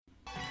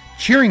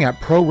Cheering at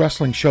pro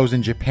wrestling shows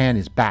in Japan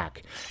is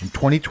back, and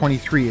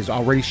 2023 is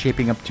already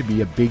shaping up to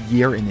be a big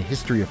year in the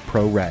history of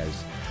pro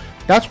res.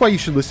 That's why you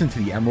should listen to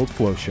the Emerald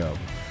Flow Show.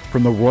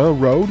 From the Royal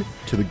Road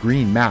to the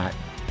Green Mat,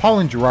 Paul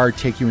and Gerard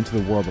take you into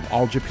the world of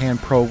All Japan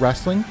Pro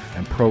Wrestling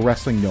and Pro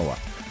Wrestling Noah.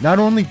 Not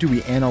only do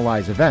we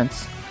analyze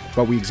events,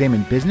 but we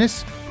examine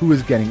business, who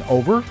is getting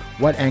over,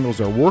 what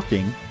angles are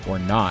working or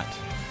not.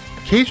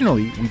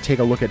 Occasionally, we take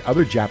a look at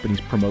other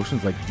Japanese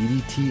promotions like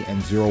DDT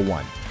and Zero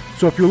One.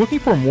 So if you're looking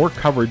for more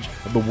coverage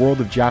of the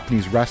world of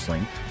Japanese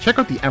wrestling, check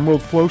out the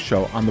Emerald Flow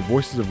Show on the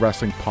Voices of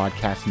Wrestling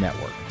Podcast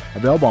Network,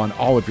 available on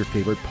all of your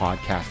favorite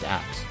podcast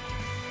apps.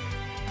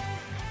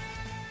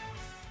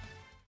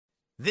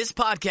 This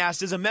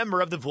podcast is a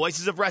member of the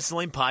Voices of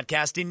Wrestling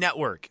Podcasting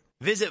Network.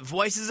 Visit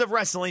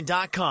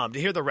voicesofwrestling.com to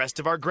hear the rest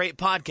of our great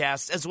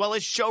podcasts, as well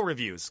as show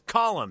reviews,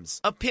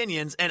 columns,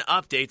 opinions, and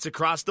updates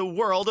across the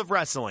world of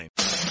wrestling.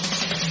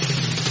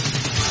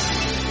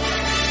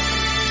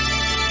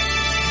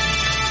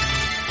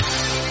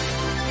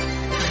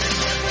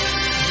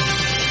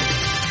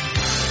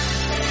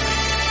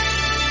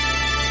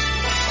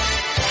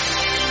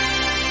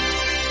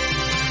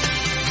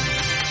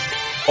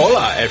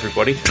 Hola,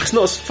 everybody. It's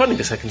not as funny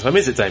the second time,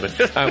 is it, Damon?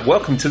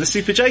 Welcome to the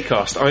Super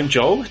J-Cast. I'm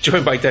Joel,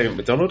 joined by Damon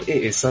McDonald.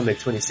 It is Sunday,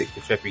 26th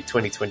of February,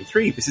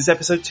 2023. This is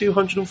episode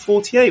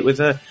 248 with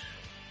a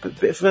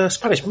bit of a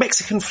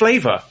Spanish-Mexican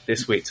flavour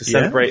this week to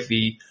celebrate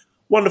the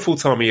wonderful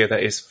time of year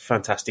that is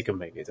Fantastic and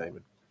Mania,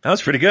 Damon. That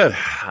was pretty good.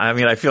 I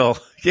mean, I feel,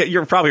 yeah,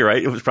 you're probably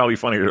right. It was probably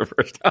funnier the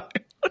first time.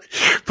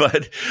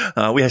 But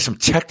we had some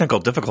technical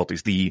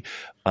difficulties.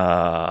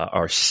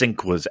 Our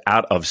sync was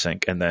out of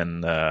sync, and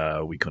then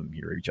we couldn't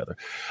hear each other.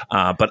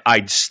 But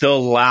I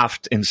still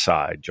laughed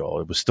inside,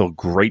 Joel. It was still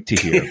great to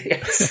hear.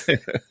 Yes.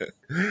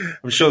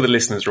 I'm sure the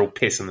listeners are all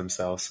pissing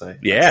themselves. So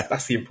yeah,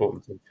 that's the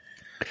important thing.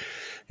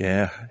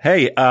 Yeah.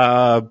 Hey,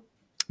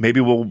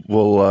 maybe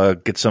we'll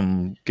get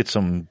some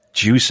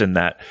juice in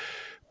that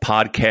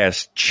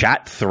podcast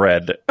chat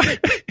thread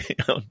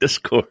on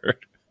Discord.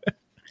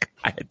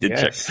 I did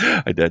check.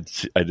 I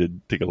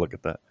did take a look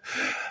at that.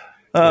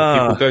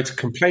 People go to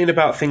complain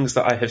about things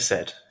that I have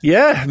said.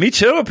 Yeah, me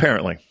too,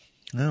 apparently.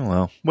 Oh,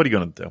 well, what are you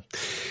going to do?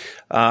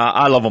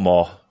 I love them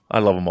all.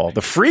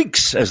 The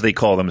freaks, as they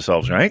call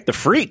themselves, right? The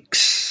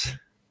freaks.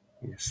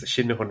 Yes, the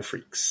Shinnohon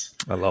freaks.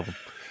 I love them.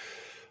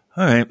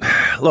 All right.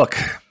 Look,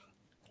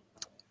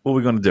 what are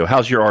we going to do?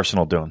 How's your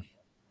Arsenal doing?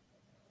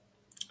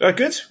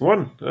 Good.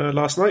 Won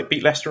last night.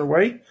 Beat Leicester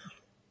away.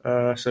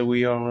 So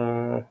we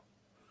are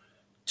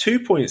 2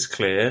 points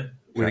clear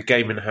with a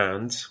game in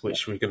hand,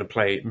 which we're going to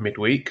play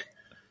midweek.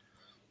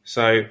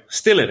 So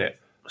still in it.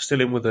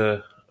 Still in with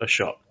a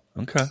shot.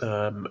 Okay.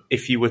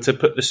 If you were to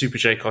put the Super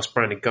J-Cast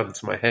branded gun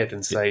to my head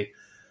and say,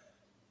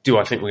 do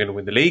I think we're going to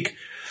win the league?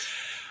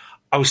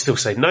 I would still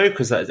say no,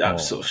 because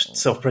that's sort of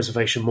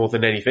self-preservation more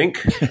than anything.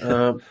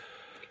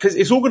 Because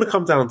it's all going to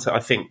come down to,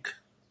 I think,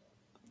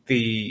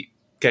 the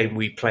game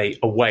we play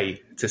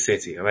away to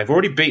City. And they've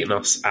already beaten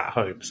us at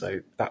home,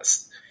 so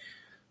that's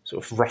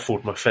sort of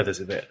ruffled my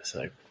feathers a bit.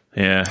 So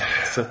yeah,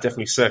 so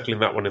definitely circling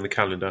that one in the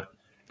calendar.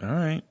 All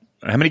right.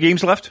 How many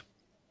games left?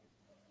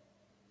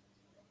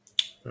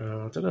 I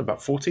don't know,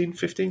 about 14,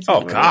 15?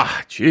 Oh, God.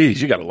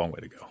 Jeez, you got a long way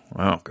to go.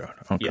 Oh, God.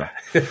 Okay.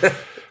 Yeah.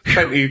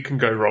 Plenty can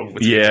go wrong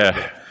with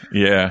Yeah.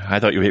 I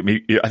thought you hit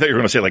me. I thought you were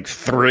going to say like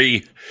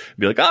 3.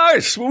 Be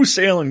like, smooth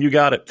sailing. You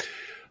got it.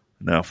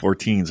 No,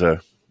 14's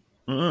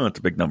it's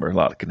a big number. A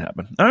lot can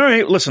happen. All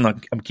right. Listen,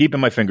 I'm keeping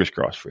my fingers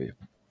crossed for you.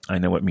 I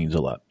know it means a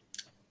lot.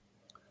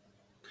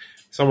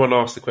 Someone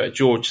asked the question.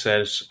 George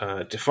says,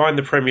 define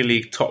the Premier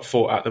League top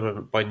 4 at the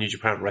moment by New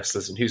Japan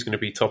wrestlers and who's going to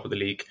be top of the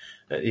league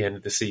at the end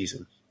of the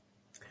season.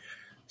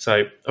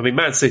 So, I mean,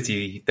 Man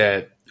City,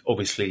 they're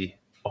obviously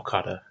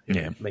Okada,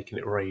 making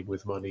it rain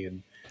with money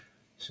and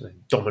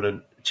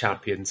dominant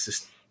champions,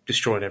 just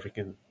destroying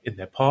everything in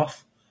their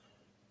path.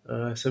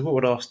 So what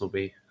would Arsenal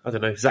be? I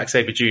don't know. Zack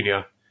Sabre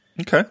Jr.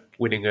 Okay.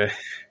 Winning a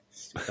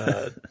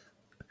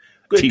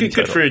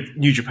good for a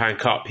New Japan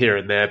Cup here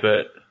and there,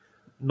 but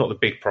not the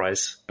big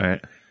prize. All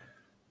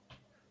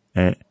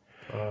right.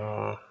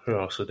 Who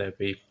else would there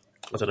be?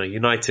 I don't know.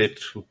 United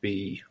would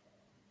be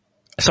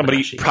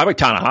somebody, probably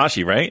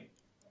Tanahashi, right?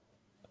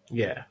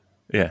 Yeah.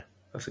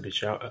 That's a good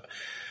shout.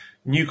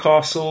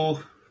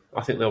 Newcastle,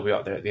 I think they'll be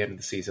up there at the end of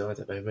the season. I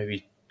don't know.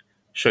 Maybe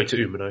Shota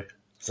Umino.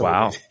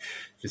 Wow.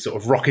 Just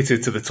sort of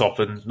rocketed to the top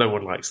and no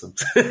one likes them.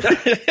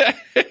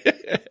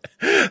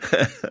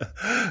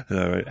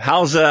 All right.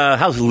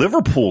 How's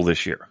Liverpool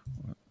this year?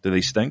 Do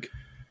they stink?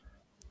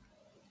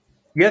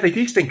 Yeah, they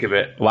do stink a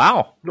bit.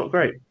 Wow. Not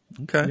great.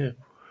 Okay. Yeah.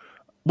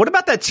 What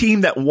about that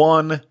team that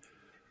won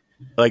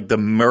like the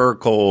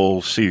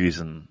miracle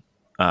season?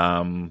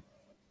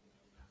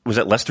 Was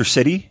it Leicester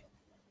City?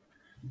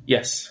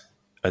 Yes.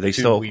 Are they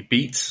still? We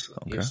beat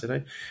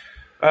yesterday.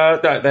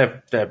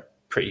 They're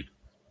pretty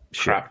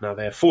crap now.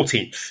 They're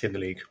 14th in the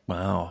league.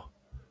 Wow.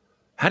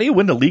 How do you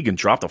win the league and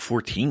drop to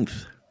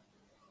 14th?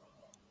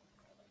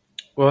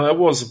 Well, that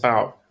was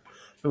about,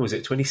 when was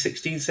it,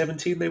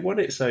 2016-17 they won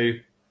it, so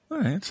All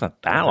right, it's not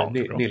that long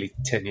ago. Nearly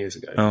 10 years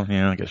ago. Oh,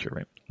 yeah, I guess you're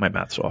right. My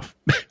math's off.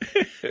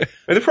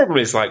 But the problem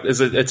is, like, there's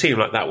a team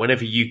like that,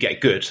 whenever you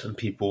get good and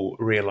people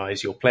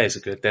realise your players are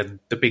good, then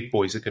the big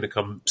boys are going to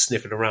come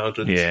sniffing around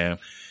and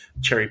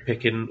cherry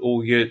picking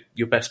all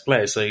your best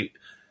players. So,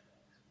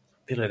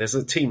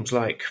 there's teams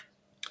like,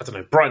 I don't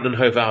know, Brighton and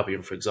Hove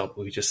Albion, for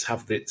example, who just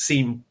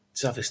seem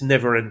to have this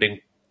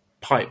never-ending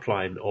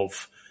pipeline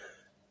of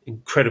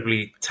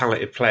incredibly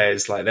talented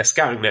players. Like, their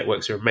scouting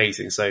networks are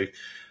amazing. So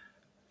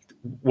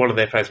one of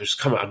their players will just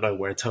come out of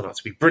nowhere and turn out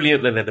to be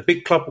brilliant, and then the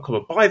big club will come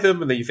and buy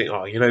them, and then you think,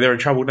 they're in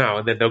trouble now,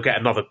 and then they'll get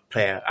another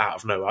player out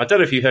of nowhere. I don't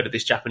know if you heard of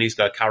this Japanese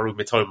guy, Kaoru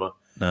Mitoma,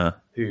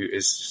 who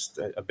is just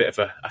a bit of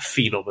a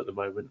phenom at the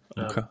moment.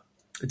 Okay.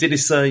 Did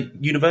his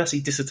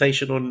university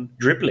dissertation on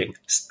dribbling,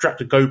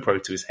 strapped a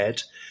GoPro to his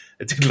head,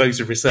 and did loads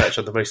of research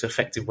on the most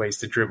effective ways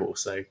to dribble.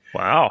 So,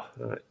 wow.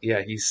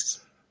 He's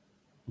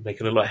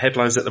making a lot of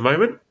headlines at the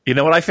moment. You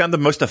know what I found the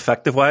most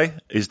effective way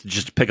is to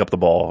just pick up the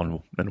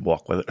ball and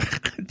walk with it.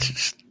 It's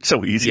just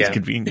so easy. It's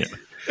convenient.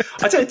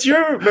 Do you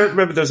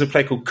remember there was a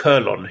player called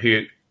Kurlon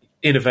who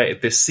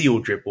innovated this seal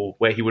dribble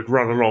where he would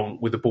run along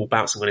with the ball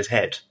bouncing on his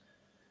head?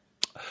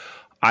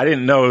 I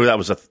didn't know that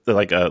was a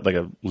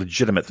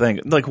legitimate thing.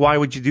 Like, why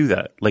would you do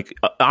that? Like,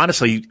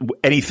 honestly,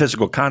 any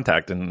physical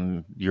contact,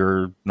 and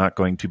you're not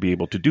going to be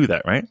able to do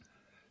that, right?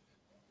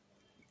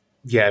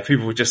 Yeah,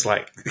 people were just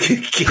like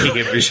kicking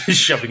him and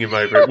shoving him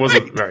over. It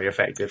wasn't very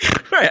effective.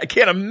 Right, I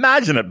can't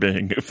imagine it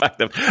being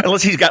effective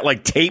unless he's got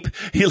like tape.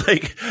 He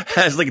like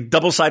has like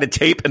double-sided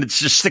tape, and it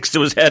just sticks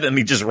to his head, and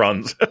he just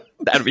runs.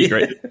 That'd be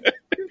great.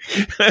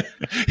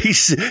 He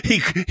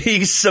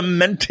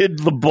cemented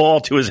the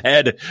ball to his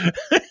head.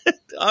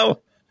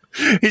 Oh,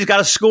 he's got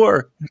to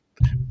score.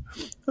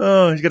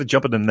 Oh, he's got to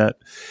jump in the net.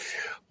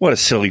 What a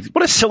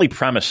silly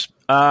premise.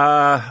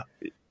 Yeah,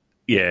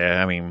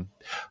 I mean,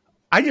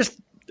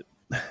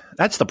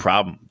 that's the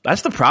problem.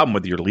 That's the problem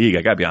with your league.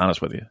 I got to be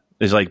honest with you.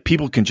 Is like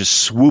people can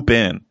just swoop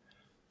in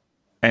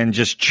and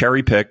just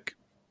cherry pick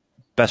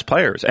best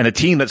players, and a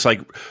team that's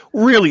like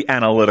really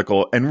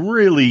analytical and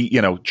really,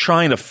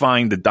 trying to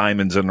find the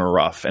diamonds in the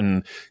rough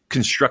and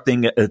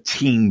constructing a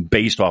team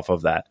based off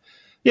of that.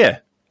 Yeah.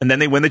 And then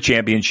they win the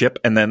championship,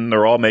 and then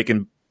they're all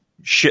making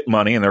shit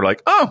money, and they're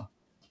like, oh,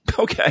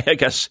 okay, I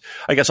guess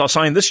I'll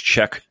sign this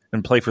check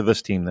and play for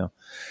this team now.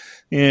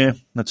 Yeah,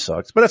 that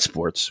sucks. But that's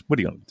sports. What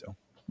are you going to do?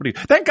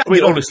 Thank God.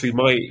 Honestly,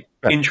 my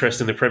interest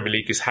in the Premier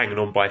League is hanging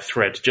on by a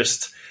thread.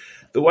 Just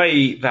the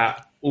way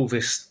that all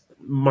this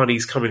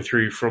money's coming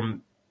through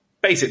from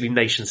basically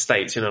nation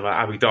states, like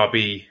Abu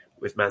Dhabi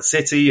with Man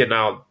City, and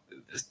now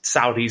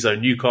Saudis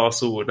own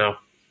Newcastle, and now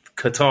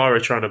Qatar are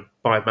trying to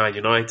buy Man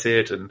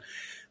United, and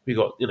we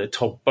got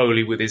Todd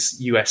Boehly with his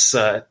US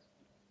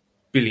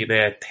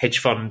billionaire hedge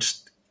fund,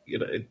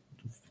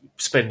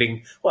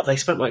 spending they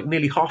spent like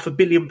nearly £500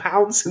 million in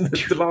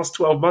the last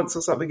 12 months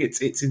or something.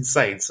 It's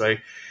insane. So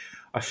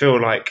I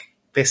feel like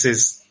this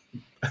is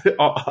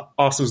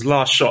Arsenal's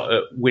last shot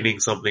at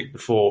winning something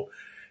before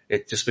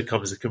it just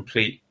becomes a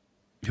complete.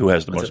 Who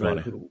has the most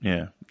money?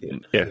 Yeah.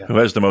 Who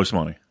has the most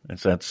money?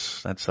 That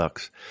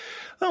sucks.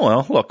 Oh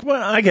well, look.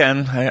 Well,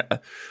 again,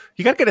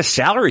 you got to get a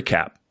salary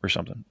cap or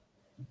something.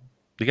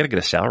 You got to get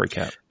a salary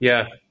cap.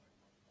 Yeah.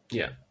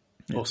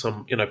 Or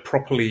some,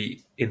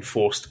 properly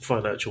enforced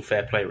financial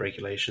fair play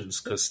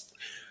regulations, because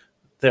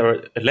there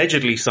are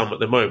allegedly some at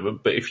the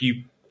moment, but if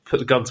you put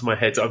the gun to my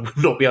head, I would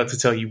not be able to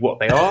tell you what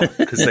they are,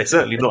 because they're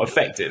certainly not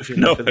effective.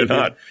 No, they're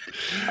not.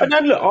 And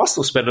then look,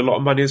 Arsenal spend a lot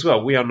of money as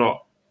well. We are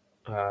not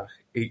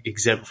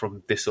exempt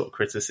from this sort of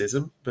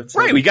criticism. But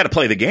right, we got to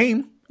play the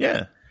game.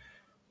 Yeah.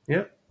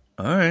 Yeah.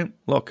 All right.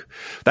 Look,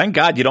 thank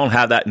God you don't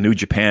have that in New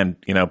Japan,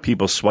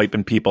 people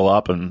swiping people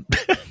up and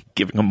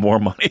giving them more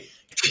money.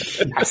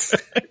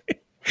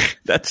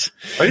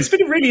 It's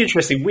been a really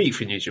interesting week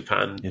for New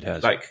Japan. It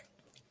has. Like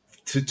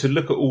to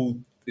look at all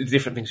the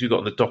different things we've got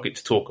on the docket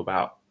to talk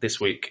about this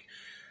week,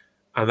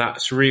 and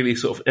that's really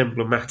sort of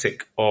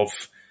emblematic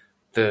of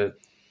the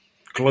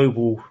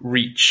global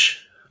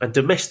reach and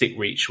domestic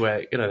reach,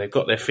 where they've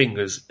got their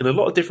fingers in a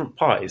lot of different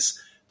pies.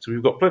 So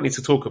we've got plenty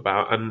to talk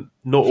about, and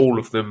not all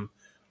of them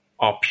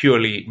are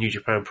purely New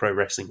Japan Pro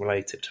Wrestling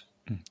related.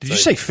 Did you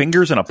say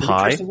fingers in a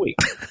pie? Week.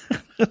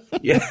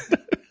 Yeah.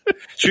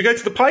 Should we go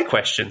to the pie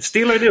question?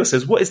 Steel O'Neill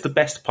says, what is the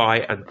best pie?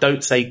 And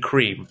don't say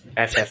cream,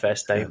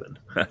 FFS Damon.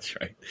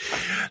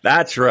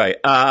 That's right.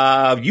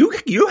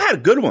 You had a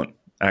good one,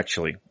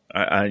 actually.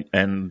 It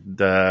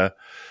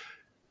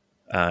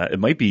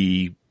might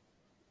be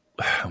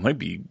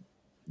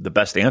the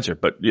best answer,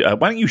 but why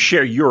don't you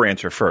share your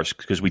answer first?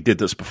 Because we did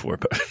this before,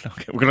 but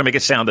okay, we're going to make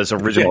it sound as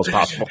original as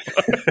possible.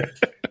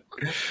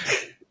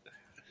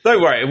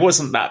 Don't worry, it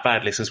wasn't that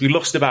bad, listeners. We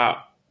lost about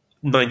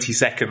 90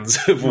 seconds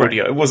of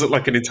audio. Right. It wasn't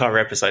like an entire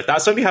episode.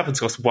 That's only happened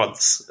to us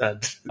once.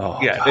 And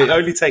it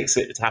only takes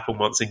it to happen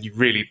once, and you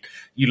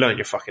learn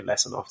your fucking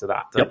lesson after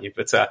that, don't you?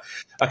 But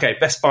okay,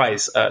 best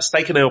pies,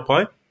 steak and ale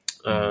pie,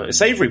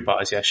 savoury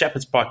pies,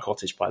 shepherd's pie,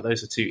 cottage pie.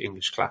 Those are two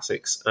English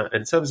classics.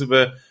 In terms of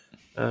a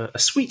a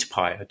sweet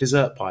pie, a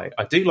dessert pie.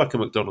 I do like a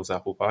McDonald's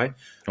apple pie.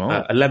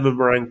 Oh. A lemon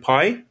meringue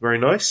pie, very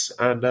nice.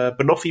 And a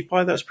banoffee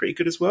pie, that's pretty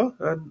good as well.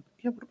 And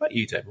yeah, what about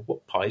you, David?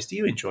 What pies do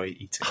you enjoy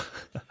eating?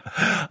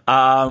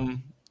 I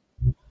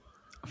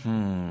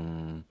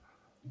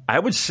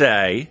would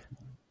say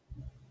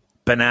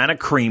banana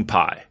cream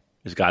pie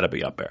has got to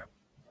be up there.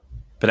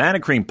 Banana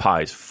cream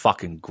pie is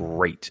fucking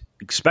great,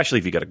 especially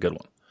if you got a good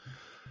one.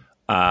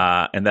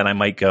 And then I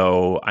might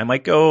go,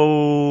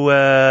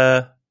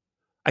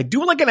 I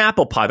do like an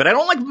apple pie, but I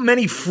don't like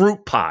many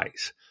fruit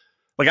pies.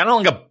 Like, I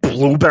don't like a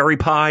blueberry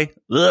pie.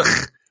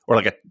 Ugh. Or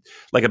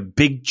like a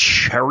big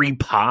cherry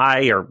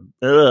pie or,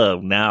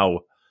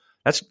 no.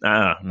 That's,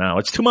 no,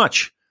 it's too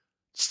much.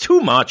 It's too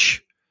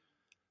much.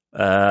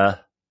 Have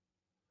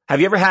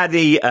you ever had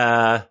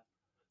the,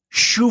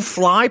 shoe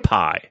fly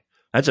pie?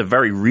 That's a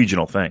very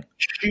regional thing.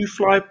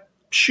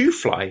 Shoe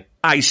fly?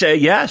 I say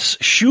yes.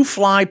 Shoe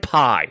fly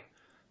pie.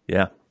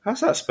 Yeah. How's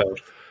that spelled?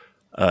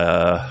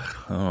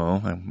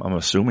 I'm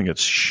assuming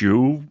it's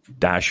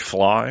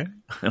shoe-fly.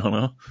 I don't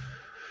know.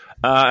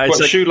 What,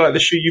 like, shoe like the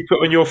shoe you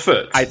put on your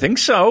foot? I think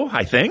so.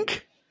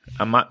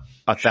 I'm not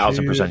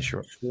 1,000%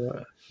 sure.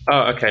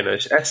 Oh, okay. No,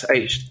 it's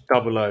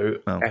SHOOFLY.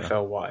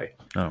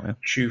 Oh, yeah.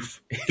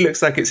 It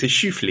looks like it's a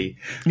shoofly.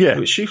 Yeah.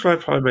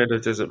 Shoofly pie made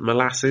of desert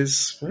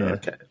molasses. Oh, yeah.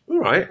 Okay. All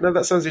right. No,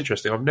 that sounds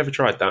interesting. I've never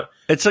tried that.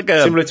 It's like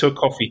similar to a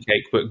coffee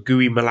cake, but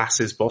gooey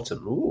molasses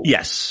bottom. Ooh.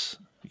 Yes.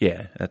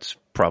 Yeah, that's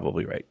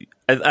probably right.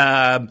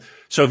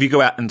 So if you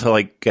go out into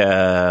like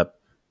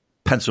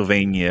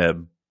Pennsylvania,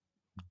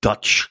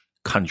 Dutch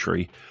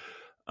country,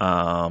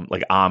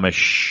 like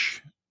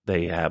Amish,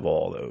 they have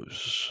all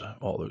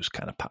those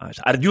kind of pies.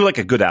 I do like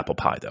a good apple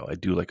pie, though. I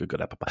do like a good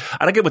apple pie.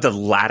 I like it with the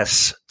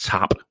lattice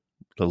top,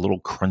 the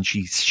little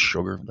crunchy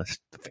sugar. That's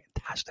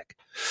fantastic.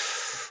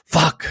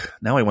 Fuck.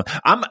 Now I want.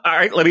 All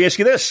right. Let me ask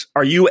you this: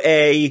 are you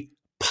a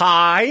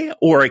pie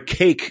or a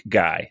cake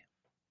guy?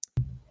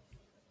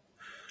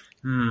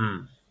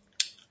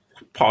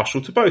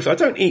 Partial to both. I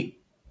don't eat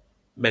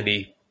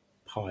many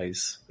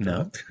pies.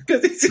 No.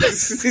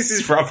 This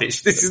is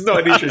rubbish. This is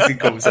not an interesting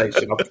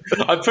conversation.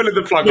 I'm pulling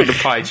the plug on the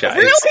pie chat.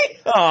 Really?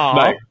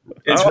 No,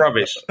 it's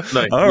rubbish.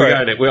 No,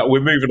 we're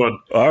moving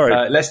on. All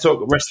right. Let's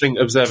talk Wrestling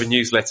Observer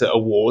Newsletter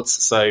Awards.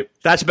 So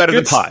that's better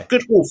than pie.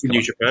 Good haul for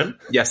New Japan.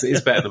 Yes, it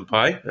is better than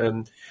pie.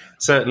 And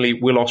certainly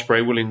Will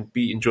Ospreay will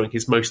be enjoying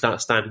his most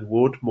outstanding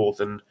award more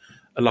than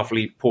a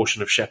lovely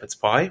portion of shepherd's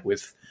pie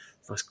with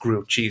nice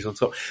grilled cheese on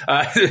top.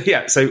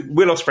 So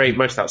Will Ospreay,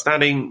 most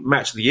outstanding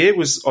match of the year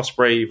was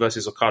Ospreay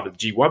versus Okada, the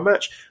G1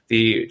 match.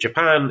 The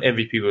Japan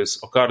MVP was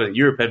Okada, the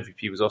Europe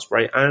MVP was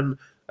Ospreay, and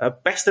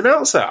best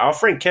announcer, our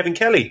friend Kevin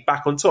Kelly,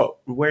 back on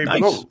top, where he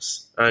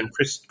belongs. And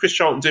Chris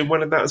Charlton doing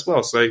well in that as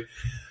well. So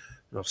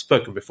I've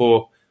spoken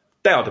before,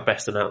 they are the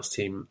best announced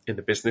team in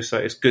the business, so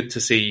it's good to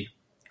see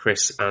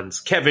Chris and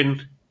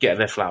Kevin getting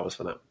their flowers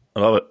for that. I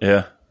love it,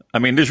 yeah. I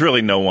mean, there's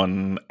really no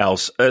one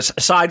else,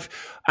 aside,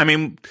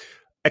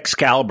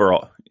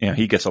 Excalibur,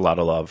 he gets a lot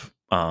of love,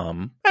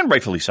 and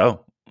rightfully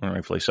so.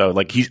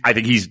 Like I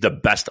think he's the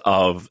best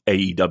of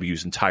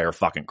AEW's entire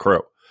fucking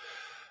crew.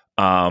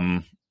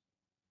 So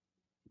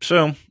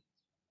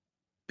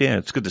yeah,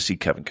 it's good to see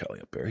Kevin Kelly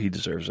up there. He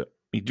deserves it.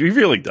 He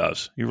really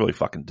does. He really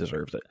fucking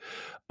deserves it.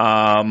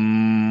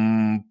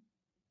 I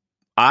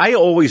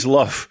always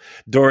love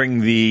during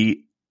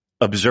the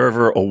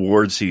Observer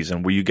Award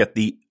season where you get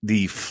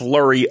the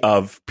flurry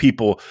of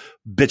people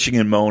bitching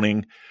and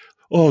moaning.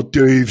 Oh,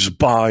 Dave's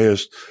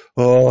biased.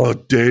 Oh,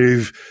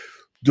 Dave.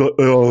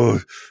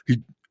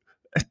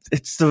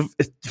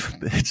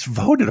 It's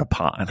voted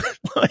upon.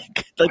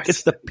 like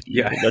it's the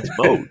people that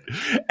vote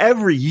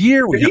every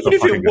year. Even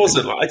if it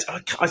wasn't,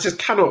 I just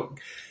cannot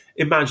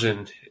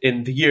imagine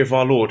in the year of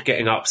our Lord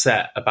getting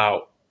upset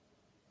about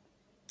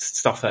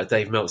stuff that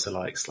Dave Meltzer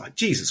likes. Like,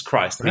 Jesus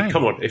Christ! I mean,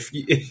 come on. If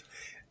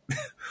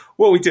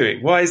what are we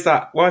doing? Why is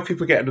that? Why are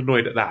people getting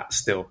annoyed at that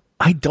still?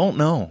 I don't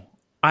know.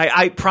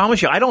 I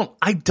promise you, I don't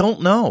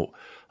know.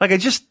 Like, I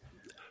just,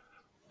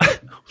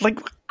 like,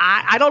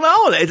 I don't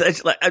know.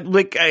 It's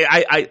like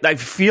I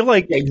feel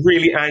like I'm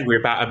really angry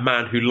about a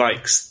man who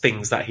likes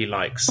things that he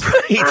likes.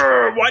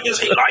 Right. Why does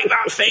he like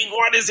that thing?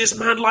 Why does this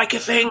man like a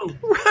thing?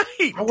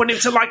 Right. I want him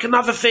to like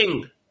another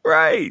thing.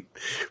 Right.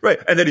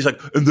 And then he's like,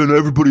 and then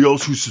everybody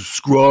else who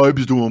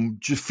subscribes to him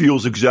just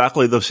feels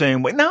exactly the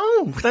same way.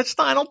 No, that's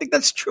not. I don't think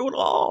that's true at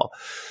all.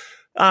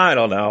 I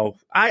don't know.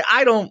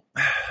 I don't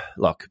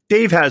look.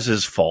 Dave has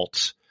his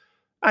faults.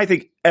 I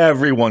think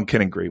everyone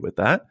can agree with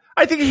that.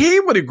 I think he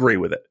would agree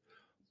with it,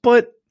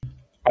 but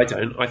I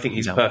don't. I think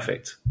he's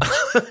perfect.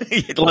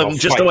 You love him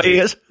just the way he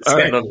is. All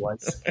right.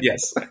 Otherwise,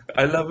 yes,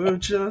 I love him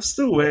just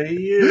the way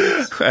he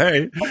is.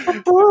 Right.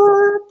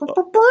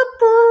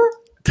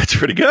 That's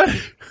pretty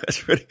good. That's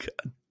pretty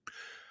good.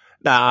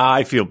 Nah,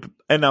 I feel.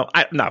 And no,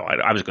 I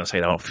was going to say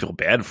I don't feel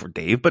bad for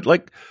Dave, but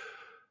like,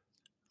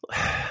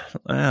 I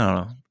don't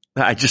know.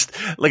 I just,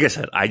 like I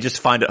said, I just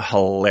find it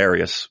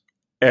hilarious.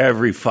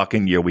 Every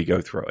fucking year we go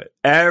through it.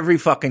 Every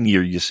fucking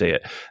year you see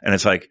it, and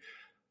it's like,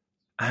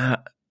 are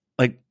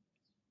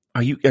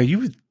you? I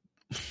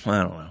don't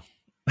know.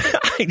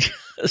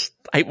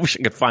 I wish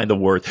I could find the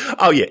word.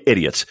 Oh yeah,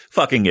 idiots,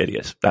 fucking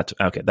idiots. That's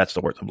okay. That's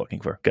the word I'm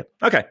looking for. Good.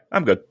 Okay,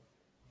 I'm good.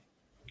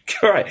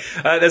 All right.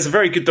 There's a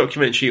very good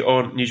documentary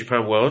on New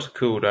Japan World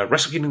called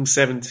Wrestle Kingdom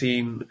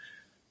 17.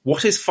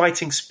 What is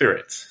Fighting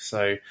Spirit?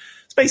 So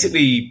it's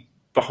basically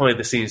behind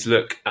the scenes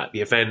look at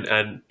the event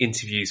and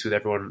interviews with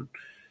everyone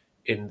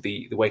in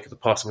the wake of the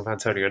passing of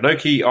Antonio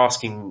Inoki,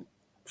 asking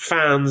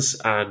fans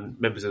and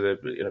members of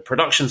the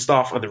production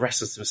staff and the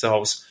wrestlers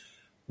themselves,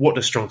 what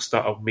does strong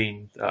style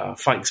mean?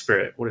 Fighting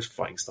spirit. What is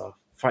fighting style?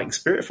 Fighting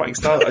spirit, fighting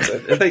style.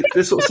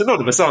 They're sort of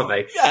synonymous, aren't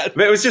they? Yeah.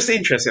 But it was just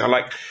interesting. I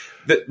like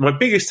that. My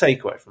biggest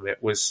takeaway from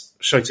it was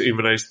Shota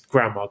Umino's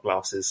grandma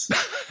glasses.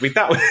 I mean,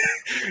 that was,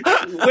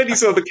 when he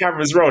saw the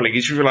cameras rolling,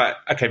 he should be like,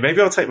 okay,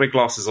 maybe I'll take my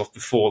glasses off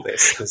before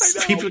this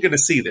because people are going to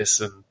see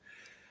this and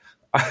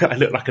I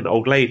look like an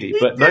old lady.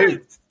 But no,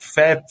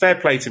 fair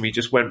play to me.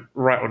 Just went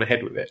right on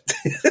ahead with it.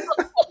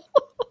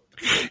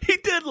 He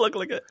did look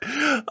like it.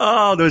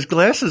 Oh, those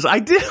glasses. I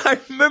did. I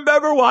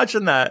remember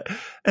watching that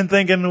and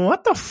thinking,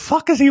 what the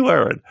fuck is he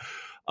wearing?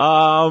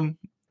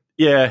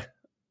 Yeah,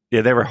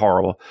 they were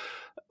horrible.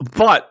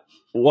 But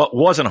what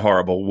wasn't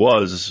horrible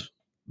was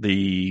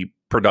the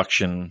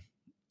production.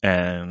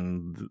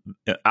 And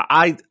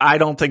I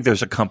don't think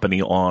there's a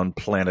company on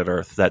planet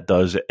Earth that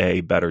does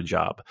a better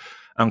job.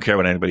 I don't care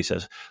what anybody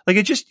says. Like,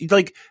 it just,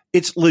 like,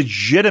 it's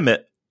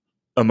legitimate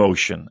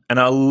emotion and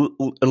a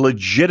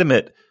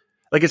legitimate,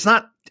 like, it's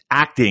not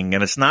acting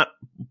and it's not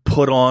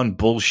put on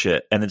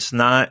bullshit and it's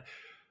not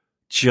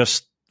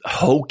just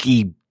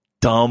hokey,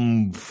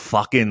 dumb,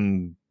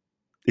 fucking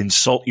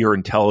insult your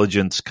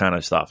intelligence kind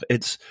of stuff.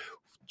 It's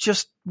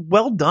just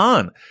well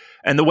done.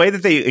 And the way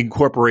that they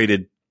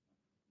incorporated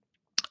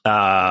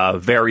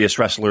various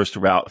wrestlers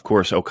throughout, of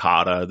course,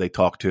 Okada they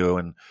talked to,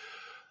 and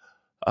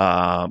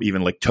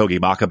even like Togi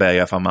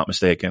Makabe, if I'm not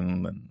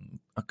mistaken, and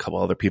a couple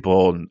other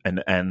people,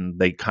 and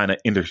they kind of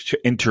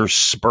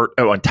intersperse.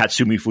 Oh, and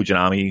Tatsumi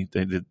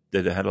Fujinami,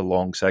 they had a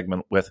long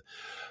segment with,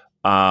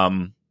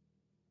 and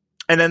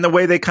then the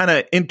way they kind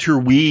of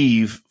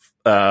interweave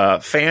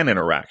fan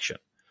interaction.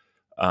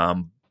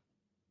 I'm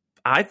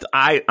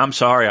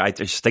sorry, I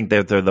just think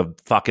that they're the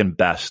fucking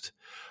best.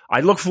 I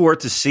look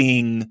forward to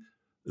seeing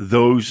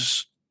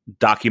those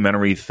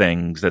documentary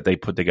things that they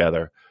put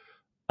together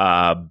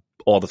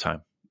all the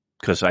time,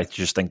 because I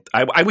just think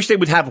I wish they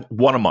would have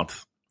one a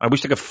month. I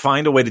wish they could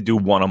find a way to do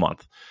one a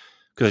month,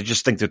 because I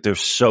just think that they're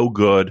so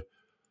good.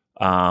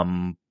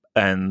 And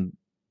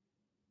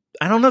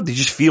I don't know, they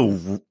just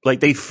feel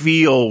like they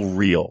feel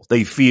real.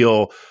 They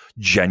feel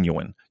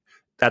genuine.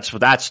 That's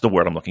the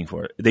word I'm looking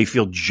for. They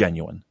feel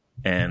genuine.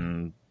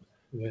 And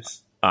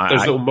yes. Those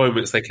little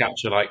moments they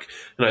capture, like,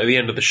 at the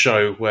end of the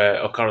show where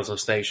Okada's on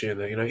stage and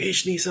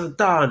Ishii-san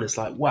done. It's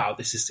like, wow,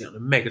 this is the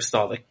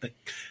megastar, the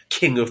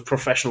king of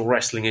professional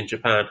wrestling in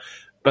Japan.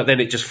 But then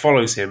it just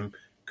follows him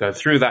going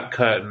through that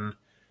curtain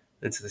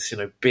into this,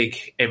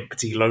 big,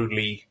 empty,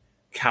 lonely,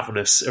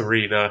 cavernous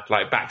arena,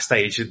 like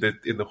backstage in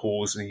the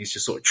halls, and he's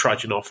just sort of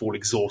trudging off, all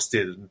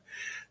exhausted. And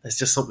there's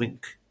just something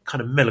kind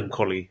of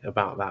melancholy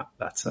about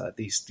that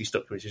these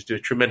documentaries do a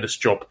tremendous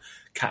job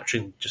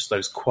capturing just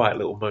those quiet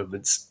little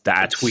moments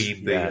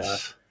between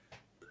the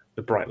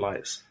bright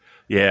lights.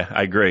 Yeah,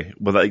 I agree.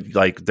 Well,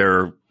 like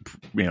they're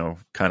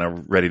kind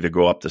of ready to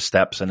go up the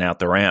steps and out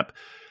the ramp,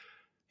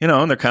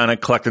 and they're kind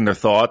of collecting their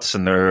thoughts,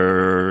 and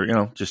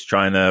they're just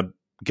trying to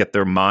get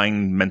their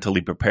mind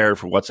mentally prepared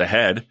for what's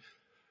ahead.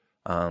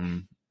 Yeah,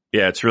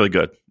 it's really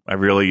good.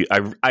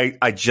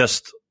 I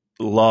just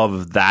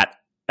love that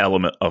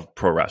element of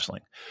pro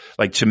wrestling.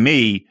 Like, to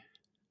me,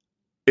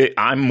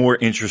 I'm more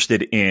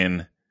interested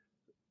in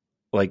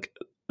like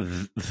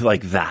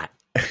that,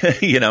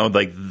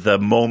 like the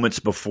moments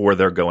before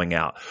they're going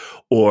out,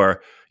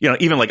 or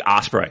even like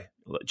Ospreay,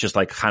 just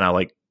like kind of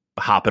like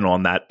hopping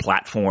on that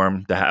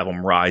platform to have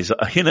them rise.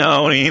 You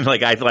know what I mean?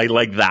 Like I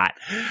like that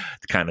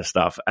kind of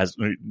stuff, as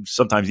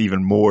sometimes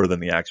even more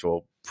than the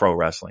actual pro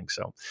wrestling.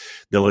 So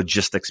the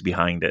logistics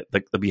behind it,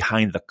 the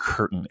behind the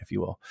curtain, if you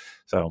will.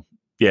 So.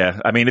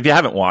 Yeah, I mean, if you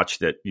haven't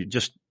watched it,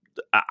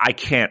 I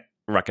can't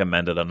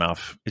recommend it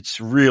enough.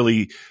 It's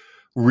really,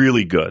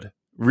 really good,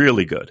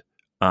 really good.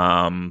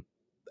 And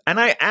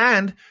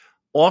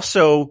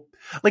also,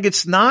 like,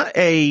 it's not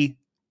a,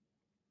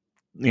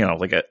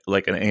 like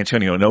an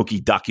Antonio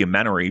Inoki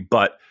documentary,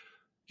 but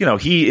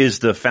he is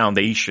the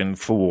foundation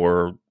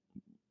for,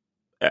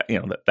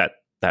 that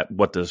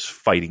what does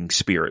fighting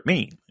spirit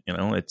mean?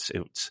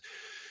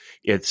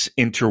 It's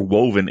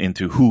interwoven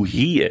into who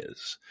he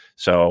is.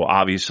 So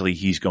obviously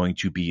he's going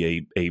to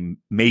be a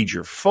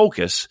major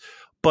focus,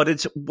 but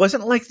it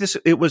wasn't like this.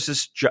 It was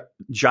this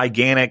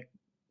gigantic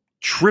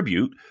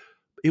tribute.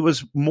 It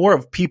was more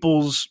of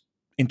people's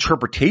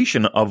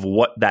interpretation of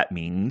what that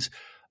means.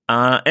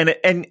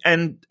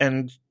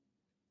 And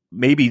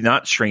maybe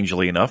not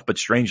strangely enough, but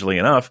strangely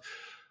enough,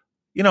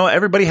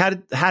 everybody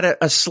had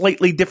a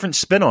slightly different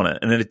spin on it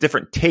and a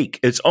different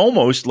take. It's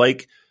almost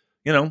like,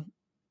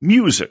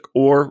 music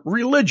or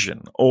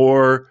religion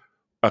or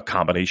a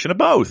combination of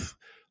both.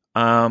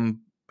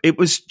 It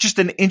was just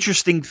an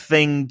interesting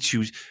thing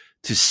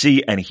to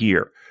see and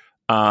hear.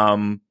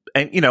 And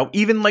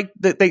even like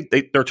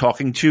they're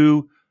talking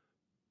to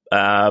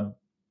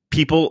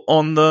people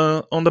on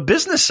the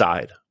business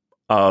side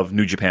of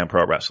New Japan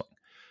Pro Wrestling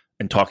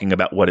and talking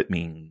about what it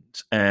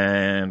means.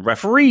 And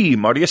referee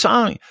Marty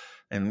Asami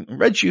and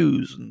Red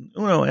Shoes,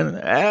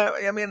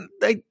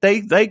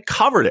 they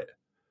covered it.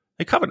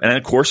 They covered it, and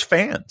of course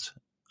fans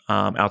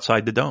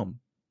outside the dome.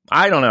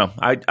 I don't know.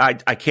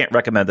 I can't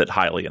recommend it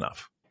highly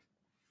enough.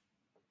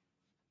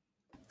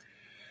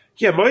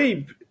 Yeah,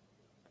 my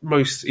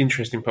most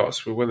interesting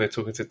parts were when they're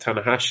talking to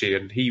Tanahashi,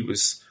 and he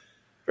was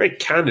very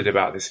candid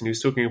about this, and he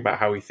was talking about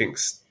how he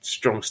thinks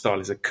strong style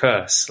is a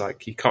curse,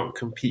 like he can't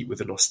compete with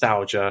the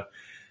nostalgia,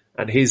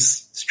 and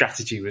his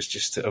strategy was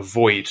just to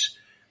avoid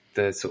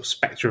the sort of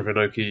spectre of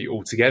Inoki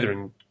altogether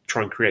and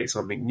try and create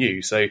something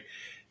new. So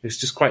it's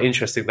just quite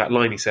interesting, that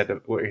line he said,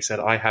 where he said,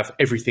 "I have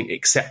everything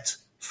except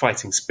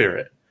fighting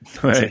spirit."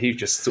 Right. So he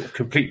just sort of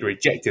completely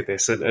rejected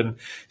this, and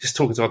just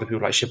talking to other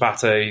people like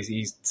Shibata,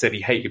 he said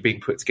he hated being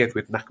put together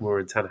with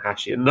Nakamura and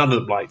Tanahashi, and none of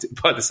them liked it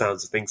by the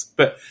sounds of things.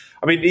 But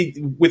I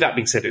mean, with that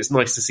being said, it's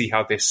nice to see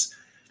how this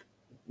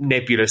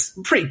nebulous,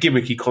 pretty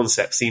gimmicky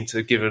concept seemed to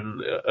have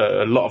given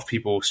a lot of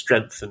people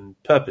strength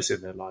and purpose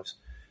in their lives.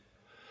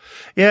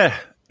 Yeah,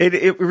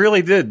 it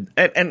really did,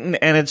 and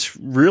it's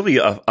really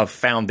a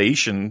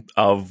foundation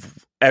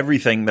of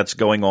everything that's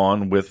going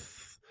on within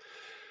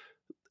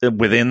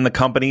the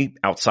company,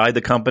 outside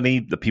the company,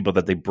 the people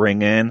that they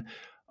bring in,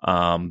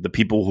 the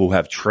people who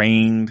have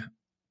trained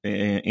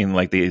in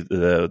like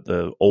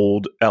the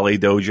old LA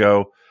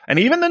dojo, and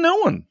even the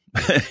new one.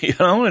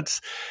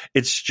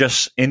 It's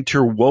just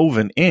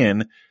interwoven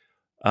in,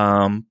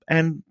 and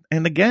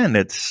again,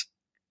 it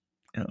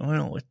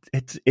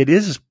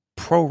is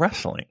pro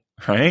wrestling,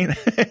 right?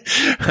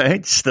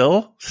 Right? It's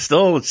still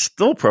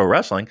pro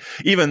wrestling,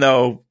 even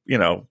though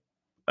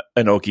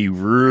Inoki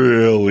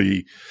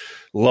really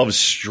loves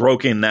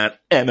stroking that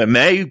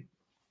MMA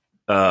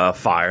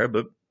fire,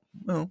 but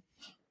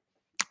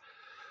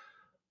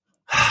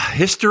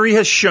history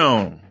has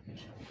shown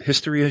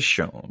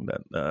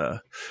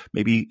that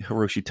maybe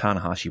Hiroshi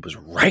Tanahashi was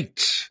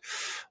right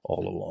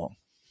all along.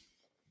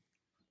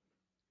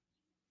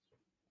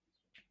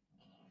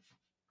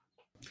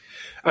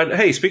 And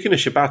hey, speaking of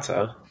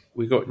Shibata,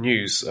 we got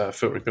news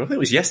filtering. I think it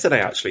was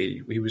yesterday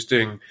actually. He was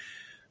doing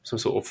some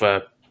sort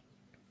of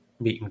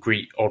meet and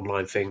greet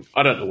online thing.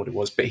 I don't know what it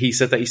was, but he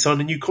said that he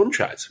signed a new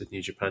contract with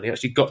New Japan. He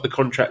actually got the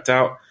contract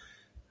out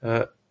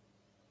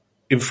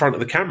in front of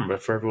the camera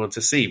for everyone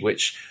to see,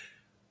 which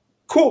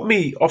caught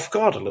me off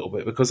guard a little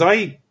bit because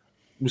I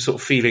was sort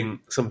of feeling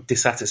some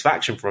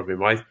dissatisfaction from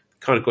him. I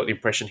kind of got the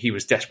impression he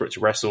was desperate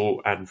to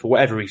wrestle, and for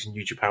whatever reason,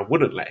 New Japan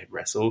wouldn't let him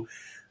wrestle.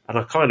 And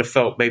I kind of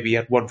felt maybe he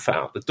had one foot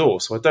out the door.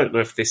 So I don't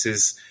know if this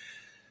is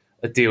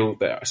a deal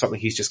that something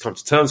he's just come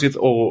to terms with,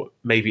 or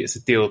maybe it's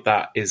a deal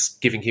that is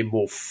giving him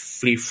more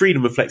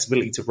freedom and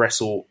flexibility to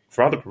wrestle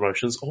for other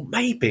promotions, or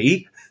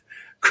maybe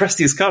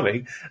Krusty is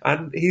coming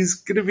and he's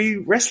going to be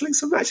wrestling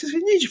some matches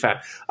with New Japan.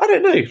 I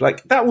don't know.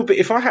 Like, that would be,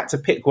 if I had to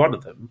pick one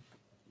of them,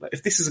 like,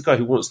 if this is a guy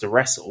who wants to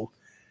wrestle,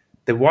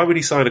 then why would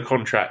he sign a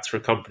contract for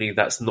a company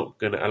that's not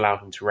going to allow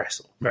him to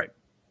wrestle? Right.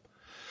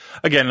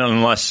 Again,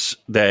 unless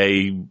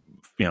they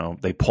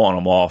pawn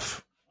him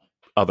off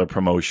other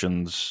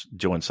promotions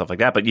doing stuff like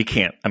that, but you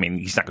can't. I mean,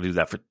 he's not going to do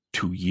that for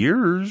 2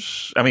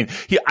 years. I mean,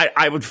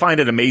 I would find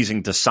it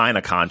amazing to sign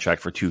a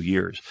contract for 2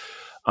 years.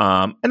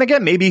 And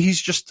again, maybe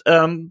he's just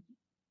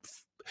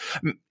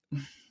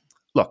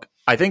look.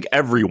 I think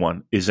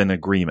everyone is in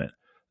agreement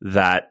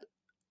that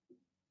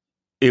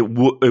it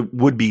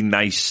would be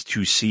nice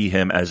to see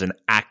him as an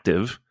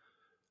active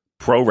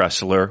pro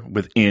wrestler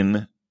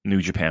within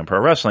New Japan Pro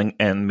Wrestling,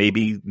 and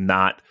maybe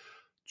not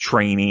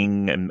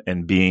training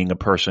and being a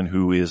person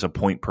who is a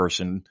point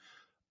person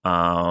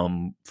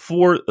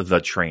for the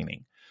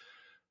training.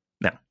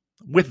 Now,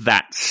 with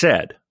that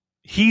said,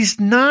 he's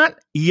not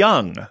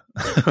young,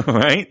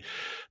 right?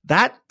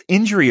 That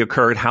injury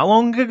occurred how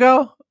long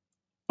ago?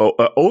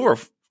 Over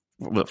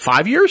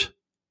 5 years?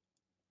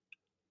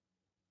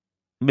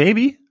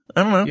 Maybe.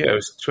 I don't know. Yeah, it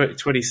was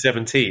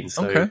 2017.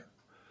 So. Okay.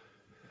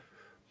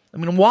 I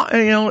mean,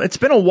 it's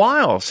been a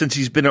while since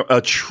he's been a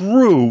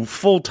true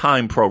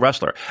full-time pro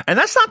wrestler. And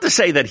that's not to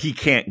say that he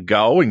can't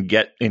go and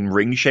get in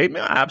ring shape.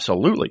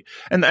 Absolutely.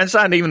 And that's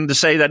not even to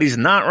say that he's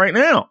not right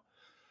now.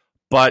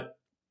 But,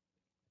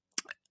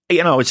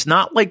 it's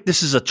not like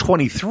this is a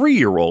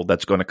 23-year-old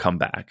that's going to come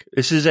back.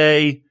 This is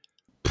I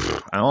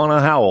don't know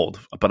how old,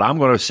 but I'm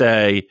going to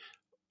say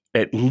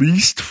at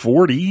least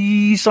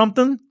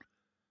 40-something,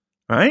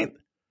 right?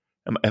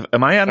 Am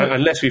I?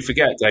 Unless we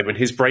forget, Damon,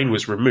 his brain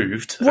was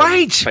removed,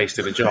 right? Placed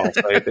in a jar.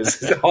 So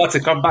it's hard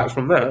to come back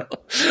from that.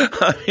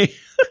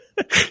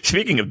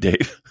 Speaking of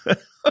Dave,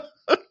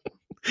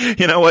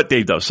 you know what?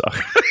 Dave does suck.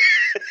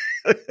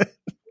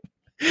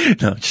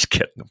 No, just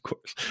kidding, of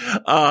course.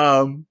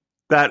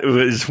 That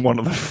was one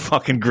of the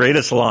fucking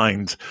greatest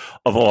lines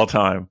of all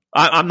time.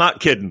 I'm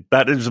not kidding.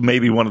 That is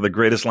maybe one of the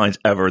greatest lines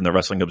ever in the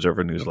Wrestling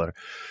Observer newsletter.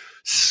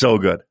 So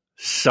good,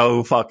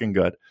 so fucking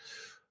good.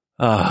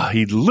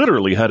 He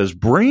literally had his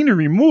brain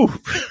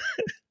removed.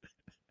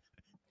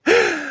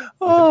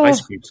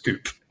 Ice cream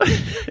scoop.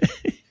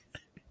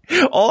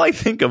 All I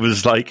think of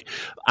is like,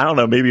 I don't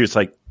know, maybe it's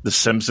like The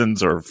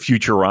Simpsons or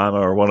Futurama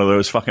or one of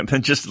those fucking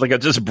things, just like a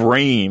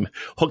brain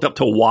hooked up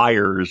to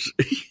wires,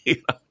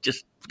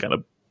 just kind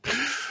of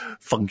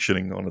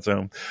functioning on its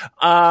own.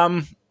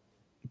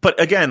 But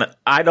again,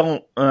 I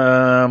don't.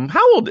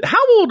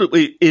 How old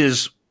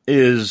is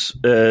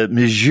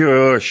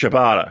Monsieur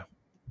Shibata?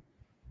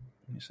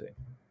 Let me see.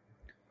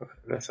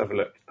 Let's have a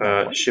look.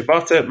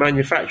 Shibata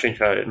Manufacturing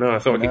Co. No, I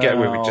thought I could get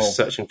away with just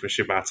searching for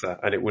Shibata,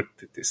 and it would.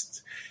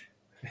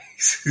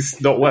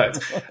 It's not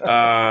worked.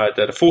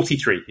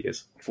 43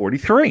 years.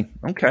 43.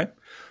 Okay.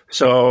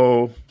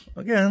 So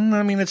again,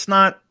 I mean, it's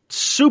not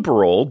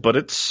super old, but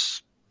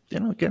it's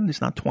again,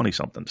 he's not 20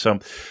 something. So,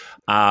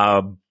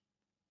 I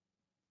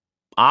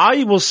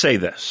will say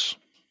this: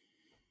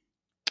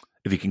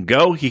 if he can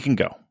go, he can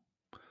go.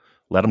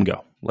 Let him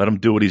go. Let him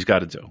do what he's got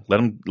to do.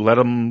 Let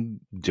him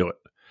do it.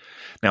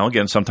 Now,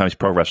 again, sometimes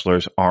pro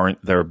wrestlers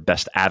aren't their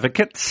best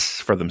advocates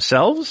for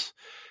themselves,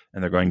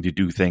 and they're going to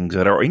do things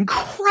that are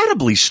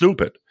incredibly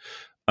stupid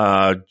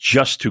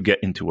just to get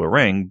into a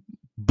ring.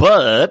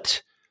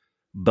 But,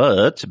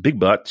 big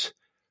but,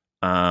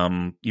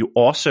 you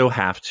also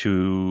have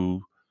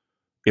to,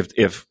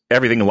 if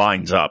everything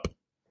lines up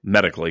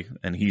medically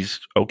and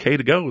he's okay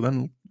to go,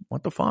 then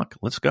what the fuck?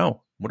 Let's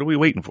go. What are we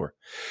waiting for?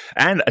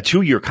 And a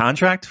 2-year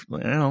contract,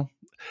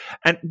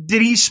 And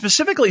did he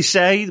specifically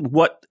say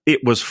what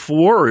it was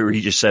for, or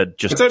he just said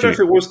just? I don't know if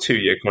it was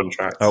 2-year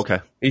contract. Okay,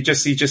 he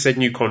just said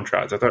new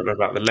contract. I don't know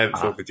about the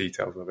length or the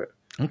details of it.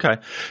 Okay,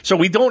 so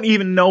we don't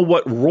even know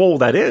what role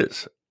that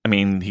is. I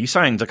mean, he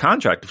signs a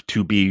contract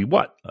to be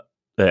what,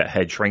 a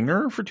head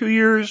trainer for 2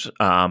 years,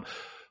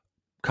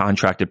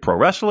 contracted pro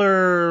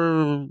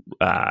wrestler,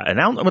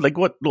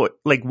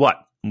 like what?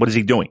 What is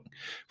he doing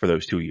for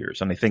those 2 years?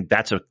 And I think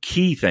that's a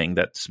key thing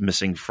that's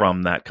missing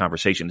from that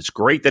conversation. It's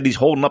great that he's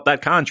holding up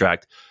that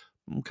contract.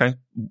 Okay.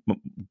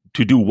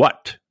 To do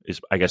what is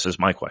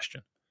my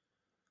question.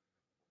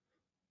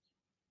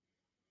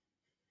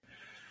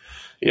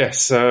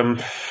 Yes. I don't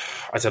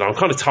know. I'm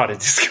kind of tired of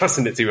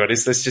discussing it, to be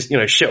honest. Let's just,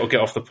 shit will get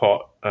off the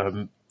pot.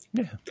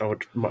 Yeah. I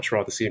would much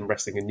rather see him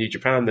wrestling in New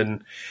Japan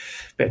than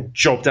being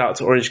jobbed out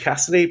to Orange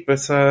Cassidy,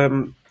 but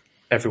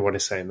everyone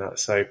is saying that.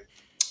 So,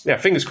 yeah,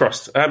 fingers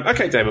crossed.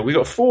 Okay, Damon, we've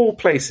got 4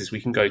 places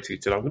we can go to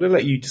today. I'm going to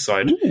let you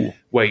decide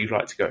where you'd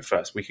like to go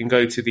first. We can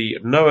go to the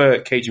Noah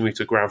Keiji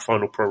Muto Grand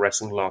Final Pro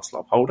Wrestling Last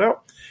Love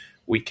Holdout.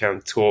 We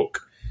can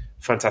talk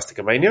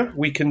Fantastica Mania.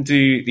 We can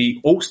do the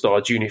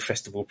All-Star Junior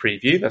Festival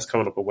preview. That's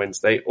coming up on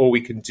Wednesday. Or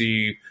we can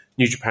do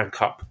New Japan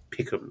Cup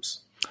Pick'ems.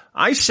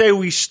 I say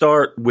we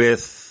start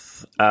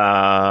with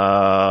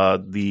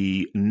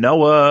the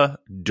Noah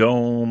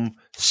Dome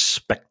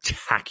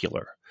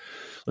Spectacular.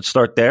 Let's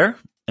start there.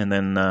 And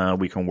then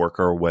we can work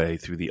our way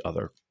through the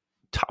other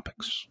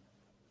topics.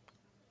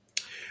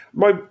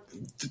 My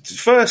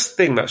first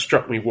thing that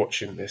struck me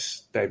watching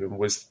this, David,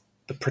 was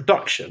the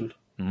production.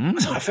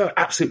 I felt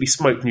absolutely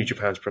smoked New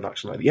Japan's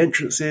production. Like the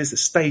entrances, the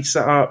stage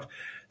setup,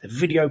 the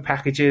video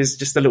packages,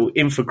 just the little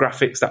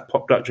infographics that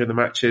popped up during the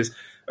matches.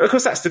 And of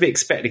course, that's to be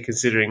expected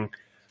considering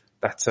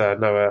that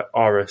Noah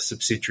are a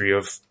subsidiary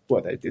of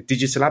the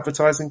digital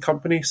advertising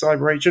company,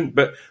 Cyber Agent.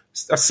 But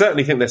I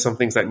certainly think there's some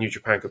things that New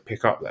Japan could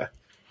pick up there.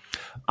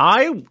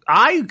 I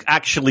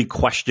actually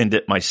questioned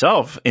it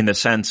myself in the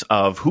sense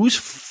of who's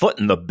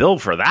footing the bill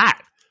for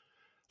that,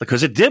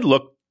 because it did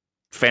look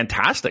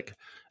fantastic.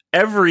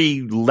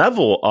 Every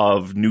level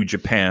of New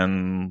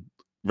Japan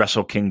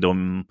Wrestle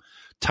Kingdom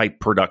type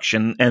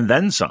production and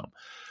then some.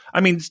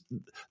 I mean,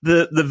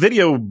 the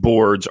video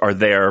boards are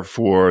there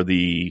for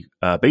the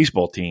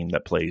baseball team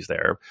that plays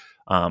there.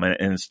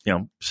 And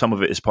some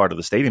of it is part of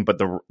the stadium, but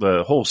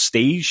the whole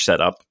stage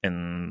setup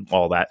and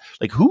all that,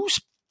 like who's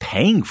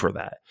paying for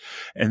that?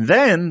 And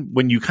then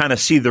when you kind of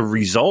see the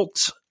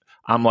results,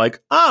 I'm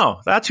like,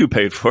 oh, that's who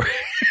paid for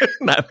it.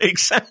 That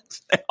makes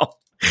sense now.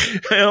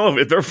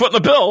 If they're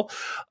footing the bill.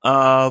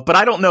 But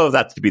I don't know if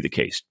that's to be the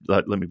case.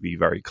 Let me be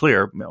very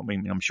clear. I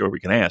mean, I'm sure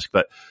we can ask,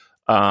 but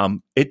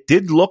it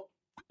did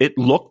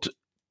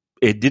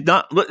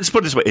not, let's put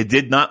it this way. It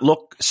did not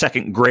look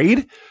second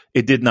grade.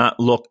 It did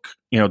not look,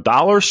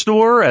 dollar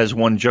store, as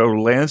one Joe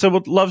Lanza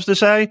loves to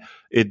say.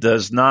 It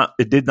did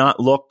not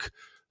look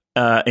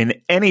in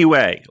any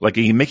way like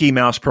a Mickey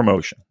Mouse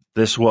promotion.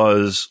 This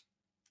was,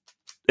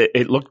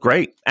 it looked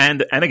great.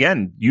 And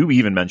again, you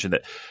even mentioned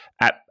it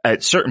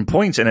at certain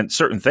points and at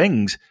certain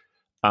things.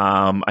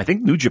 I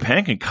think New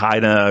Japan can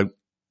kind of,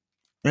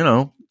 they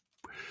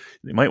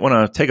might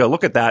want to take a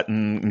look at that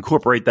and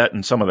incorporate that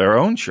in some of their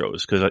own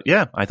shows. Cause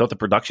I thought the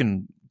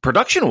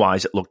production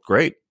wise, it looked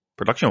great.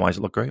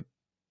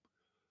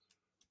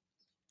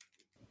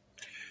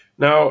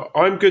 Now,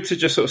 I'm good to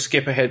just sort of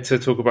skip ahead to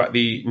talk about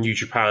the New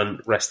Japan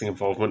wrestling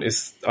involvement.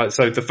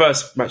 So the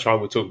first match I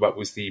would talk about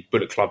was the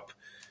Bullet Club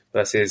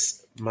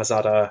versus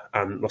Masada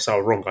and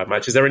Nosawa Rongai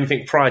match. Is there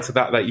anything prior to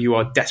that you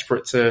are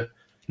desperate to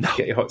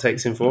get your hot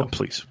takes in for? No,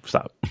 please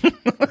stop.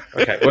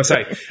 Okay, well,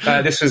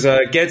 this was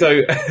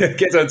Gedo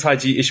and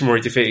Taiji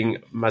Ishimori defeating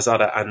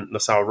Mazada and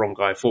Nosawa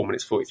Rongai 4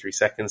 minutes 43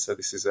 seconds. So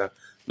this is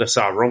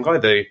Nosawa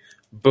Rongai, the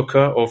booker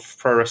of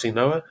Pro Wrestling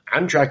Noah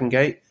and Dragon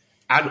Gate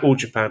and All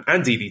Japan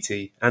and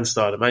DDT and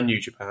Stardom and New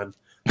Japan.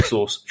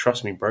 Source,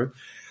 trust me, bro.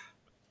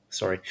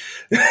 Sorry.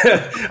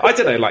 I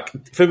don't know,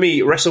 like, for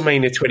me,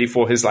 WrestleMania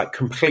 24 has, like,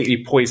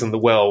 completely poisoned the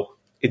well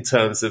in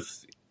terms of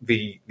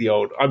the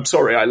old "I'm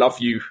sorry, I love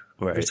you"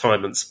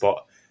 retirement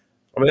spot.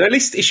 I mean, at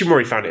least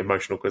Ishimori found it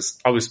emotional because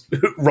I was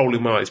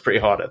rolling my eyes pretty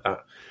hard at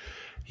that.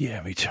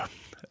 Yeah, me too.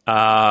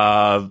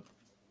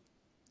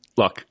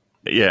 Look,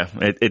 yeah,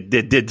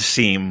 it did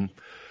seem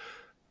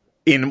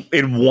in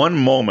one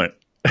moment,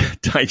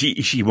 Taiji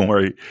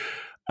Ishimori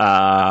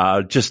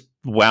just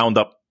wound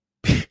up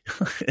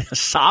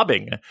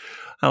sobbing.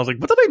 I was like,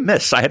 what did I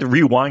miss? I had to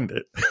rewind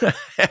it.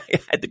 I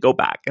had to go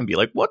back and be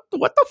like, what the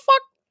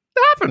fuck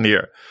happened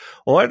here?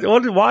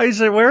 Why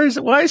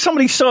is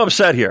somebody so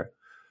upset here?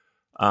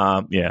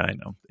 Yeah, I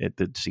know. It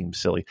did seem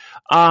silly.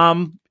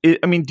 I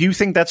mean, do you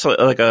think that's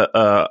like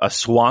a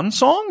swan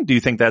song? Do you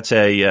think that's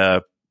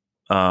is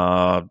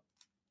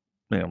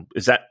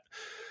that?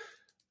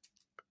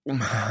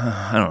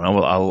 I don't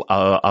know.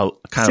 I'll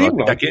kind of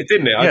seemed like it,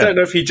 didn't it? Yeah. I don't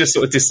know if he just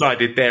sort of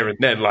decided there and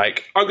then,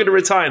 like, I'm going to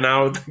retire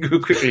now.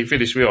 Quickly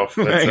finish me off.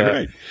 But,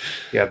 right.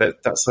 Yeah,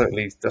 that's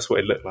certainly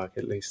what it looked like,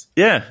 at least.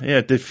 Yeah.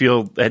 It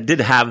did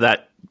have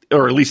that,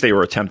 or at least they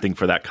were attempting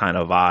for that kind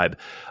of vibe.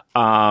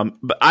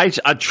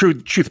 But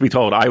truth be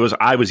told, I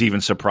was even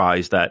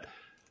surprised that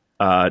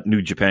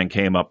New Japan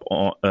came up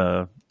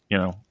on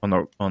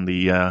on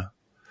the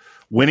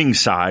winning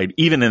side,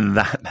 even in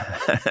that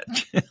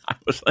match.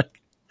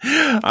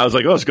 I was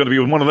like, oh, it's going to be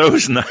one of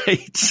those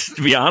nights,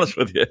 to be honest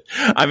with you.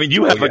 I mean,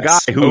 you have a guy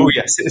who... Oh,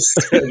 yes, it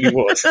certainly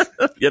was.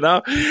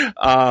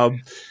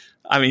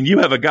 I mean, you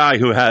have a guy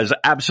who has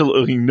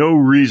absolutely no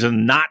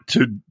reason not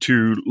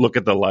to look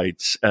at the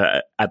lights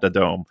at the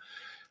Dome.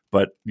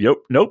 But,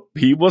 nope,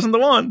 he wasn't the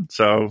one.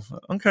 So,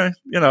 okay.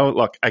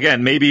 Look,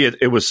 again, maybe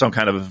it was some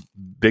kind of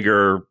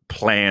bigger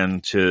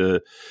plan to...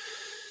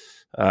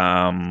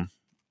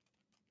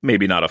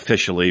 maybe not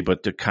officially,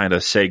 but to kind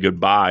of say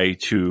goodbye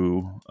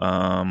to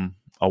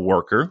a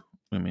worker.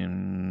 I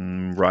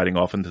mean, riding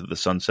off into the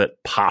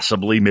sunset,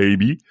 possibly,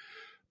 maybe.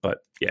 But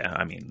yeah,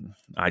 I mean,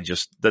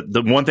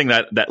 the one thing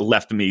that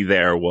left me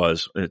there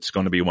was it's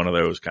going to be one of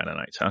those kind of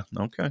nights, huh?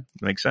 Okay,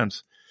 makes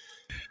sense.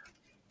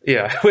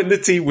 Yeah, when the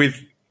team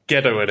with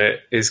Gedo in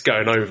it is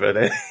going over,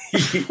 then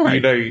you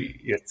know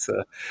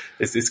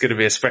it's going to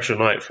be a special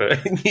night for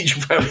New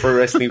Japan Pro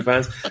Wrestling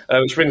fans.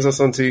 Which brings us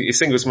on to a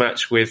singles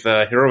match with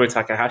Hiromu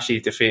Takahashi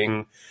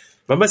defeating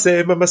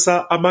Mamase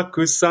Mamasa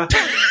Amakusa,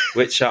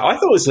 which I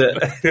thought was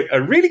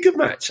a really good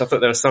match. I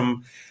thought there were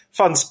some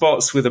fun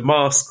spots with a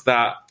mask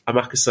that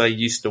Amakusa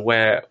used to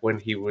wear when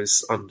he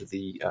was under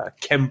the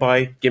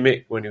Kenbai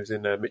gimmick when he was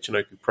in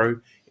Michinoku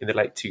Pro in the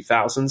late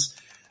 2000s.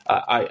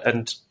 I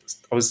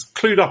was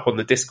clued up on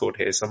the Discord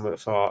here. Some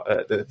of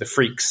the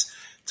freaks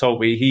told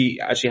me he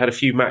actually had a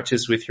few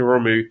matches with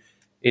Hiromu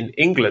in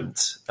England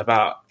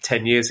about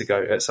 10 years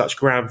ago at such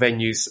grand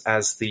venues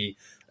as the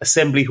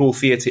Assembly Hall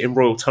Theatre in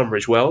Royal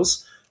Tunbridge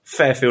Wells,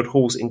 Fairfield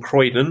Halls in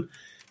Croydon,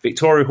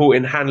 Victoria Hall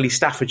in Hanley,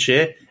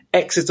 Staffordshire,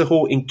 Exeter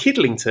Hall in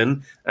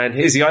Kidlington, and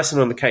here's the icing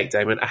on the cake,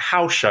 Damon, a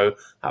house show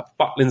at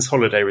Butlins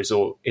Holiday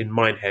Resort in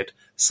Minehead,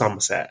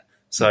 Somerset.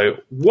 So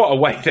what a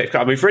way they've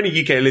got. I mean, for any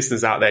UK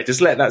listeners out there, just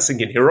let that sink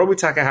in. Hiromu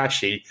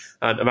Takahashi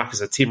and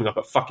Amakusa teaming up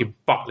at fucking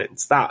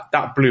Butlins.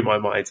 That blew my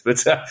mind.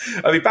 But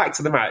I mean, back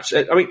to the match.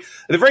 I mean,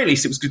 at the very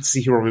least, it was good to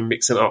see Hiromu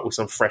mixing up with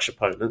some fresh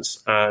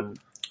opponents. And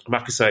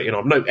Amakusa,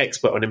 I'm no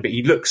expert on him, but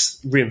he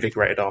looks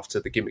reinvigorated after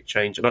the gimmick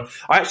change. And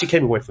I actually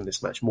came away from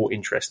this match more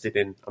interested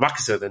in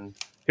Amakusa than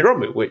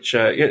Hiromu, which,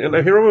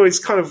 Hiromu is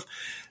kind of,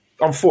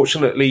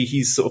 unfortunately,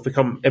 he's sort of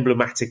become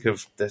emblematic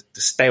of the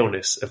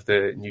staleness of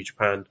the New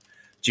Japan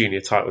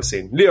junior title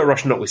scene. Lio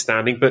Rush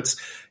notwithstanding, but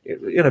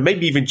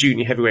maybe even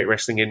junior heavyweight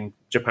wrestling in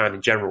Japan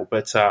in general.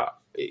 But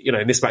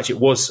in this match, it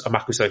was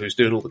Amakusa who was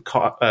doing all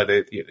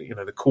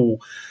the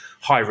cool,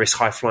 high risk,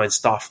 high flying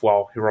stuff,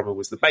 while Hiromu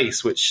was the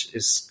base, which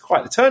is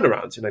quite the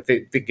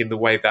turnaround. Thinking the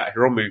way that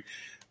Hiromu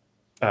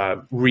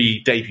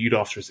re-debuted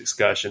after his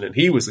excursion, and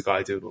he was the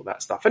guy doing all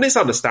that stuff, and it's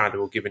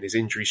understandable given his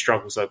injury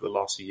struggles over the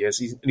last few years.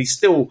 He's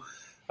still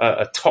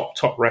a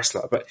top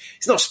wrestler, but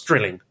he's not as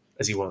thrilling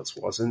as he once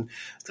was. And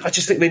I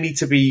just think they need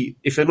to be,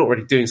 if they're not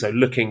already doing so,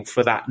 looking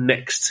for that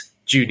next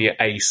junior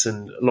ace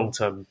and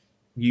long-term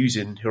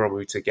using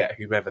Hiromu to get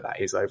whomever that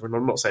is over. And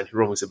I'm not saying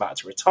Hiromu's about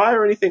to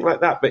retire or anything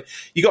like that, but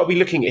you got to be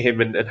looking at him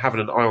and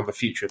having an eye on the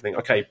future and think,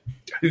 okay,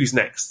 who's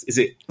next? Is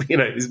it,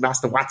 is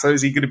Master Wato,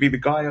 is he going to be the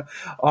guy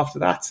after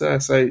that?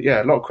 So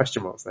yeah, a lot of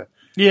question marks there.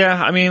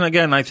 Yeah, I mean,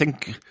 again, I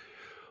think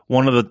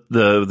one of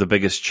the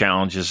biggest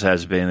challenges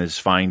has been is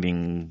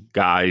finding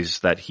guys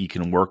that he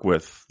can work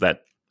with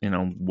that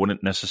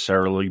wouldn't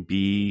necessarily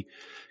be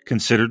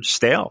considered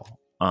stale.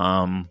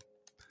 I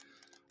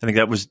think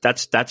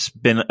that's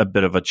been a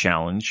bit of a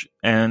challenge.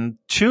 And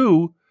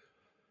two,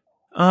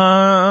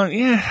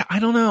 Yeah, I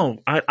don't know.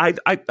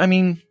 I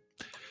mean,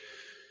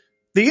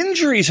 the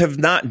injuries have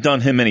not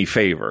done him any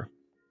favor.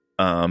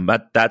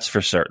 That's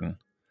for certain.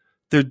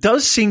 There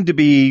does seem to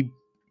be,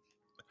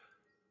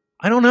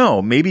 I don't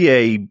know,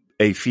 maybe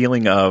a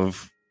feeling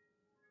of,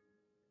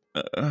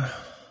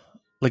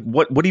 like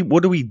what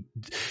do we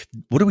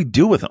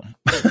do with him?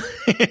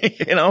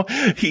 You know,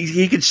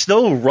 he could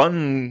still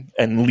run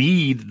and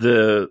lead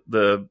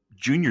the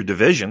junior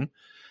division,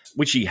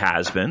 which he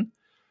has been.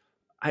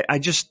 I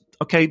just,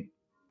 okay,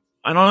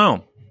 I don't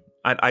know.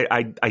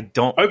 I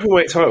don't.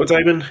 Openweight title,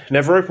 Damon.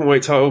 Never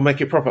openweight title.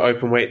 Make it proper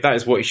openweight. That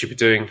is what he should be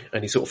doing.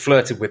 And he sort of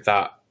flirted with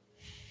that.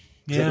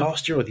 Was it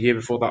last year or the year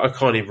before that? I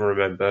can't even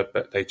remember.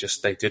 But they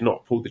did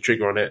not pull the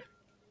trigger on it.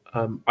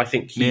 I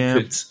think he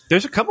could.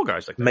 There's a couple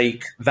guys like that.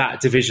 Make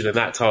that division and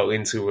that title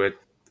into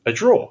a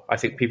draw. I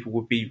think people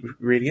would be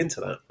really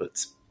into that.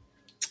 But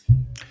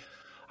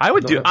I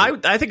would do.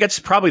 I think that's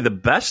probably the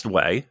best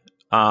way.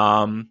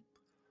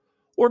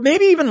 Or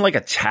maybe even like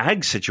a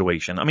tag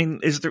situation. I mean,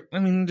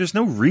 there's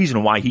no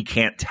reason why he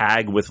can't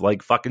tag with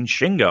like fucking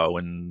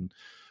Shingo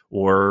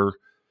or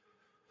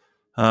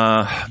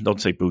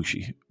don't say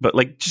Bushi, but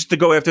like just to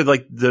go after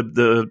like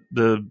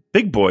the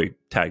big boy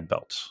tag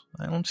belts.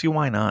 I don't see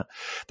why not.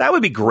 That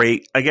would be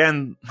great.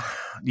 Again,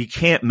 you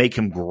can't make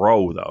him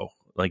grow though.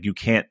 Like you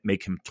can't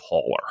make him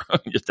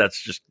taller.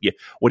 That's just, yeah.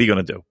 What are you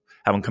going to do?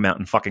 Have him come out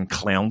in fucking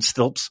clown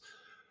stilts?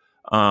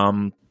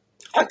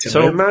 I don't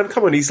know, man.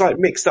 Come on, he's like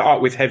mixed it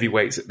up with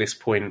heavyweights at this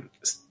point.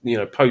 You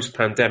know,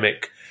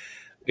 post-pandemic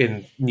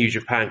in New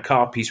Japan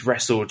Cup, he's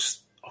wrestled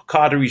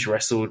Okada, he's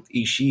wrestled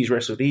Ishii, he's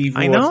wrestled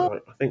Evil. I know.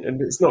 I think, and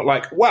it's not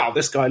like, wow,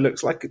 this guy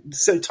looks like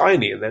so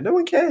tiny in there. No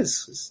one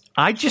cares.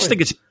 I just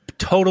think it's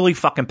totally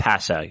fucking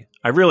passe.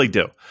 I really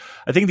do.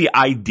 I think the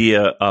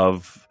idea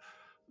of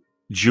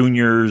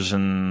juniors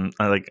and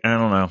I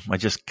don't know.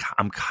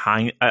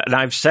 And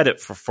I've said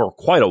it for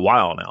quite a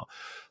while now.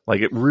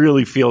 Like it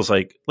really feels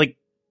like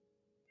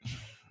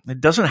it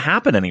doesn't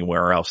happen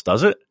anywhere else,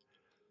 does it?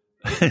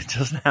 It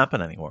doesn't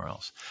happen anywhere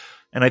else.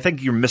 And I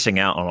think you're missing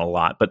out on a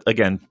lot. But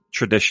again,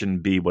 tradition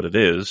be what it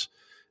is.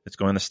 It's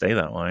going to stay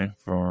that way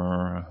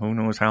for who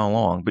knows how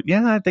long. But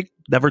yeah, I think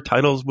never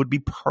titles would be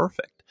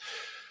perfect.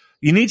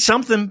 You need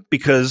something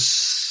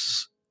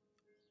because,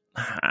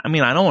 I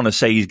mean, I don't want to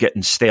say he's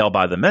getting stale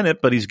by the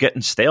minute, but he's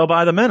getting stale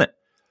by the minute.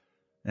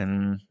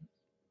 And,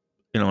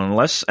 you know,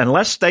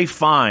 unless they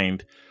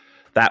find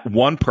that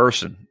one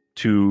person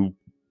to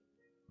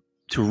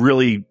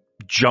really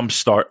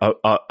jumpstart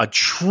a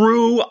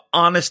true,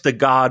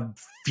 honest-to-God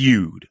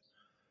feud.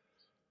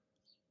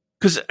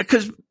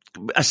 Because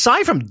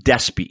aside from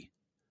Despy,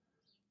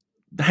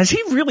 has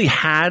he really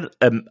had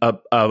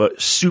a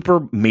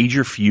super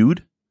major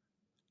feud?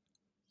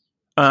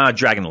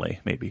 Dragon Lee,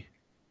 maybe.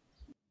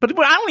 But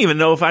I don't even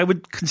know if I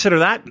would consider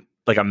that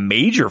like a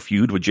major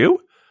feud, would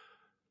you?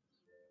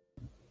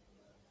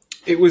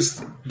 They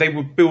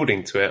were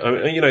building to it. I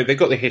mean, you know, they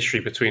got the history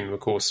between them,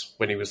 of course,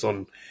 when he was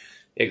on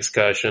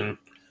Excursion,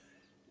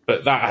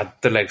 but that had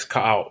the legs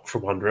cut out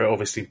from under it,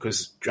 obviously,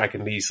 because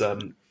Dragon Lee's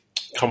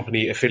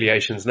company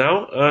affiliations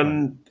now.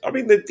 And I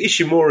mean, the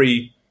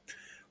Ishimori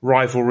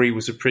rivalry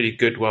was a pretty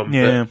good one.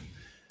 Yeah,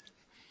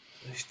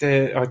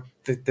 but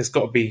there's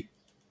got to be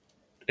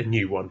a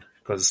new one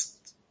because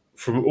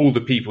from all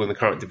the people in the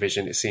current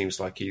division, it seems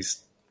like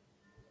he's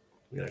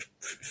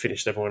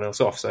finished everyone else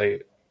off. So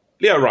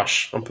Lio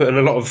Rush, I'm putting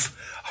a lot of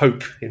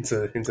hope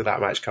into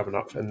that match coming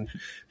up and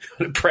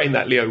praying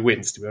that Lio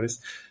wins, to be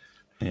honest.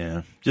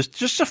 Yeah,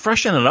 just to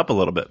freshen it up a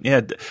little bit.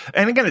 Yeah,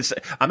 and again,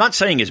 I'm not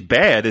saying it's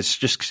bad. It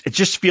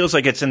just feels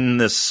like it's in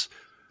this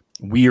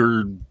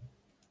weird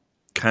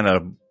kind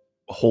of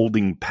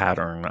holding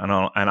pattern. I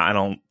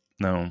don't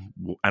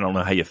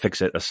know how you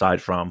fix it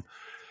aside from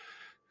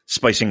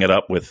spicing it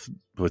up with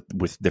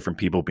different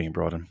people being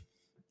brought in.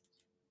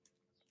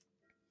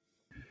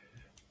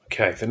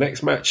 Okay, the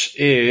next match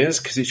is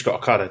Kazuchika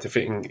Okada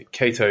defeating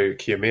Kaito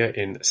Kiyomiya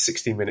in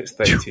 16 minutes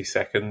 32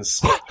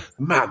 seconds.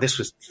 Man, this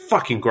was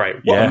fucking great.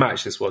 What a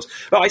match this was.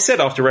 Like I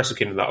said after Wrestle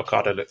Kingdom that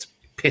Okada looked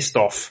pissed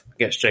off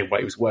against Jay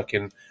White. He was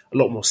working a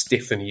lot more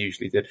stiff than he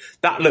usually did.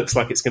 That looks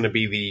like it's going to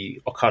be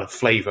the Okada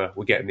flavour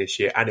we're getting this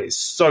year, and it's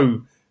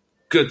so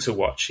good to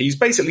watch. He's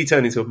basically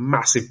turned into a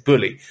massive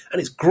bully, and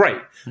it's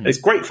great. And it's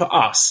great for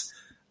us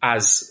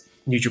as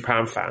New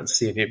Japan fans,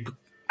 seeing him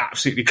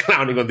absolutely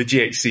clowning on the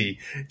GHC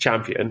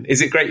champion.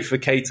 Is it great for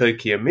Kaito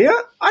Kiyomiya?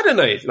 I don't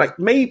know. Like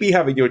maybe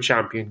having your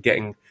champion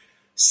getting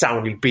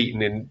soundly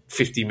beaten in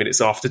 15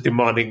 minutes after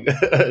demanding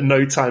a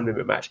no time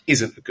limit match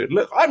isn't a good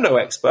look. I'm no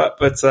expert,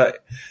 but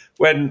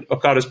when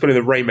Okada's putting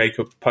the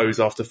Rainmaker pose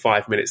after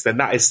 5 minutes, then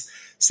that is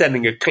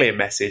sending a clear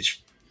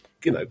message,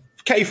 you know,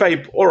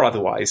 kayfabe or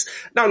otherwise.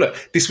 Now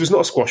look, this was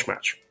not a squash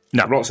match.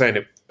 No, I'm not saying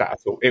that at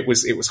all. It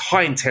was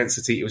high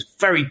intensity. It was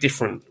very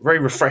different, very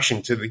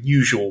refreshing to the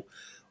usual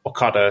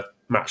Okada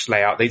match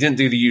layout. They didn't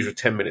do the usual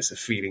 10 minutes of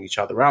feeling each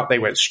other out. They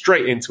went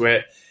straight into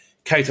it.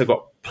 Kaito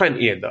got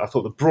plenty in there. I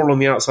thought the brawl on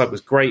the outside was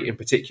great. In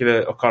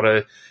particular,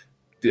 Okada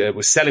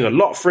was selling a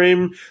lot for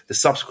him. The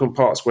subsequent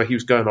parts where he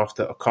was going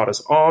after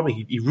Okada's arm,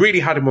 he really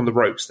had him on the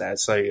ropes there.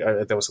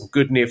 So there were some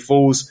good near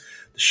falls,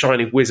 the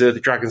Shining Wizard, the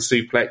Dragon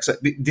Suplex.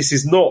 This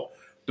is not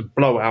the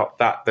blowout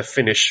that the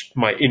finish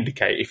might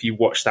indicate if you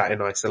watch that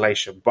in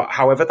isolation. But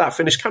however, that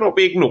finish cannot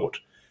be ignored.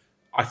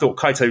 I thought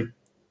Kaito,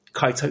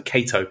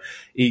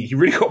 he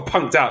really got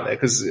punked out there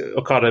because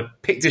Okada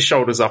picked his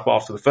shoulders up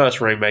after the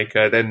first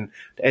Rainmaker, then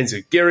the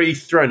Enziguri,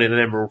 thrown in an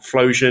Emerald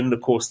Flosion,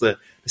 of course the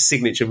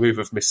signature move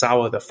of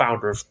Misawa, the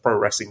founder of Pro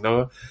Wrestling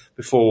Noah,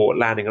 before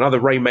landing another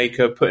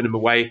Rainmaker, putting him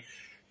away.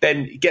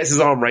 Then he gets his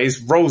arm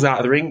raised, rolls out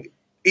of the ring.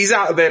 He's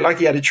out of there like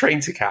he had a train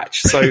to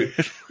catch. So,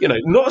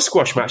 not a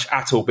squash match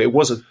at all, but it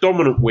was a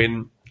dominant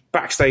win.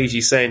 Backstage,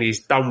 he's saying he's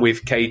done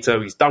with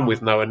Kaito, he's done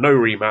with Noah, no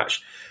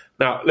rematch.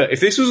 Now, look, if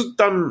this was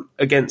done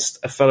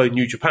against a fellow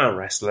New Japan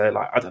wrestler,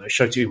 like, I don't know,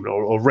 Shota Umino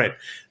or Red,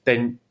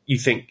 then you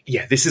think,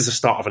 yeah, this is the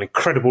start of an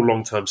incredible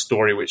long-term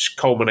story which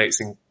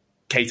culminates in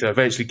Kaito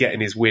eventually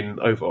getting his win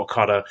over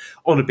Okada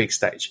on a big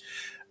stage.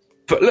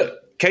 But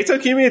look, Kaito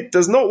Kiyomiya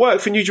does not work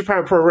for New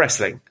Japan Pro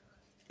Wrestling.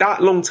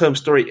 That long-term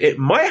story, it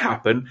might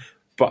happen,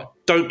 but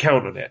don't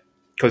count on it.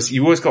 Because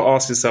you always got to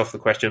ask yourself the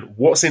question,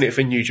 what's in it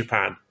for New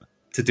Japan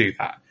to do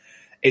that?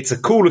 It's a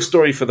cooler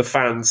story for the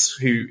fans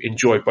who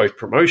enjoy both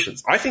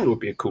promotions. I think it would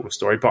be a cooler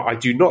story, but I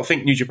do not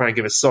think New Japan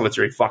give a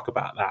solitary fuck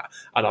about that.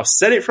 And I've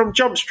said it from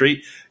Jump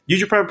Street, New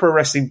Japan Pro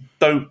Wrestling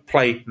don't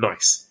play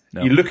nice.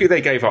 No. You look who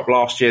they gave up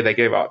last year. They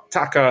gave up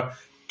Taka,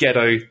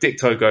 Gedo, Dick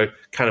Togo,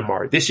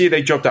 Kanemaru. This year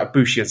they jobbed out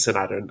Bushi and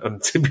Sanada.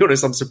 And to be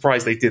honest, I'm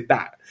surprised they did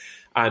that.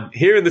 And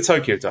here in the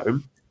Tokyo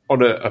Dome,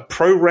 on a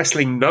Pro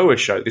Wrestling Noah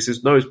show, this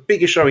is Noah's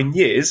biggest show in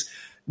years,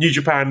 New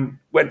Japan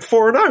went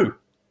 4-0.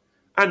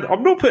 And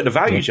I'm not putting a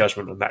value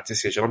judgment on that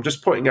decision. I'm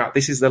just pointing out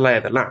this is the lay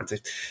of the land.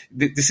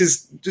 This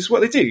is just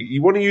what they do.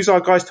 You want to use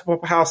our guys to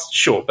pop a house?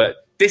 Sure, but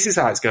this is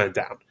how it's going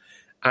down.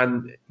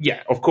 And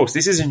yeah, of course,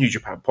 this is a New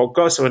Japan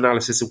podcast, so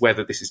analysis of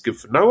whether this is good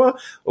for Noah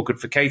or good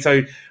for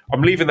Kaito,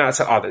 I'm leaving that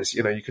to others.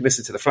 You can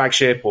listen to the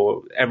Flagship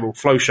or Emerald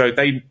Flow Show.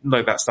 They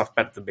know that stuff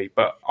better than me.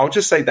 But I'll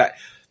just say that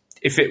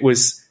if it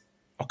was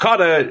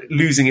Okada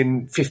losing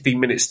in 15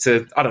 minutes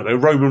to, I don't know,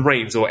 Roman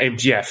Reigns or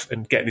MJF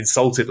and getting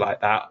insulted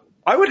like that,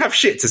 I would have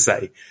shit to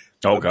say.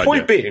 Oh, God,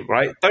 point being,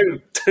 right?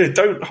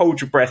 Don't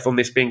hold your breath on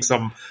this being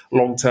some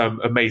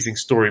long-term amazing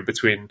story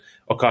between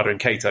Okada and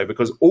Kaito,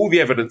 because all the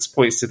evidence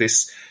points to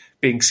this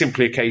being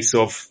simply a case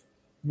of,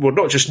 well,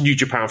 not just New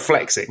Japan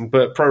flexing,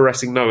 but Pro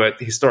Wrestling Noah,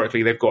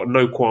 historically, they've got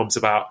no qualms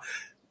about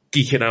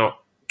geeking out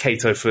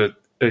Kaito for,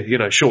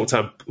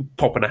 short-term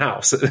popping a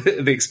house at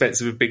the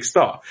expense of a big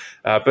star.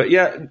 But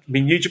yeah, I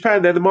mean, New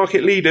Japan, they're the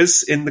market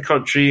leaders in the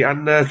country,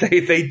 and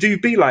they do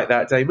be like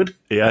that, Damon.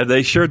 Yeah,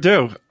 they sure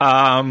do.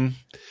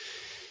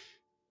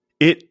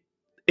 It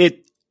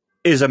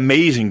is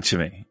amazing to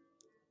me,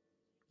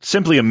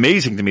 simply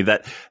amazing to me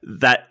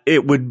that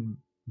it would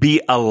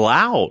be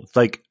allowed.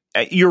 Like,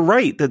 you're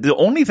right. The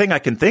only thing I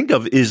can think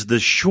of is the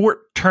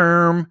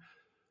short-term,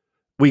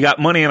 we got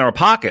money in our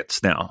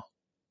pockets now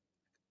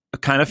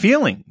kind of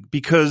feeling,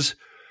 because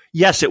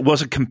yes, it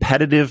was a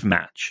competitive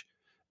match.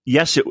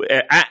 Yes,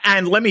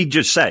 and let me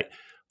just say,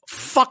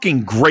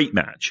 fucking great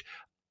match.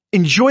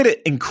 Enjoyed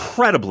it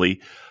incredibly.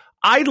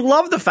 I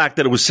love the fact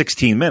that it was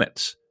 16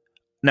 minutes.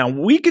 Now,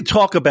 we could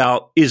talk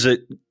about, is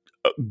it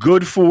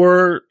good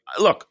for,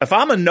 look, if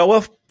I'm a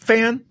Noah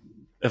fan,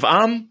 if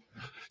I'm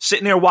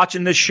sitting there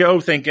watching this show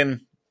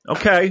thinking,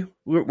 okay,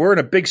 we're in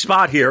a big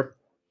spot here.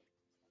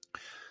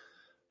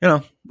 We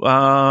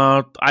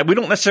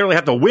don't necessarily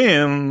have to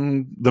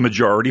win the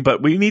majority,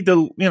 but we need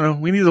to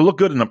look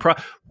good in the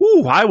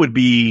I would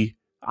be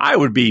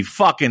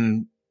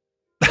fucking,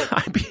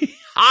 I'd be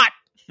hot.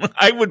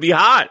 I would be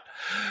hot.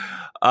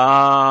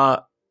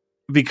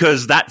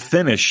 Because that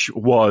finish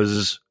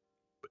was,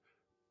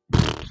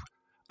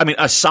 I mean,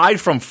 aside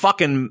from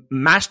fucking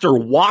Master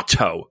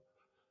Wato,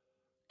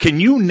 can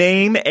you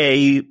name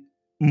a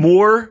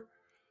more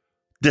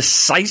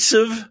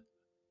decisive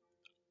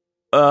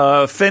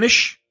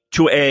finish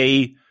to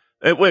and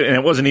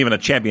it wasn't even a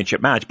championship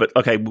match, but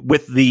okay,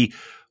 with the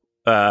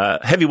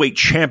heavyweight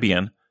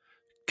champion,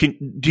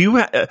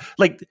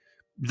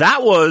 that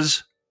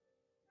was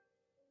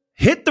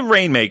hit the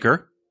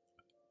Rainmaker,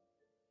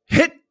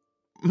 hit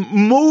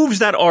moves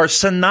that are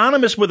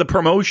synonymous with a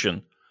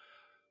promotion,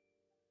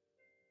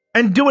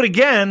 and do it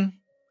again.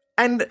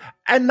 And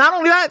not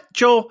only that,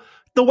 Joe,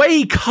 the way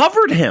he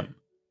covered him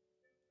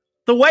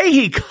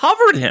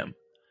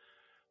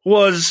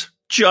was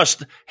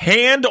just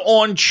hand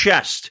on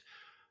chest.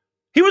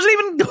 He wasn't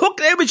even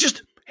hooked. It was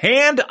just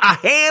a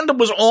hand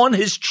was on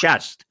his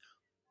chest.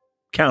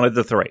 Counted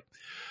the 3.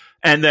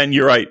 And then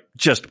you're right,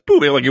 just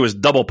boom, like he was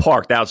double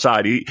parked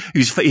outside. He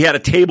had a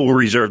table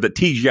reserved at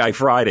TGI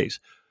Fridays.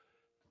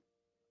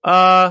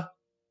 Yeah,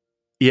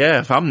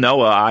 if I'm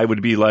Noah, I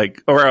would be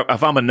like, or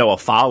if I'm a Noah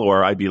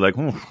follower, I'd be like,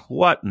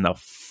 what in the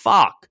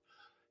fuck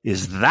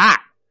is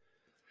that?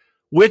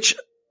 Which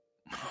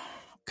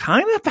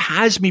kind of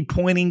has me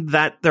pointing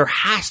that there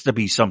has to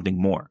be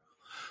something more.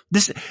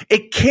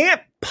 It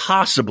can't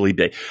possibly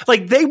be.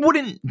 Like, they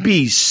wouldn't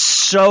be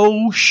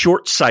so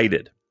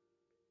short-sighted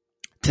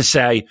to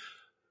say,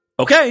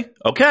 okay,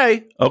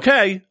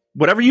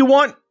 whatever you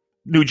want,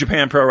 New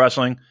Japan Pro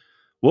Wrestling,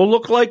 we'll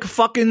look like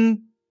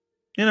fucking,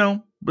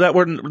 that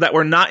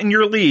we're not in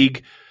your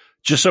league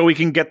just so we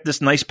can get this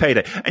nice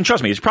payday. And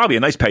trust me, it's probably a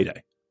nice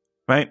payday,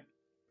 right?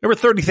 There were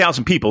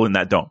 30,000 people in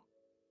that dome.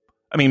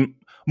 I mean,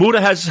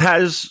 Muta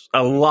has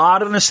a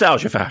lot of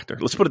nostalgia factor.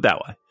 Let's put it that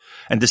way.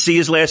 And to see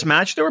his last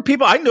match, there were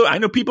people, I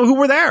know people who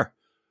were there.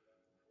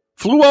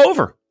 Flew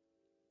over.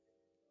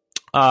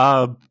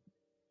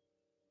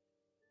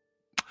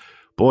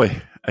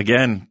 Boy,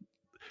 again,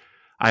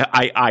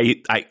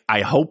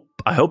 I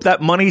hope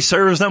that money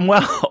serves them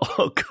well,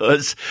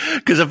 because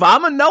if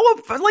I'm a Noah,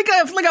 if I'm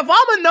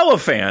a Noah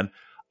fan,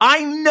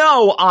 I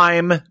know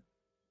I'm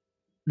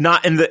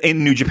not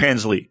in New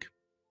Japan's league.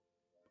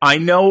 I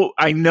know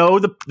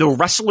the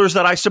wrestlers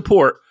that I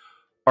support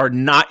are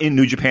not in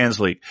New Japan's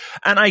league,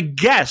 and I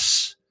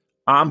guess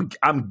I'm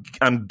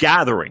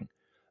gathering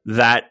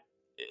that,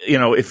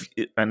 if,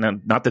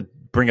 and not to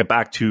bring it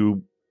back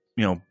to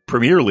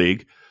Premier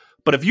League,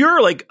 but if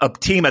you're like a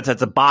team that's at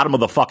the bottom of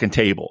the fucking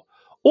table,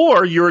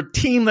 or you're a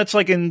team that's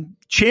like in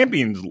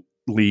Champions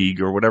League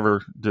or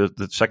whatever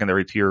the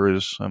secondary tier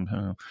is, you're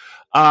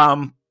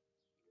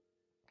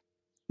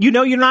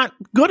not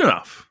good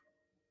enough.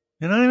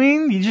 You know what I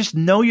mean? You just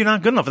know you're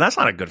not good enough, and that's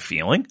not a good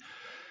feeling.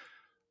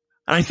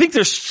 And I think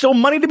there's still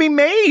money to be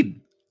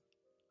made.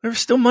 There's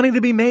still money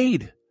to be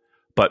made.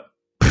 But,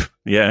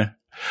 yeah.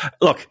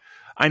 Look,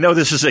 I know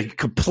this is a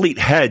complete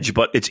hedge,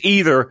 but it's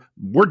either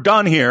we're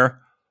done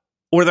here,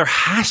 or there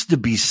has to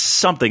be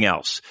something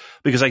else,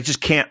 because I just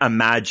can't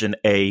imagine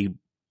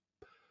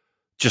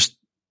just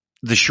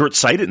the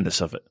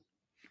short-sightedness of it.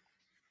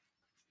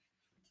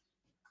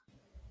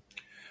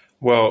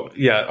 Well,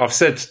 yeah, I've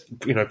said,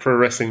 Pro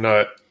Wrestling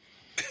Noah.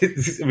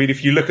 I mean,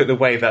 if you look at the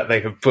way that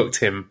they have booked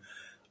him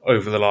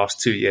over the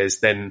last 2 years,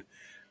 then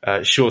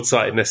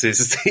short-sightedness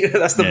is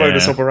that's the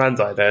modus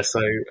operandi there.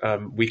 So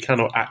we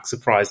cannot act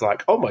surprised,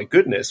 like, oh my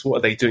goodness, what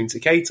are they doing to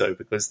Kaito?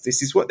 Because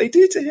this is what they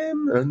do to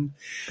him, and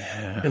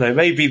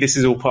maybe this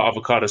is all part of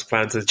Okada's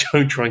plan to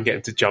try and get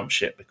him to jump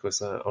ship.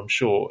 Because I'm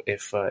sure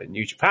if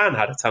New Japan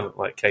had a talent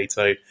like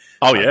Kaito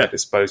at their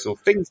disposal,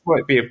 things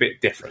might be a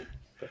bit different.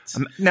 But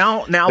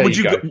now, would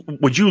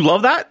you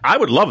love that? I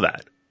would love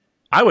that.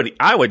 I would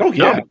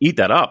eat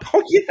that up.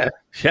 Oh yeah,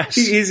 yes.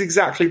 He is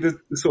exactly the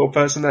sort of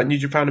person that New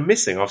Japan are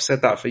missing. I've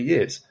said that for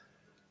years.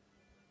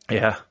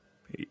 Yeah,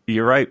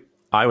 you're right.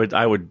 I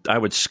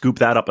would scoop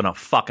that up in a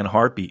fucking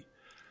heartbeat.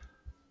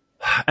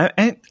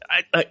 And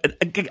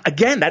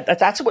again,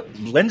 that's what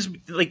lends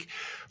like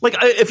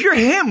if you're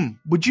him,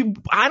 would you?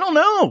 I don't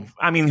know.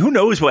 I mean, who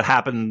knows what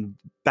happened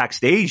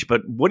backstage?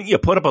 But wouldn't you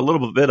put up a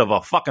little bit of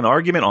a fucking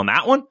argument on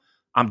that one?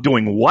 I'm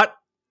doing what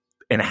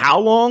and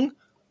how long?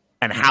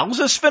 And how's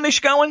this finish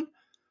going?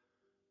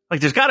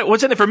 Like,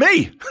 what's in it for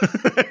me?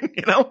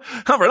 Not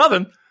for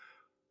nothing.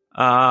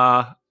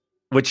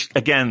 Which,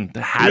 again,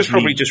 he was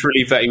probably just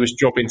relieved that he was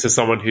dropping to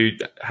someone who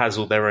has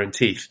all their own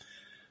teeth.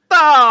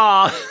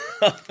 Oh,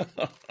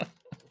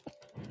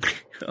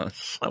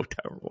 so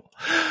terrible.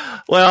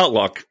 Well,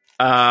 look,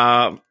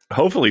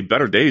 hopefully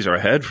better days are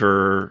ahead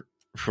for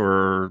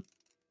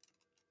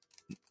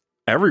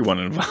everyone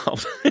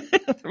involved.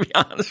 To be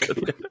honest with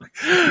you.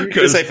 You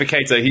could say for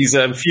Kaito, he's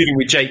feuding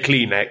with Jake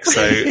Lee next,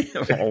 so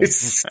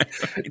it's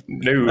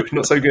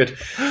not so good.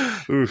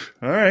 Oof.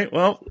 All right,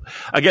 well,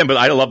 again, but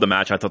I love the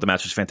match. I thought the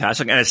match was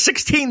fantastic, and a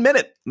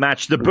 16-minute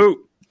match to boot.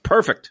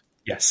 Perfect.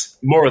 Yes,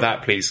 more of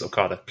that, please,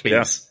 Okada,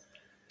 please.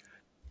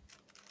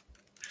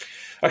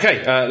 Yeah.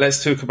 Okay,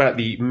 let's talk about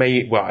the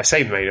main. Well, I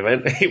say the main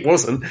event. It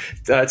wasn't.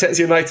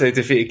 Tetsuya Naito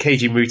defeated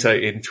Keiji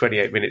Muto in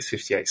 28 minutes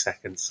 58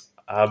 seconds.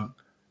 I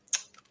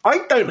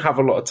don't have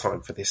a lot of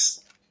time for this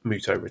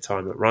Muto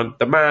retirement run.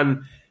 The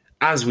man,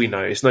 as we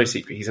know, it's no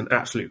secret, he's an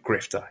absolute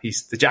grifter.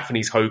 He's the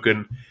Japanese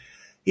Hogan.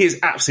 He has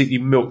absolutely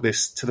milked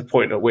this to the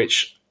point at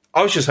which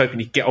I was just hoping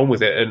he'd get on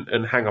with it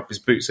and hang up his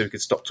boots so we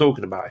could stop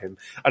talking about him.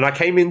 And I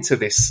came into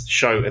this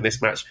show and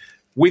this match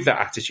with that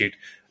attitude,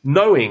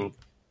 knowing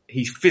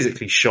he's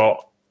physically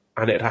shot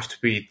and it'd have to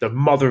be the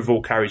mother of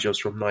all carry jobs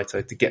from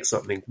Naito to get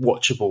something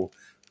watchable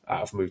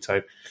out of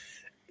Muto.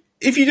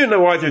 If you don't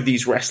know either of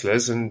these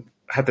wrestlers and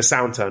had the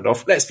sound turned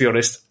off, let's be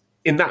honest,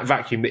 in that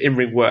vacuum, the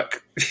in-ring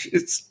work,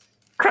 it's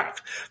crap.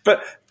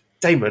 But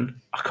Damon,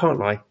 I can't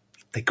lie,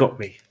 they got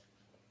me.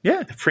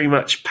 Yeah. The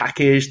pre-match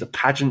package, the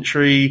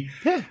pageantry,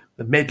 the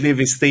medley of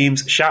his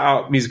themes. Shout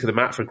out Music of the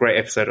Mat for a great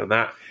episode on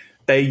that.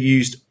 They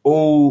used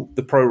all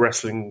the pro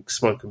wrestling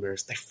smoke and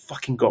mirrors. They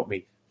fucking got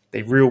me.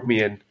 They reeled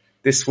me in.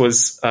 This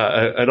was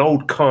an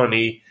old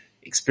carny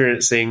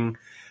experiencing,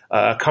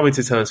 coming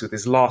to terms with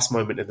his last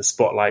moment in the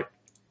spotlight.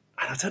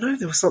 I don't know,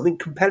 there was something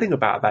compelling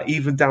about that,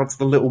 even down to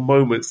the little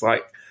moments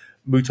like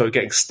Muto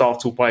getting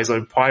startled by his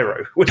own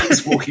pyro when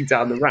he's walking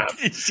down the ramp.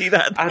 Did you see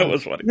that? That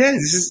was funny. Yeah,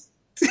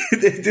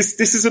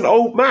 this is an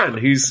old man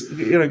who's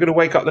going to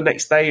wake up the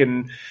next day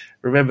and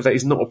remember that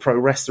he's not a pro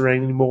wrestler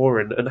anymore,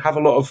 and have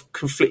a lot of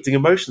conflicting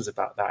emotions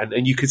about that.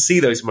 And you could see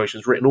those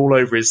emotions written all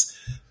over his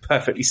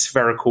perfectly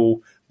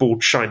spherical,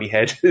 bald, shiny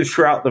head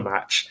throughout the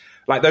match.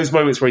 Like those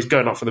moments where he's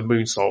going up for the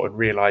moonsault and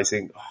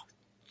realizing, oh,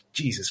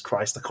 Jesus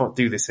Christ, I can't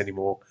do this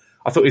anymore.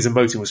 I thought his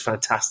emoting was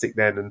fantastic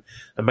then,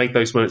 and made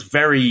those moments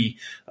very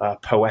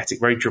poetic,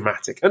 very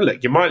dramatic. And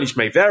look, your mileage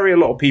may vary. A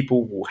lot of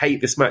people will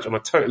hate this match, and I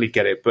totally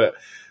get it. But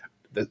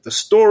the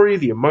story,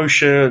 the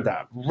emotion,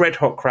 that red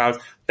hot crowd,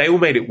 they all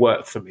made it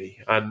work for me.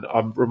 And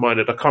I'm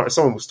reminded,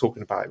 someone was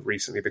talking about it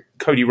recently, that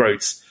Cody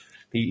Rhodes,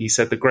 he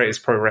said the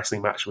greatest pro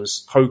wrestling match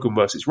was Hogan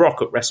versus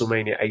Rock at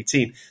WrestleMania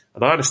 18.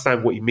 And I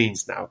understand what he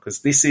means now, because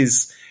this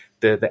is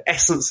the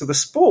essence of the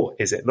sport,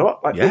 is it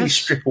not? Like, when we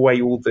strip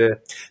away all the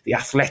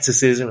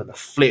athleticism and the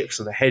flips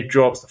and the head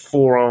drops, the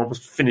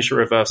forearms, finisher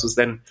reversals,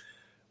 then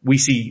we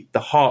see the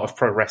heart of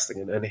pro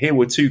wrestling. And here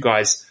were two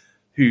guys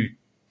who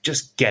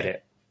just get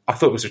it. I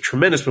thought it was a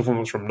tremendous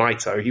performance from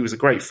Naito. He was a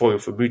great foil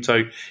for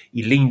Muto.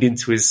 He leaned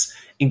into his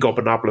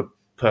Ingobernable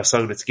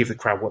persona to give the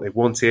crowd what they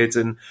wanted.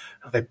 And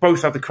they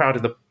both had the crowd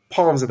in the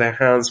palms of their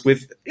hands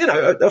with,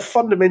 a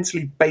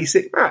fundamentally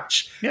basic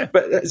match. Yeah.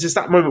 But it's just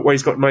that moment where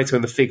he's got Naito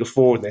in the figure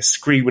four and they're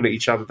screaming at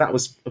each other. That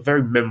was a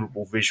very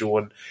memorable visual,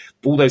 and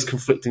all those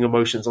conflicting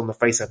emotions on the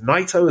face of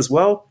Naito as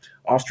well.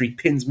 After he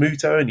pins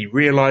Muto and he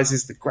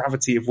realizes the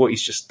gravity of what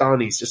he's just done,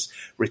 he's just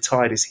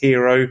retired his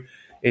hero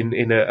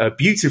in a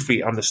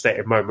beautifully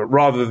understated moment,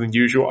 rather than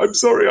usual, I'm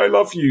sorry, I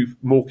love you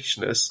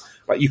mawkishness.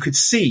 Like, you could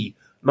see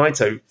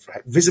Naito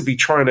visibly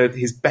trying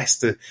his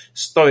best to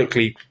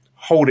stoically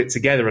hold it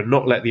together and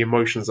not let the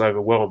emotions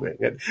overwhelm it.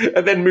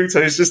 And then Muto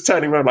is just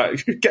turning around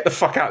like, get the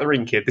fuck out of the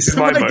ring, kid. This is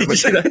my moment.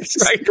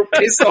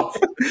 Piss off.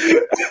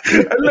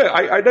 And look,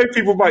 I know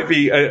people might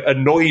be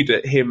annoyed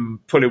at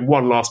him pulling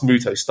one last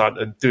Muto stunt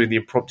and doing the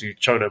impromptu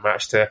Chono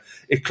match to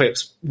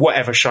eclipse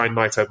whatever shine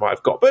Naito might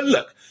have got. But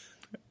look,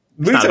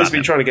 Muto's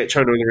been trying to get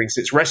Chono in the ring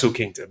since Wrestle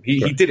Kingdom.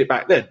 He did it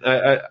back then.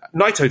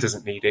 Naito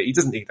doesn't need it. He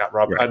doesn't need that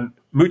rub. Right. And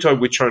Muto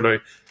with Chono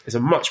is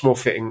a much more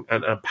fitting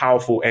and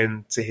powerful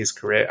end to his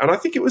career. And I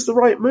think it was the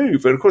right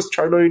move. And of course,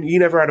 Chono, he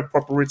never had a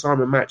proper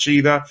retirement match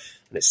either.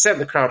 And it sent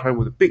the crowd home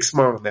with a big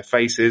smile on their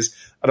faces.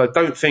 And I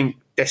don't think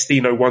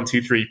Destino 1,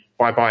 2, 3,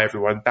 bye-bye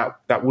everyone,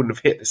 that wouldn't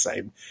have hit the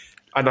same.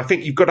 And I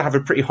think you've got to have a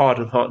pretty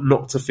hardened heart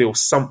not to feel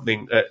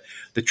something at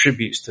the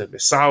tributes to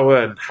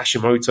Misawa and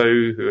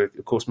Hashimoto, who are,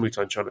 of course, Muto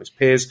and Chono's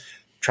peers,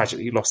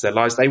 tragically lost their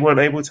lives. They weren't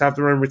able to have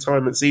their own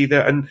retirements either.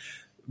 And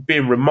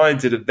being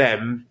reminded of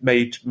them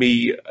made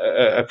me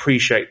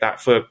appreciate that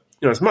for,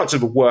 as much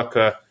of a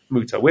worker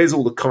Muto is,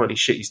 all the carny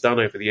shit he's done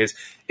over the years,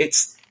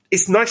 it's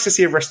nice to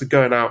see a wrestler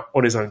going out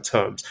on his own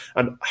terms.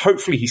 And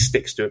hopefully he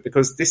sticks to it,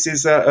 because this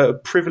is a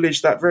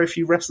privilege that very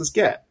few wrestlers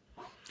get.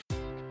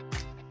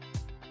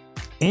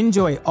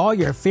 Enjoy all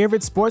your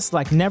favorite sports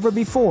like never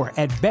before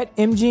at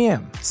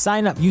BetMGM.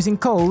 Sign up using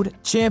code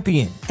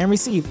CHAMPION and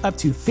receive up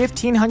to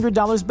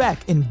 $1,500 back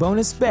in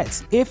bonus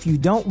bets if you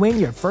don't win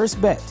your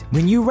first bet.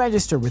 When you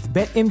register with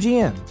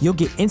BetMGM, you'll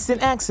get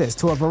instant access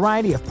to a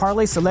variety of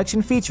parlay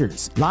selection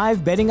features,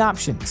 live betting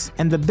options,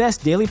 and the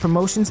best daily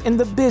promotions in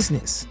the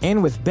business.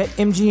 And with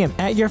BetMGM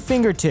at your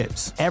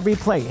fingertips, every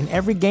play and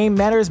every game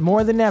matters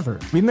more than ever.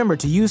 Remember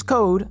to use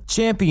code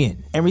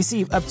CHAMPION and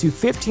receive up to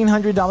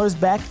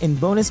 $1,500 back in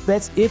bonus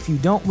bets if you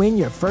don't win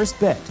your first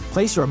bet.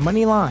 Place your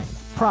money line,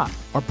 prop,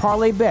 or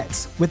parlay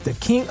bets with the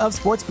king of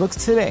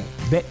sportsbooks today.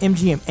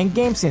 BetMGM and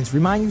GameSense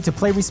remind you to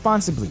play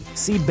responsibly.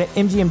 See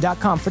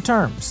BetMGM.com for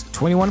terms.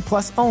 21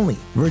 plus only.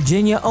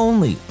 Virginia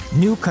only.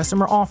 New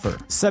customer offer.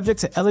 Subject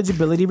to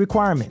eligibility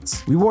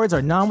requirements. Rewards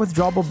are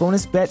non-withdrawable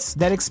bonus bets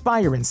that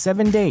expire in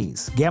 7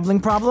 days. Gambling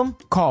problem?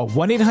 Call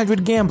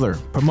 1-800-GAMBLER.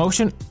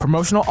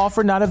 Promotional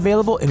offer not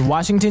available in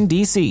Washington,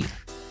 D.C.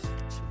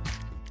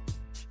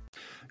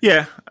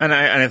 Yeah, and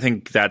I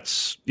think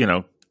that's,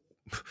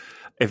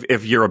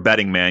 if you're a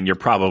betting man, you're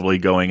probably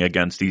going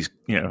against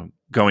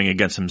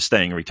him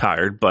staying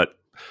retired. But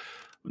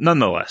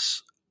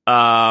nonetheless,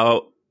 a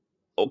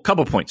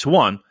couple points.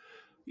 One,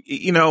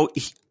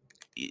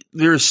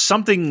 there's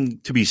something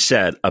to be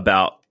said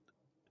about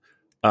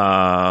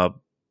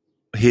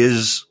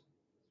his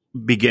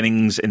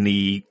beginnings in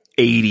the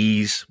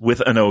 80s with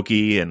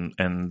Inoki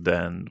and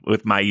then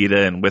with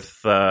Maeda and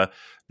with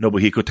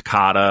Nobuhiko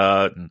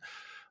Takada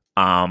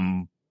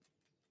and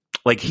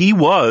he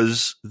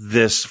was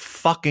this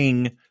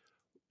fucking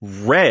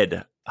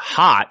red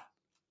hot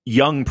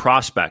young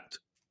prospect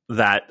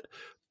that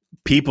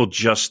people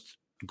just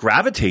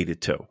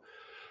gravitated to.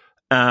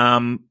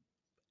 And,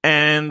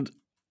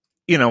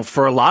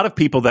 for a lot of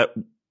people that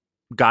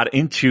got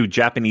into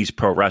Japanese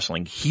pro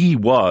wrestling, he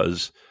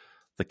was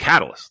the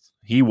catalyst.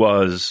 He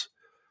was,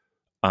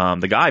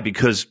 the guy,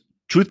 because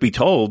truth be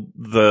told,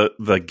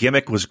 the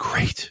gimmick was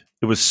great.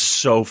 It was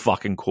so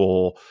fucking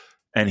cool.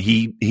 And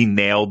he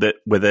nailed it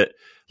with it.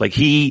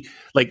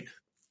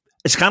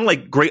 It's kind of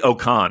like Great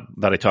Okan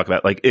that I talk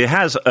about. Like, it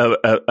has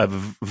a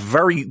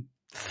very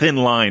thin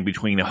line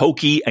between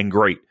hokey and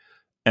great.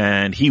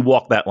 And he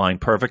walked that line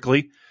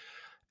perfectly.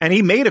 And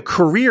he made a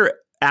career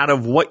out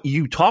of what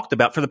you talked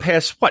about for the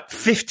past,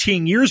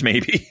 15 years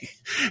maybe,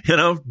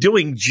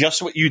 doing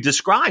just what you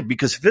described,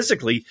 because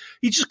physically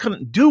he just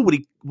couldn't do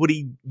what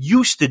he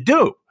used to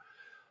do.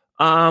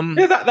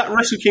 That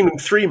Wrestle Kingdom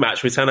 3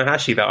 match with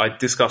Tanahashi that I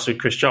discussed with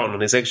Chris Charlton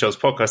on his Eggshells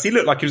podcast, he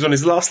looked like he was on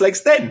his last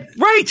legs then.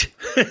 Right.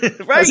 Right.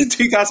 That was in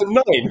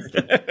 2009.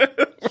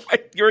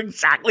 Right. You're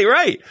exactly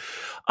right.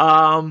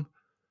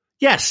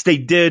 Yes, they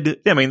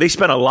did. I mean, they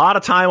spent a lot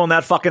of time on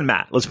that fucking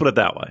mat. Let's put it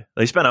that way.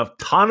 They spent a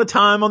ton of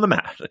time on the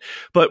mat.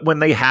 But when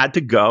they had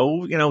to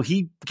go,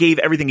 he gave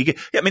everything he could.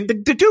 I mean, the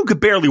dude could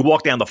barely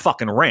walk down the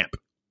fucking ramp.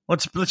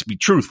 Let's be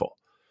truthful.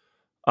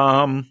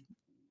 But,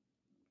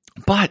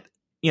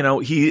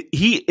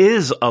 he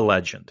is a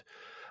legend.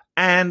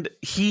 And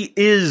he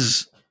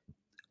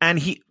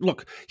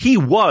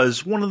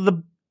was one of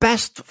the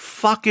best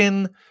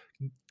fucking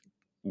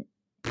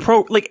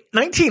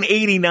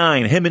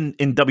 1989, him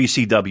in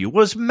WCW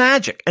was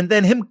magic. And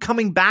then him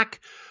coming back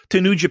to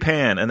New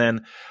Japan and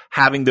then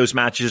having those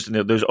matches,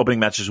 those opening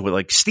matches with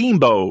like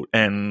Steamboat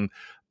and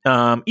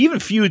even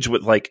feuds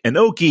with like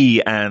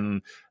Inoki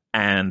and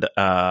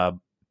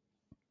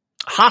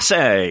Hase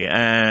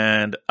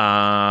and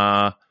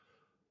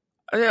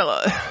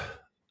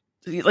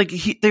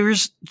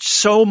there's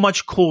so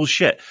much cool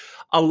shit.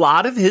 A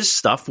lot of his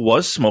stuff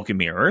was smoke and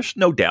mirrors,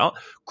 no doubt.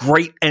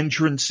 Great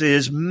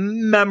entrances,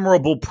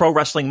 memorable pro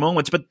wrestling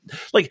moments, but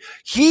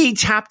he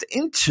tapped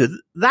into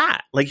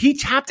that. He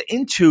tapped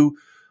into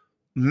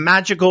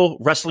magical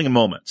wrestling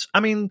moments.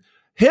 I mean,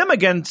 him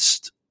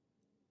against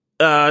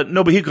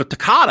Nobuhiko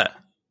Takada,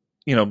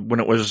 when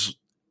it was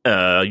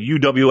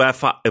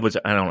UWF, it was,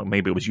 I don't know,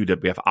 maybe it was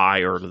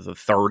UWFI or the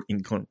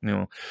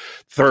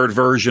third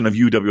version of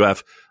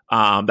UWF.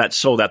 That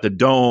sold at the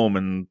Dome,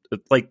 and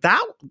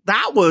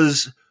that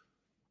was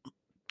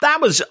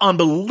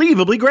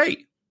unbelievably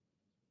great,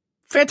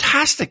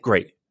 fantastic,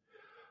 great.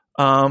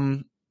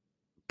 But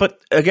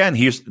again,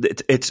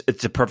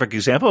 it's a perfect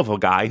example of a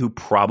guy who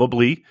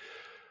probably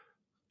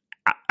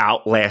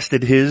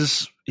outlasted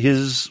his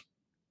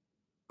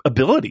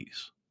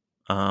abilities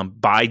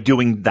by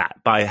doing that,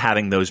 by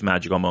having those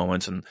magical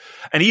moments, and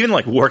even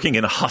working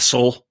in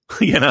Hustle,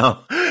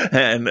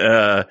 and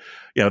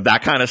that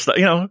kind of stuff,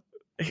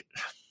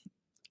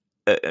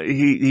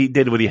 He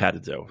did what he had to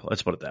do.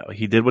 Let's put it that way.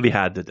 He did what he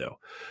had to do.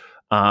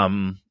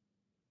 I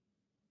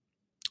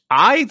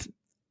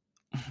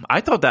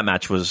thought that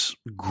match was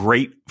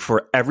great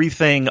for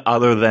everything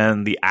other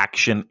than the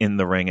action in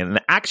the ring. And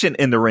the action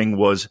in the ring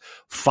was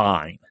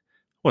fine.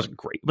 It wasn't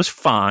great. It was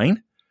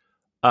fine.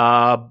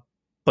 But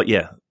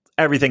yeah,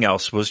 everything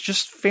else was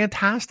just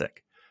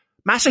fantastic.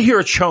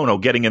 Masahiro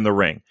Chono getting in the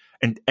ring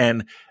and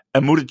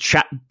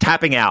Muta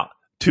tapping out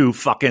to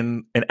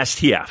fucking an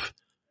STF.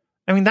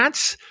 I mean,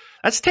 that's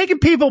taking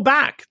people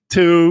back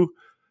to,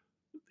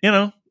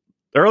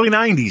 early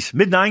 90s,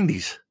 mid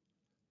 90s.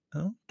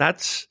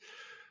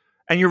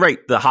 And you're right.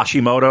 The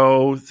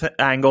Hashimoto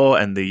angle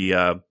and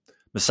the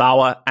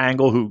Misawa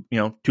angle, who,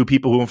 two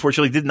people who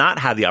unfortunately did not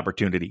have the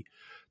opportunity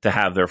to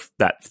have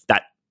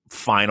that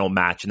final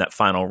match and that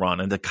final run,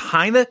 and to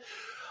kind of,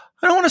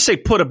 I don't want to say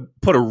put a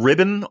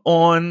ribbon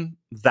on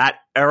that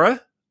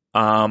era.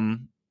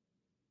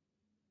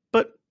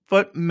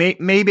 But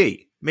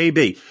maybe.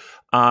 Maybe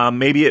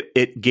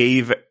it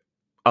gave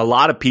a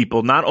lot of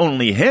people, not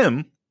only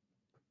him,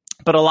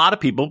 but a lot of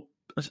people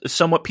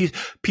somewhat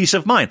peace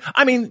of mind.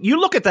 I mean, you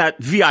look at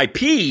that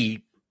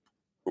VIP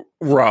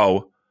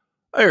row,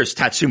 there's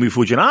Tatsumi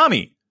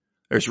Fujinami,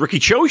 there's Riki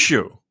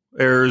Choshu,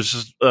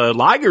 there's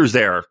Liger's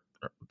there,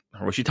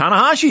 Hiroshi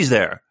Tanahashi's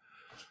there,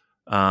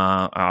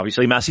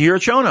 obviously Masahiro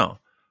Chono.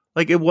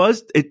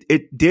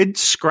 It did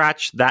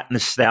scratch that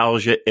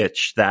nostalgia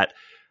itch that,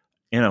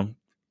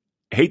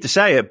 hate to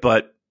say it,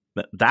 but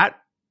that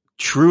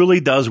truly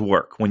does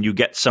work when you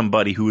get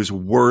somebody who is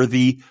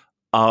worthy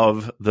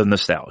of the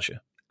nostalgia.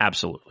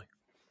 Absolutely.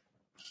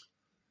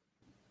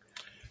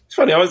 It's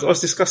funny, I was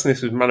discussing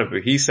this with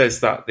Manabu. He says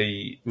that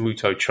the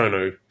Muto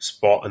Chono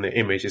spot and the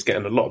image is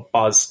getting a lot of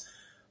buzz.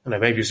 I know,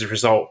 maybe as a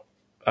result,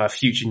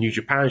 future New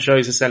Japan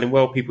shows are selling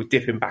well, people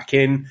dipping back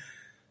in.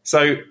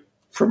 So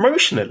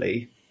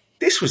promotionally,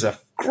 this was a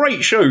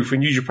great show for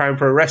New Japan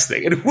Pro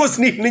Wrestling, and it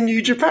wasn't even a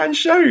New Japan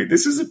show.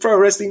 This was a Pro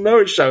Wrestling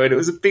Noah show, and it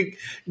was a big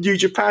New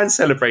Japan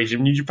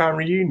celebration, New Japan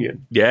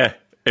reunion. Yeah,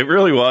 it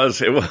really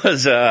was. It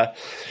was that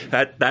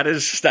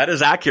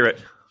is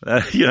accurate.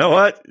 You know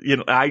what?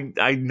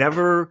 I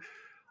never,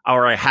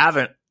 or I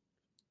haven't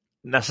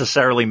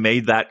necessarily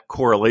made that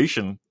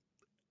correlation.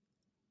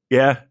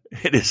 Yeah,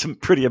 it is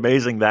pretty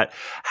amazing that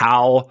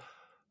how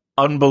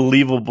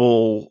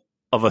unbelievable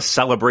of a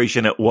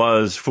celebration it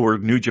was for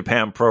New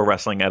Japan Pro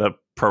Wrestling at a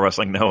Pro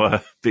Wrestling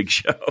Noah big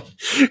show.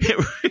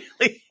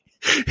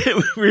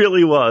 It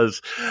really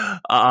was.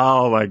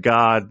 Oh my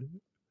God.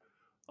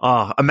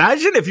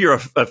 Imagine if you're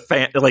a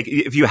fan,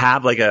 if you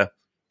have an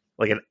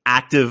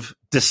active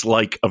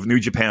dislike of New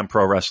Japan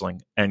Pro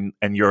Wrestling and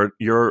you're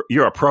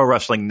a Pro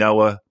Wrestling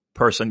Noah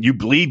person. You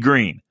bleed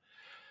green.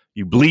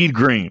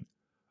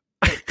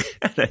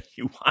 And then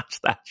you watch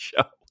that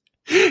show.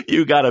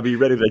 You got to be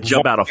ready to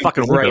jump out a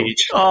fucking window.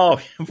 Oh,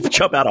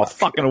 jump out a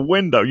fucking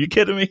window. You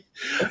kidding me?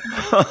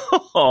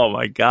 Oh,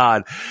 my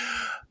God.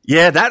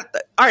 Yeah,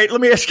 all right,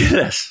 let me ask you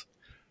this.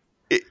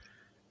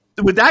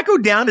 Would that go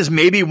down as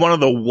maybe one of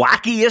the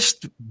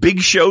wackiest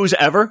big shows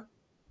ever?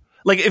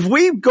 Like, if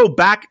we go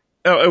back,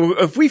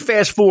 if we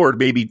fast forward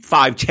maybe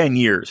 5-10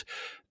 years,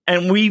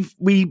 and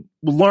we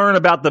learn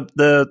about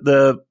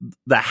the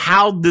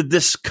how did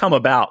this come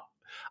about,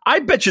 I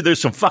bet you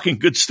there's some fucking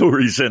good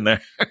stories in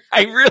there.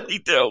 I really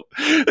do.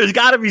 There's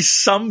got to be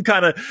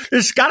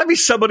there's got to be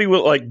somebody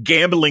with like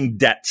gambling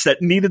debts that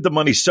needed the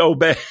money so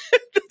bad.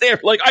 They're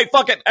like,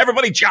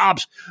 everybody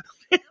jobs.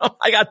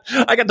 I got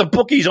the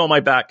bookies on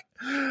my back.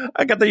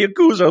 I got the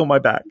Yakuza on my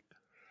back.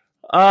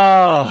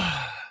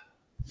 Oh,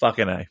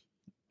 fucking A.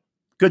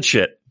 Good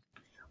shit.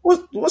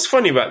 What's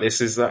funny about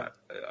this is that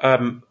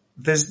I've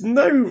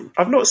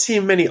not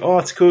seen many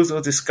articles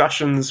or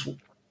discussions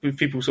with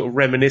people sort of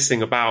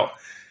reminiscing about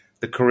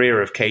the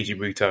career of Keiji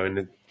Muto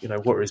and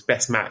what are his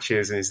best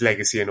matches and his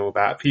legacy and all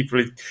that.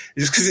 People,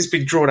 just because it's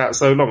been drawn out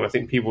so long, I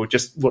think people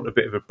just want a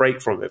bit of a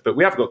break from it. But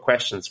we have got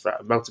questions for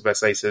that.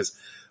 Multiverse A says,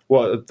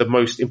 what are the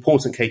most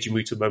important Keiji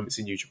Muto moments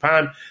in New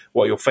Japan?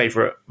 What are your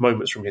favourite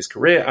moments from his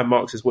career? And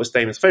Mark says, what's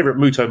Damon's favourite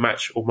Muto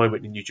match or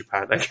moment in New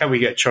Japan? And can we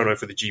get Chono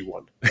for the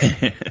G1?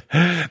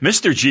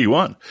 Mr.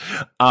 G1.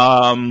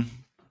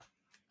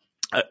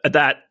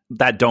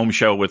 That Dome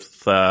show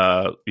with,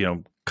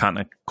 kind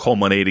of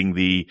culminating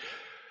the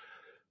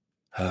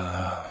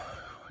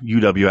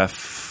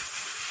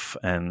UWF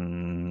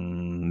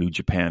and New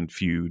Japan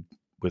feud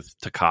with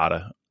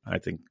Takada, I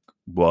think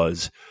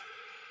was,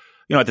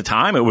 at the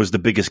time it was the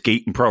biggest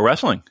gate in pro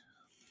wrestling.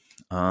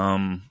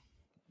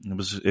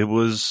 It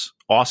was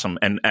awesome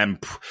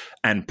and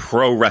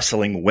pro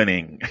wrestling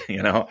winning,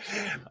 that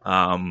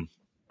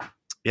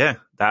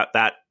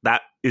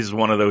is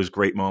one of those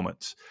great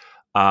moments.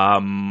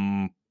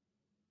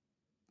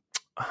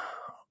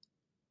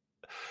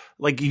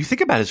 Like you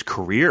think about his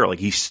career, like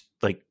he's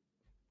like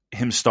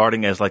him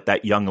starting as like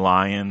that young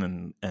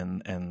lion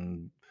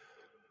and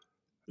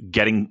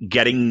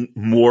getting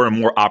more and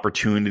more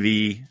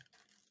opportunity.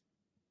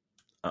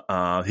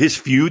 His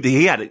feud,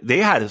 they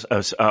had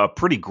a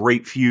pretty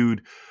great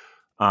feud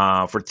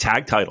for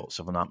tag titles,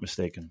 if I'm not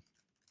mistaken.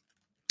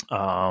 Who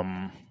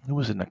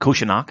was it?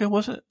 Nakoshinaka,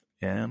 was it?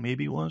 Yeah,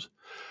 maybe it was.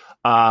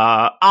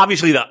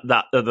 Obviously,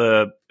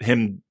 the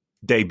him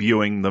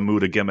debuting the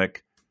Muta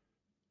gimmick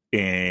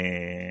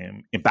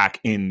back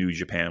in New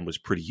Japan was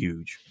pretty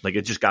huge. Like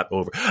it just got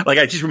over. Like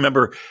I just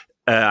remember,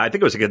 I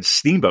think it was against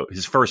Steamboat,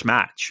 his first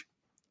match.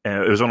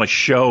 It was on a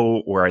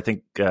show where I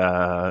think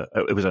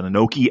it was an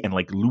Inoki and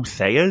like Lou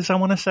Thayas, I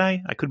want to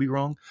say. I could be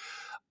wrong.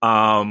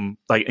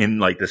 Like in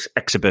like this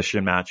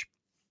exhibition match.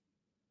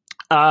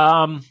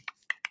 And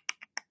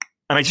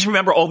I just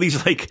remember all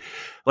these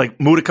like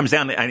Muta comes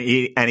down and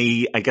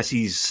he I guess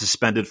he's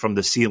suspended from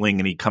the ceiling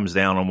and he comes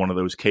down on one of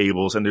those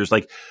cables and there's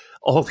like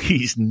all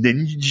these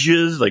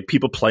ninjas, like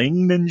people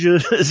playing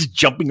ninjas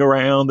jumping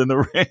around in the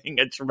ring.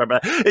 I just remember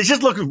that. It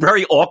just looked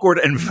very awkward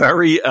and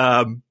very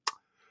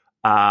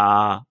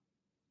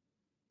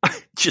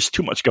just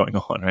too much going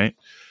on, right?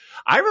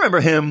 I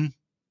remember him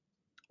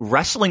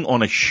wrestling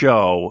on a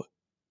show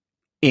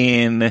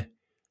in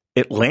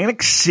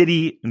Atlantic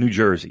City, New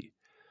Jersey.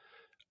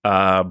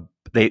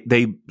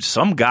 They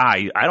some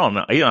guy, I don't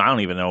know, I don't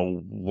even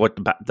know what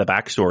the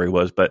backstory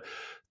was, but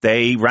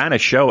they ran a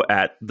show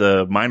at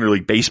the minor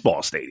league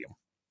baseball stadium,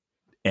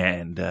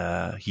 and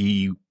I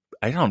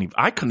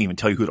couldn't even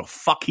tell you who the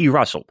fuck he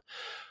wrestled,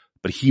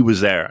 but he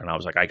was there, and I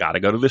was like, I got to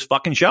go to this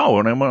fucking show,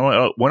 and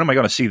when am I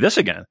going to see this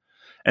again?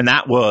 And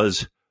that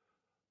was,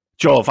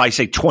 Joel, if I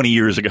say 20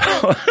 years ago.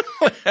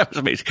 That was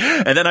amazing.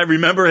 And then I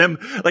remember him,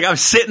 like I was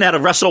sitting at a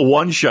Wrestle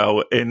One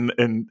show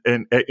in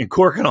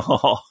Corcoran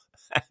Hall.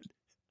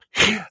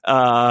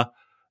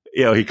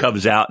 He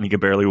comes out and he can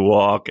barely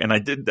walk.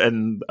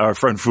 And our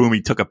friend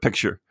Fumi took a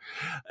picture.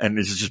 And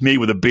it's just me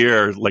with a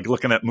beer, like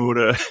looking at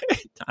Muta.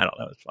 I don't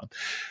know. It's fun.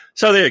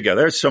 So there you go.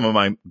 There's some of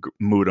my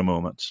Muta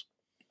moments.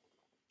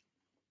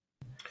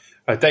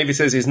 David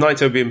says, is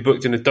Naito being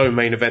booked in a Dome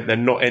main event,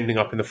 then not ending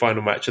up in the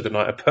final match of the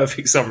night? A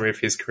perfect summary of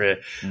his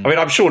career. I mean,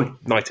 I'm sure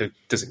Naito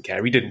doesn't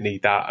care. He didn't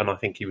need that. And I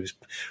think he was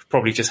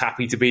probably just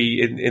happy to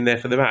be in there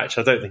for the match.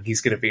 I don't think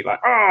he's going to be like,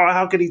 oh,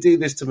 how could he do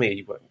this to me?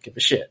 He won't give a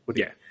shit, would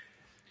he? Yeah.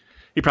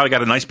 He probably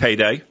got a nice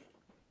payday.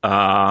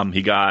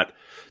 He got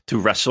to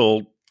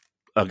wrestle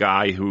a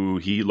guy who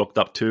he looked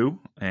up to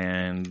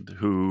and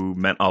who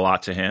meant a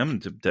lot to him.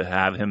 To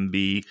have him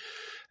be,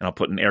 and I'll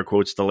put in air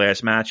quotes, the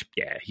last match.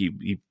 Yeah,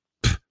 he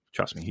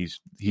trust me,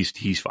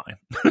 he's fine.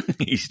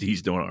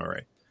 he's doing all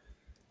right.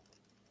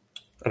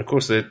 And of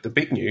course, the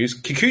big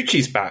news: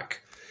 Kikuchi's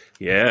back.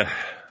 Yeah,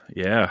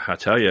 I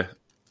tell you,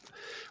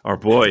 our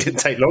boy. It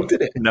didn't take long,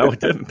 did it? No, it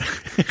didn't.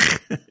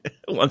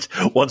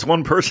 once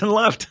one person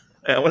left,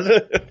 that was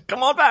it.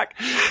 Come on back.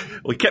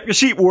 We kept your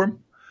seat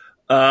warm.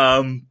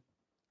 Yeah,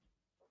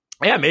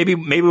 maybe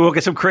we'll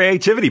get some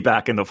creativity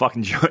back in the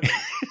fucking joint.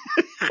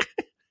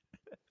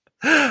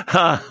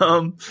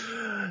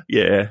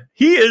 Yeah,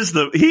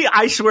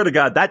 I swear to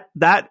God,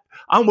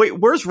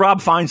 where's Rob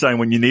Feinstein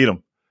when you need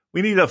him?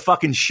 We need a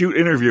fucking shoot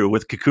interview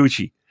with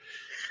Kikuchi.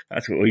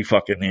 That's what we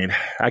fucking need.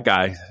 That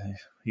guy,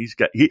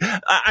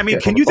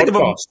 can you think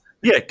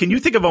of can you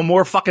think of a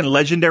more fucking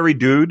legendary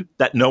dude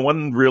that no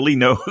one really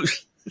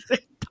knows?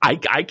 I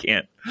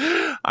can't.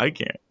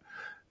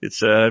 It's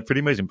pretty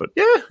amazing, but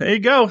yeah, there you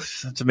go.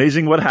 It's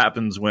amazing what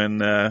happens when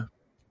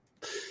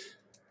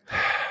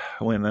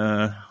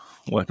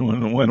what,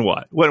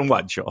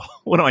 Joel?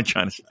 What am I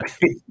trying to say?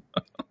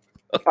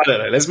 I don't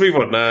know. Let's move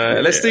on.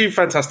 Let's do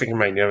Fantastic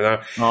Mania now.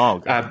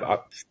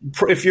 Oh,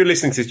 if you're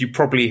listening to this, you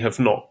probably have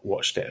not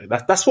watched it.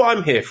 That's what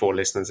I'm here for,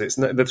 listeners. It's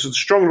the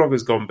strong log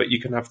is gone, but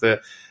you can have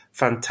the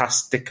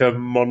Fantastica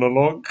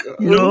monologue.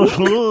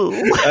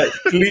 Lucha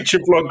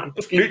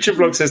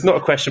Vlog says, not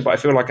a question, but I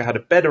feel like I had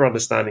a better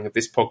understanding of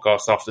this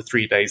podcast after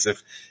 3 days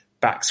of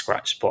back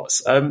scratch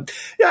spots.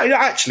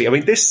 Actually, I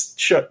mean, this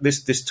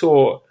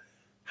tour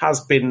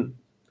has been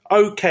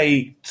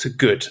okay to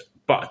good,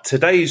 but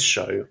today's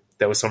show,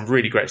 there was some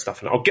really great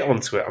stuff, and I'll get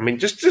onto it. I mean,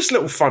 just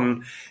little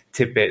fun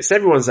tidbits.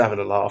 Everyone's having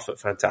a laugh at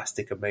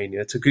Fantastica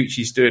Mania.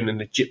 Taguchi's doing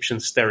an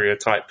Egyptian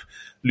stereotype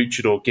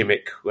luchador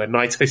gimmick where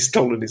Naito's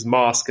stolen his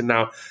mask, and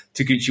now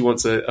Taguchi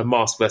wants a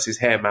mask versus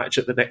hair match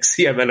at the next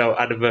CMLL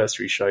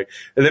anniversary show. And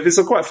there have been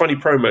some quite funny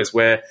promos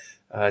where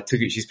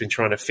Taguchi's been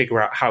trying to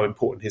figure out how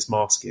important his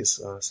mask is.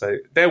 So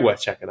they're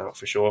worth checking out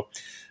for sure.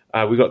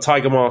 We got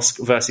Tiger Mask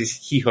versus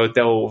Hijo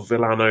del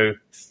Villano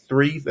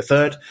the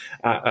third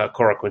at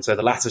Korakuen. So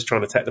the latter's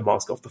trying to take the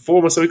mask off the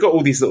former. So we've got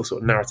all these little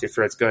sort of narrative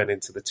threads going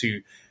into the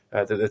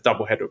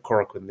doubleheader at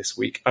Korakuen this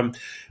week.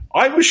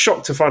 I was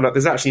shocked to find out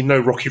there's actually no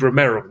Rocky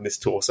Romero in this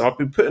tour. So I've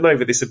been putting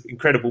over this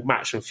incredible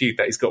match and feud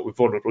that he's got with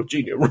Volador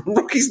Jr.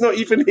 Rocky's not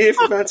even here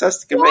for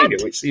Fantastic Mania,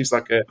 which seems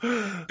like a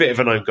bit of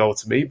an own goal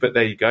to me, but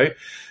there you go.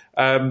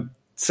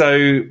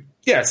 So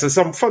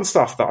some fun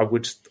stuff that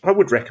I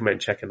would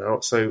recommend checking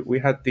out. So we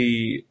had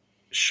the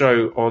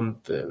show on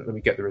let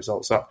me get the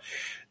results up.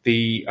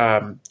 The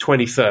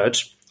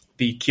 23rd,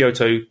 the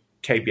Kyoto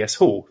KBS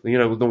Hall, the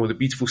one with the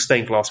beautiful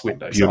stained glass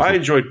window. So I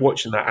enjoyed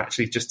watching that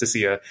actually just to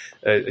see a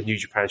New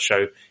Japan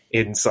show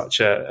in such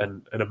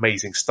an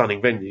amazing,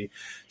 stunning venue.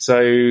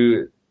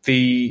 So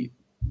the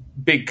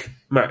big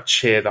match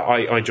here that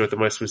I enjoyed the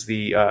most was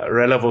the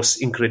Relevos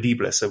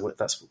Incredibles. So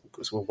that's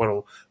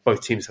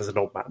both teams has an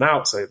old man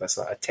out. So that's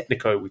like a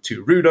Technico with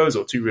two Rudos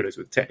or two Rudos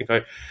with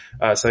Technico.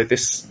 So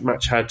this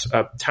match had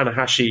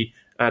Tanahashi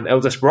and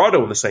El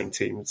Desperado on the same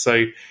team.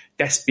 So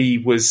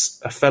Despy was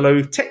a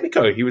fellow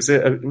Technico. He was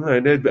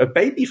a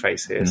baby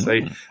face here. So,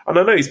 and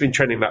I know he's been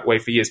trending that way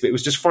for years, but it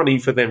was just funny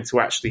for them to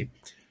actually,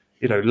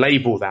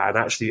 label that and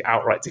actually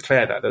outright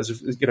declare that.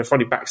 There's,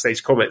 funny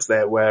backstage comments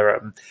there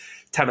where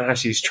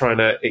Tanahashi's trying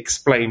to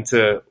explain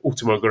to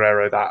Ultimo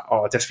Guerrero that,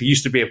 Despy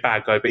used to be a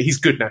bad guy, but he's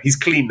good now. He's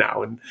clean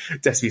now. And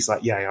Despy's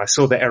like, yeah, I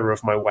saw the error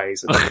of my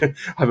ways. And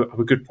I'm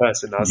a good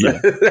person now. So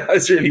that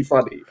was really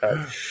funny.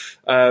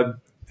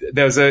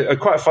 There was a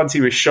quite a fun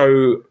team with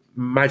Sho,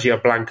 Magia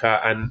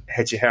Blanca, and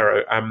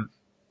Hechihero.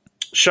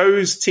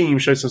 Sho's team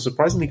shows some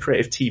surprisingly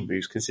creative team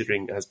moves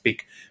considering it has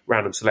big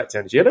random select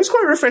energy. And it's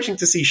quite refreshing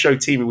to see Sho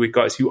teaming with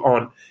guys who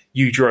aren't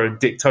Yujiro and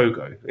Dick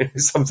Togo.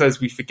 Sometimes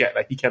we forget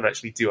that he can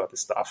actually do other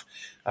stuff.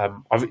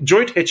 I've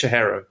enjoyed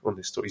Hechihero on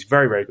this tour. He's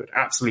very, very good.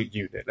 Absolute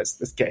unit.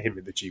 Let's get him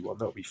in the G1.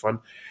 That'll be fun.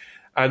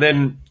 And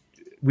then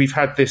we've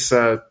had this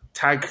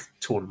tag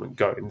tournament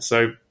going.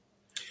 So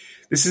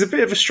this is a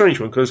bit of a strange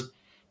one because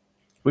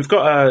we've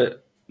got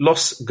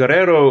Los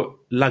Guerrero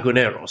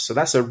Laguneros. So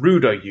that's a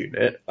Rudo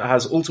unit that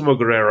has Ultimo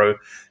Guerrero,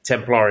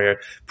 Templario.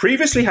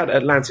 Previously had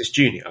Atlantis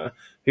Jr.,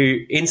 who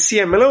in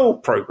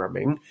CMLL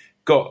programming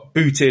got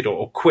booted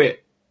or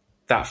quit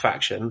that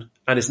faction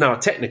and is now a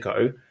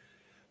Technico.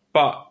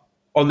 But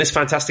on this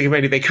Fantastic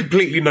Mania, they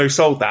completely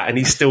no-sold that, and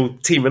he's still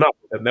teaming up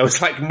with them. There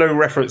was like no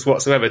reference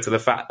whatsoever to the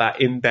fact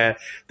that in the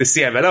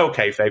CMLL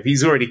kayfabe,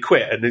 he's already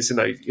quit and is,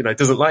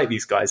 doesn't like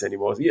these guys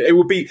anymore. It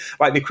would be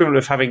like the equivalent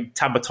of having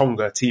Tama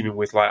Tonga teaming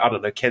with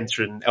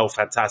Kenta and El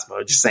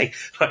Fantasma, just say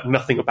like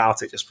nothing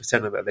about it, just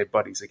pretending that they're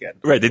buddies again.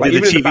 Right. They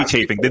did the TV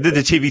taping. They did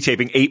the TV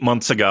taping 8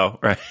 months ago.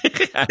 Right.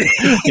 I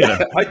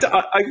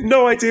have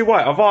no idea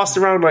why. I've asked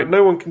around, like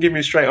no one can give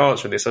me a straight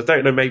answer on this. I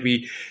don't know,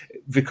 maybe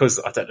because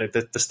I don't know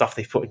the stuff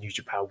they put in New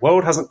Japan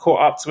World hasn't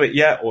caught up to it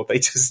yet, or they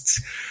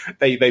just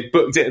they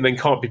booked it and then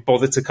can't be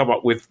bothered to come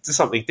up with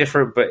something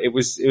different. But it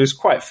was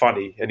quite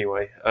funny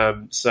anyway.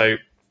 So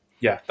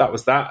yeah, that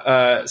was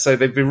that. So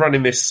they've been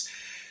running this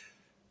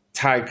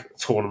tag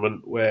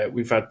tournament where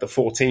we've had the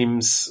 4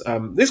 teams.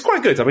 It's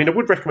quite good. I mean, I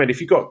would recommend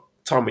if you've got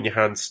time on your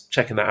hands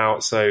checking that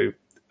out. So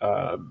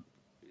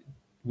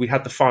we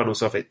had the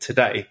finals of it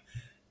today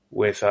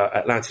with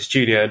Atlantis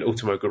Jr. and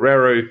Ultimo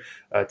Guerrero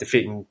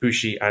defeating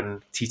Bushi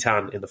and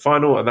Titan in the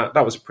final, and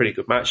that was a pretty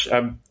good match.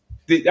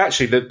 The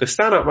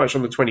standout match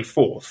on the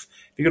 24th,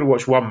 if you're going to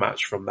watch one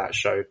match from that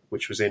show,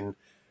 which was in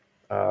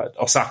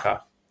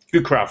Osaka,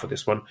 good crowd for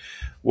this one,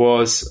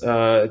 was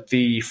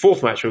the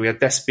 4th match where we had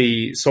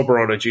Despy,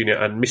 Soberano Jr.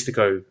 and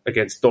Mystico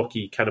against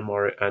Doki,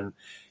 Kanemaru and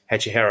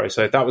Hechihero.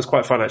 So that was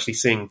quite fun actually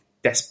seeing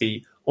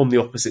Despy on the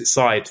opposite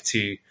side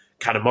to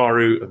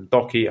Kanemaru and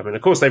Doki. I mean,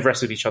 of course, they've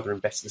wrestled each other in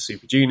Best of the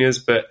Super Juniors,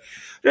 but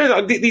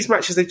these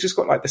matches, they've just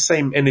got like the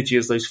same energy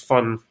as those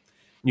fun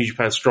New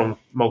Japan Strong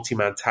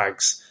multi-man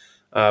tags.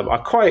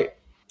 I'm quite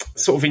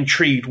sort of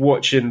intrigued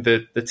watching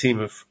the team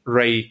of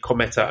Rey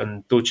Cometa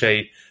and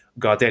Dolce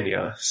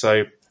Gardenia.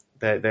 So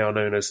they are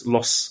known as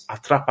Los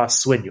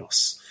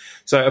Atrapasueños.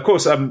 So, of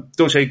course,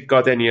 Dolce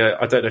Gardenia,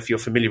 I don't know if you're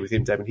familiar with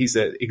him, Devin. He's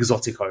an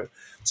exotico.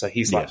 So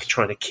he's like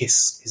trying to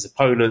kiss his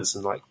opponents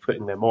and like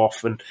putting them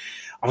off. And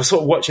I was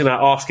sort of watching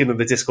that, asking in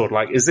the Discord,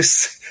 like, is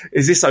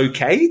this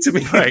okay to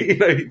be,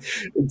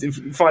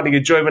 finding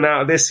enjoyment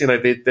out of this?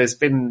 There's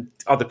been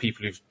other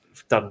people who've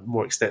done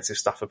more extensive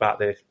stuff about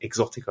the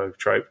exotico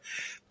trope.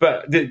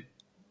 But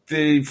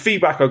the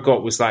feedback I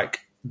got was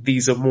like,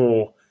 these are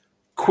more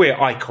queer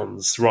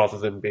icons rather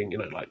than being,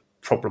 like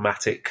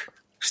problematic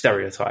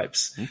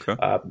stereotypes. Okay.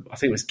 I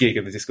think it was Gig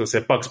in the Discord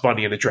said Bugs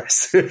Bunny in a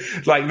dress.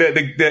 Like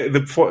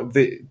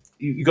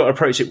you got to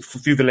approach it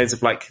through the lens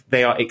of like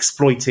they are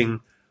exploiting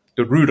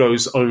the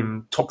Rudo's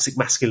own toxic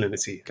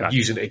masculinity and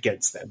using it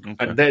against them. Okay.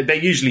 And they're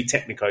usually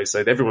technicos, so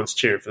everyone's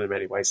cheering for them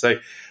anyway. So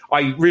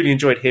I really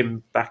enjoyed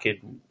him back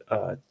in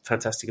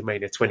Fantastica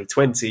Mania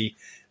 2020.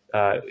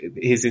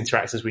 His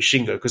interactions with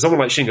Shingo, because someone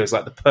like Shingo is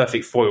like the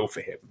perfect foil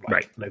for him,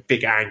 like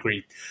big,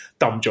 angry,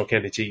 dumb jock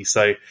energy.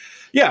 So,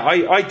 yeah,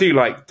 I do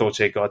like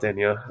Dolce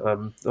Gardenia,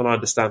 and I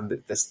understand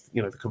that there's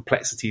the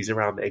complexities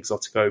around the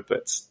Exotico,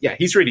 but yeah,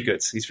 he's really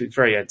good. He's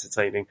very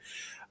entertaining,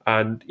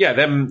 and yeah,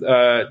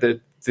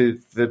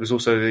 there was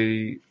also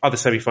the other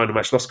semi-final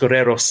match, Los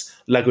Guerreros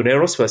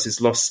Laguneros versus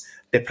Los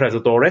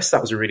Depredadores.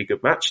 That was a really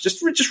good match.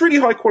 Just really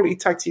high-quality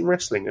tag team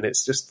wrestling, and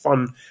it's just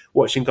fun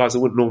watching guys that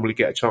wouldn't normally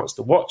get a chance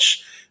to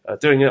watch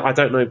doing it. I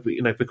don't know,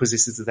 but, because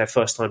this is their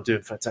first time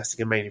doing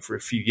Fantastica Mania for a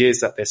few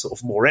years, that they're sort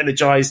of more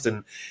energized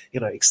and,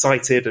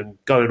 excited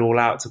and going all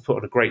out to put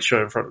on a great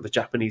show in front of the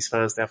Japanese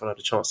fans. They haven't had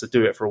a chance to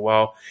do it for a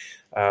while.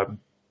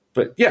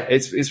 But yeah,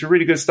 it's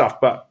really good stuff.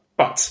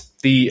 But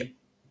the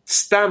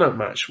stand-up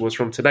match was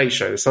from today's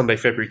show, the Sunday,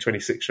 February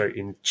 26th show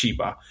in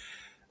Chiba,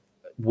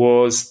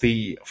 was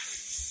the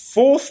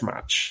fourth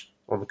match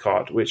on the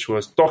card, which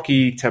was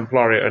Doki,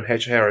 Templario, and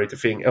Hechihero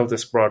defeating El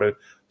Desperado,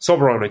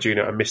 Soberano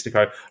Jr., and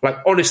Mystico. Like,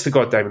 honest to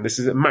God, Damon, this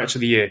is a match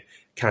of the year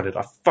candidate.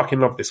 I fucking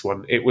love this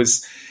one. It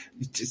was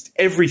just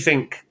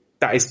everything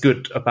that is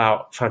good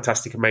about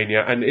Fantastica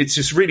Mania, and it's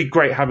just really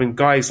great having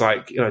guys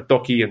like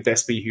Doki and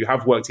Despy who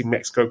have worked in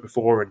Mexico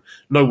before and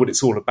know what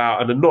it's all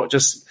about, and are not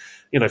just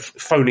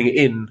phoning it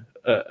in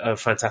a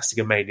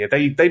Fantastica Mania.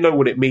 They know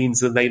what it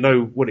means, and they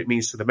know what it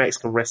means to the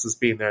Mexican wrestlers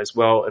being there as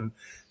well. And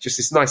just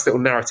this nice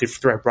little narrative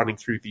thread running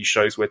through these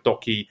shows where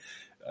Doki,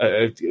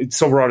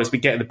 Soberano's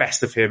been getting the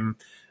best of him,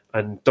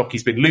 and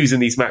Doki's been losing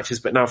these matches,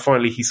 but now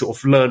finally he sort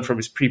of learned from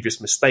his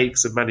previous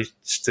mistakes and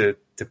managed to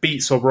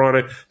beat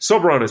Soberano.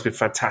 Soberano's been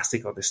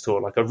fantastic on this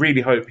tour. Like, I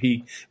really hope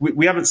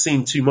we haven't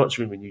seen too much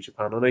of him in New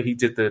Japan. I know he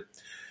did the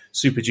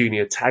Super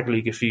Junior Tag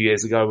League a few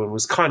years ago and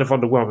was kind of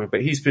underwhelming,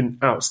 but he's been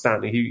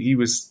outstanding. He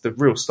was the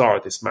real star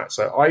of this match.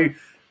 So I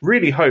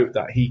really hope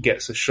that he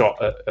gets a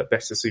shot at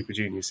Best of Super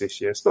Juniors this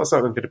year. It's not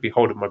something I'm going to be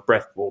holding my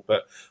breath for,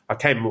 but I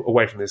came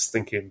away from this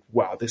thinking,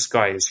 wow, this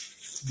guy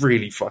is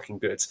really fucking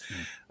good.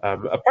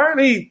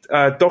 Apparently,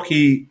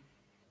 Doki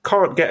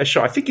can't get a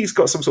shot. I think he's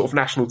got some sort of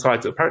national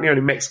title. Apparently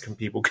only Mexican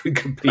people can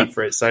compete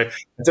for it. So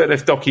I don't know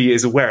if Doki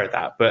is aware of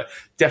that, but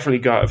definitely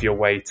go out of your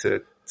way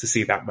to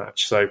see that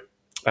match. So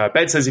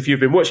Ben says, if you've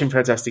been watching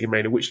Fantastica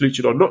Mania, which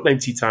luchador not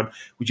named Titan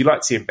would you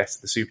like to see in Best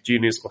of the Super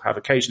Juniors or have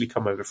occasionally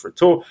come over for a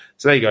tour?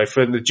 So there you go.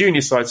 From the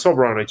junior side,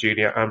 Soberano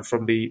Jr., and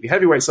from the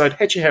heavyweight side,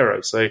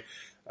 Hechihero. So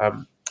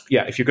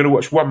yeah, if you're going to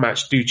watch one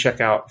match, do check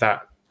out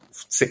that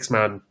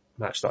 6-man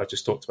match that I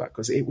just talked about,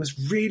 because it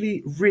was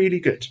really,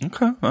 really good.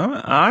 Okay. All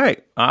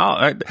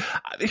right.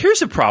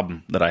 Here's a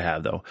problem that I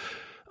have, though.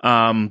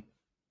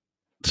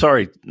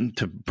 Sorry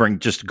to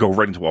go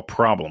right into a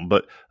problem,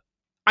 but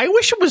I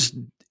wish it was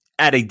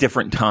at a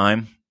different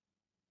time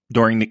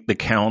during the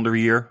calendar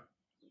year.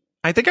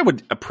 I think I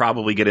would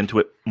probably get into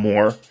it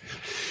more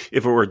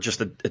if it were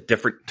just a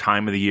different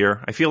time of the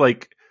year. I feel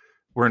like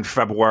we're in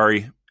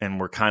February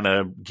and we're kind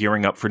of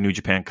gearing up for New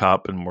Japan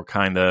Cup, and we're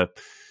kind of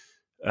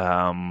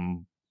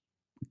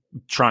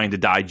trying to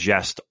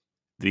digest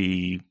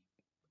the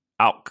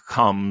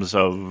outcomes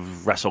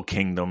of Wrestle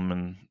Kingdom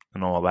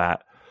and all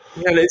that.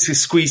 Yeah, it's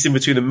squeezed in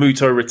between the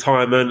Muto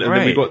retirement and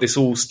then we've got this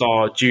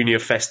All-Star Junior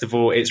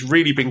Festival. It's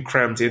really been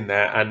crammed in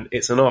there, and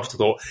it's an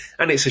afterthought.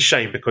 And it's a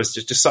shame because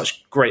there's just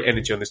such great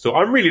energy on this tour.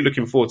 I'm really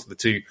looking forward to the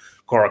two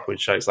Korakuen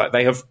shows. Like,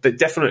 they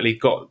definitely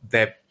got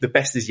the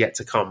best is yet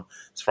to come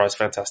as far as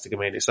Fantastica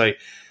Mania. So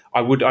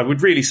I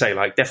would really say,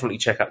 like, definitely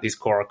check out these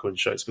Korakuen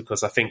shows,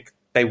 because I think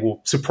they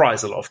will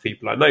surprise a lot of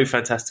people. I know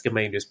Fantastica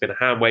Mania has been a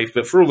hand wave,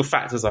 but for all the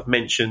factors I've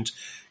mentioned,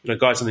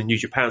 guys on the New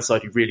Japan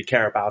side who really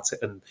care about it,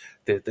 and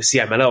the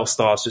CMLL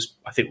stars just,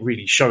 I think,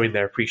 really showing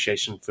their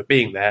appreciation for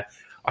being there.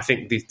 I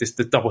think the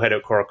doubleheader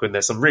at Korakuen,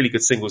 there's some really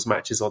good singles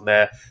matches on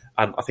there,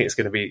 and I think it's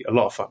going to be a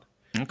lot of fun.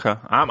 Okay,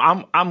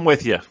 I'm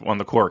with you on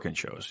the Korakuen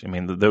shows. I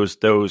mean,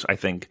 those I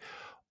think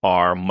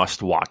are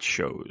must-watch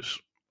shows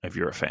if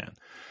you're a fan.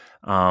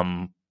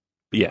 I'm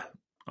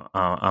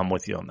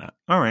with you on that.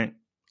 All right.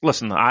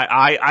 Listen,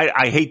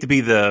 I hate to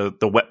be the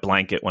wet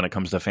blanket when it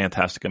comes to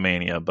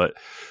Fantasticomania, but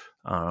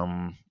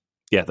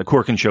the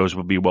Corkin shows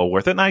would be well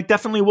worth it, and I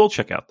definitely will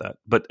check out that.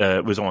 But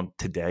it was on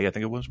today, I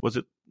think it was. Was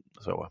it?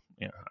 So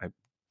I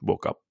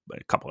woke up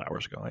a couple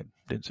hours ago. I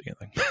didn't see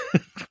anything.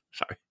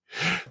 Sorry.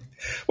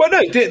 Well,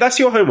 no, that's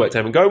your homework,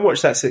 Tim. Go and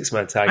watch that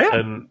 6-man tag,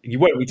 and you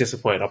won't be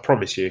disappointed. I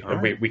promise you. All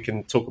and right. we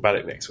can talk about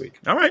it next week.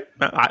 All right,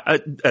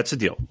 that's a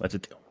deal. That's a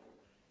deal.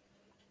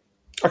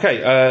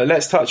 Okay,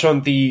 let's touch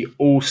on the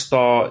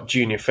All-Star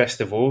Junior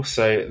Festival.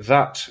 So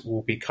that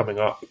will be coming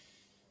up.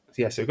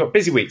 Yeah, so we've got a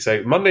busy week.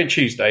 So Monday and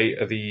Tuesday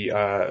are the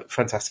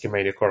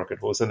Fantasticomania Korakuen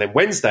Halls. And then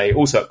Wednesday,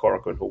 also at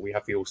Korakuen Hall, we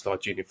have the All-Star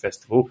Junior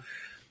Festival.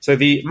 So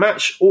the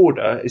match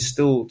order is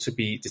still to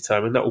be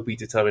determined. That will be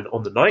determined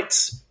on the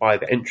nights by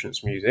the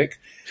entrance music.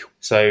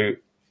 So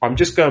I'm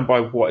just going by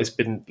what has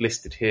been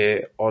listed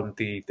here on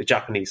the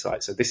Japanese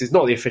side. So this is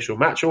not the official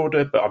match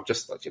order, but I'm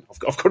just, I've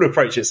got to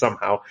approach it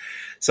somehow.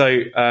 So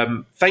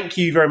thank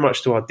you very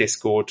much to our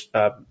Discord.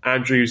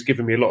 Andrew's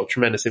given me a lot of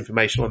tremendous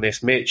information on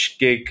this. Mitch,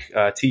 Gig,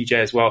 TJ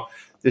as well.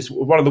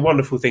 One of the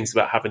wonderful things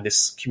about having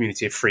this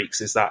community of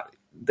freaks is that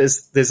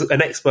there's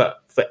an expert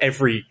for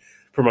every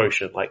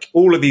promotion. Like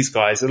all of these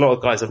guys, a lot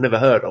of guys I've never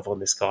heard of on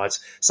this cards.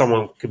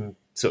 Someone can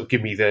sort of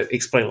give me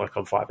explain like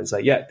I'm five and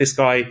say, yeah, this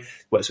guy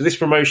works with this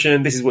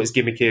promotion. This is what his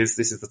gimmick is.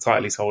 This is the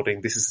title he's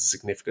holding. This is the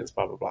significance,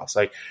 blah, blah, blah.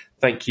 So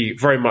thank you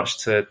very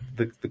much to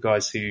the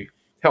guys who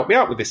helped me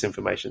out with this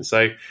information.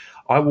 So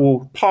I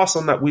will pass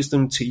on that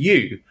wisdom to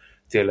you,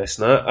 dear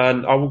listener,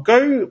 and I will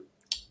go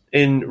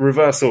in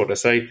reverse order.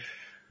 So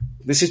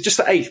this is just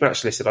the 8th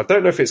match listed. I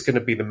don't know if it's going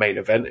to be the main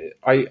event.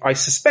 I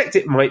suspect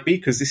it might be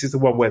because this is the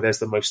one where there's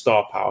the most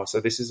star power.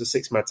 So this is a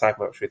 6-man tag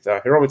match with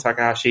Hiromu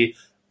Takahashi,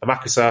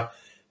 Amakusa,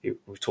 who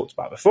we've talked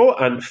about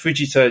before, and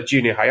Fujita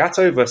Junior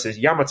Hayato versus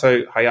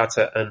Yamato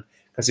Hayata and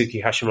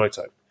Kazuki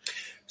Hashimoto.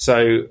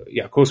 So,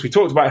 yeah, of course, we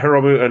talked about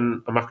Hiromu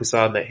and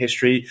Amakusa and their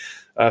history.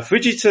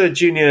 Fujita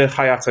Junior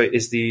Hayato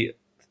is the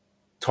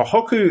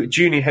Tohoku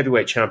Junior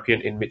Heavyweight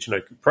Champion in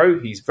Michinoku Pro.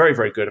 He's very,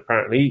 very good,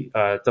 apparently.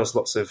 Does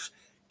lots of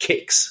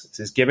kicks. It's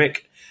his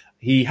gimmick.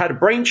 He had a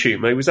brain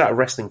tumor. He was out of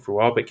wrestling for a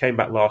while, but came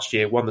back last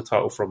year, won the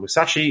title from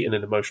Musashi in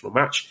an emotional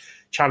match,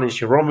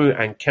 challenged Hiromu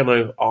and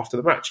Keno after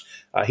the match.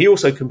 He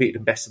also competed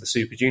in Best of the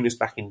Super Juniors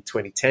back in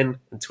 2010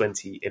 and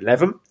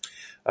 2011.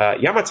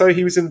 Yamato,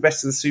 he was in the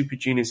Best of the Super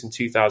Juniors in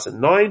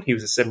 2009. He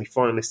was a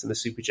semi-finalist in the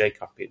Super J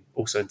Cup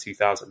also in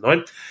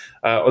 2009.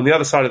 On the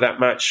other side of that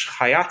match,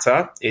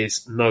 Hayata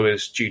is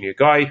Noah's junior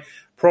guy,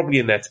 probably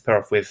in there to pair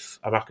off with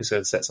Amakusa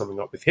and set something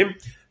up with him.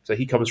 So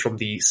he comes from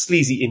the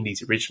sleazy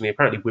indies originally.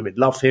 Apparently women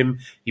love him.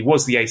 He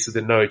was the ace of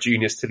the Noah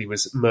Juniors till he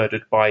was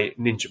murdered by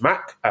Ninja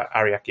Mac at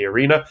Ariake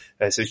Arena.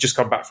 So he's just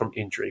come back from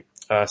injury.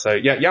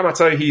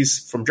 Yamato,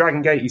 he's from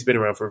Dragon Gate. He's been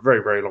around for a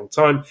very, very long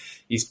time.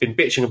 He's been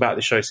bitching about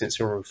the show since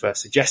Hiromu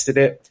first suggested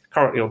it.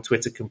 Currently on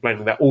Twitter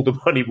complaining that all the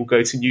money will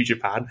go to New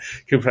Japan,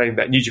 complaining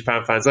that New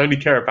Japan fans only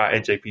care about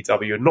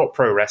NJPW and not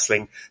pro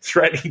wrestling,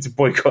 threatening to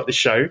boycott the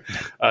show.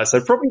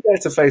 So probably there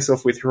to face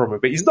off with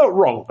Hiromu, but he's not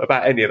wrong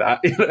about any of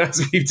that,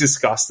 as we've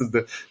discussed, and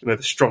the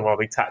strong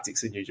arming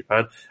tactics in New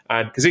Japan.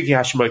 And Kazuki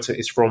Hashimoto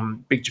is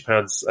from Big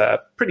Japan's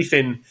pretty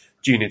thin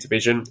junior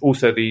division,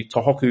 also the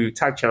Tohoku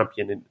tag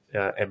champion in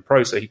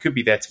M-Pro, so he could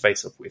be there to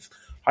face off with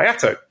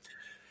Hayato.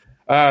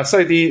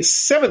 So the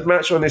 7th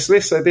match on this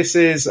list, so this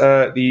is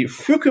the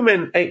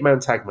Fukumen 8-man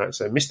tag match.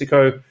 So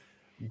Mystico,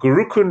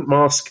 Gurukun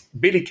Mask,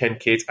 Billy Ken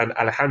Kid, and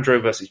Alejandro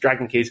versus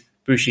Dragon Kid,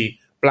 Bushi,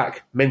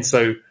 Black,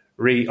 Menso,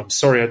 I'm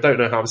sorry, I don't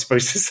know how I'm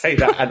supposed to say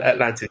that, and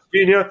Atlantis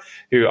Jr.,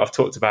 who I've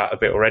talked about a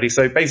bit already.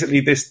 So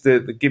basically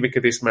the gimmick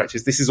of this match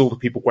is this is all the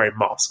people wearing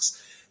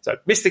masks. So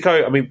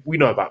Mystico, I mean, we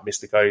know about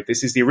Mystico.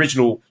 This is the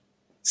original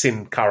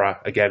Sin Cara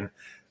again.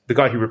 The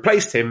guy who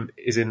replaced him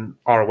is in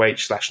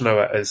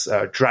ROH/Noah as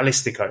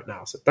Dralistico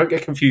now. So don't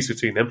get confused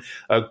between them.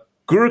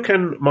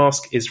 Gurukun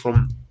Mask is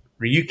from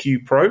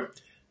Ryukyu Pro,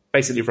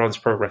 basically runs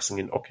pro wrestling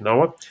in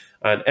Okinawa.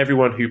 And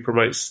everyone who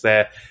promotes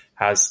there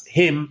has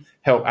him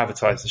help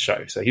advertise the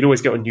show. So he'd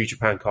always get on New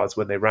Japan cards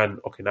when they ran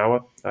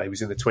Okinawa. He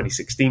was in the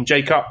 2016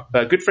 J-Cup.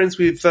 Good friends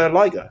with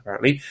Liger,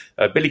 apparently.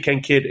 Billy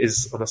Ken Kid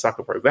is an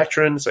Osaka Pro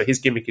veteran, so his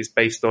gimmick is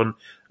based on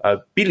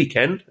Billy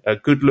Ken, a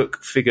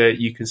good-look figure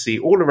you can see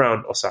all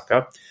around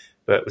Osaka,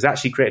 but was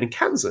actually created in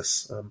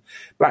Kansas.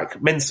 Black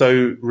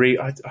Menso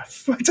I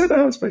don't know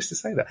how I'm supposed to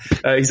say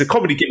that. He's a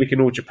comedy gimmick in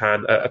all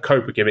Japan, a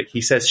Cobra gimmick.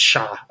 He says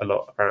Sha a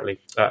lot, apparently.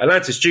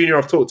 Atlantis Jr.,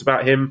 I've talked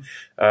about him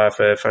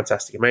for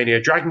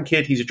Fantasticomania. Dragon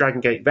Kid, he's a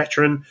Dragon Gate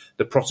veteran,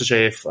 the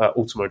protege of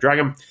Ultimo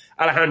Dragon.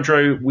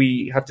 Alejandro,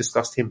 we have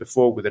discussed him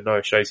before with the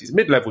Noah shows. He's a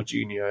mid-level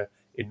junior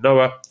in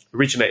Noah,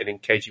 originated in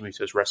Keiji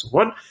Muto's Wrestle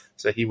 1.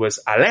 So he was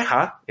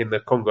Aleja in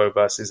the Kongo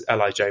versus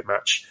LIJ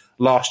match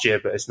last year,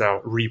 but is now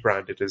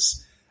rebranded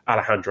as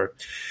Alejandro.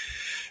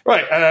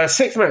 Right,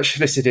 6th match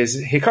listed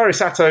is Hikaru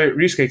Sato,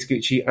 Ryusuke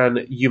Taguchi, and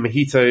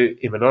Yumehito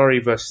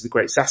Imanari versus the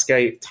Great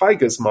Sasuke,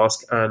 Tiger's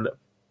Mask, and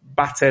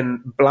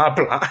Baten Blah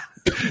Blah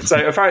So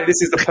apparently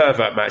this is the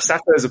pervert match.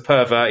 Sato is a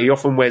pervert. He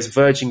often wears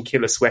Virgin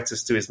Killer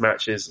sweaters to his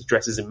matches,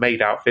 dresses in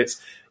maid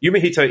outfits.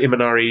 Yumehito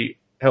Imanari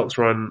helps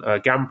run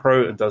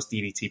GAMPRO and does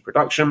DDT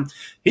production.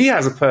 He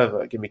has a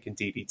pervert gimmick in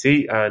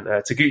DDT, and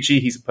Taguchi,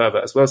 he's a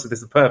pervert as well, so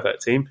there's the pervert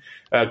team.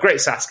 Great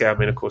Sasuke, I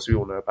mean, of course, we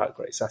all know about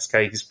Great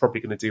Sasuke. He's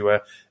probably going to do a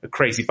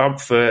crazy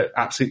bump for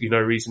absolutely no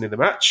reason in the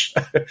match.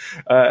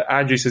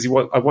 Andrew says,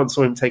 I once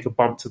saw him take a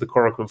bump to the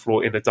Korakuen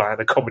floor in a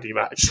Diana comedy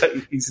match. So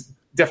he's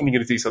definitely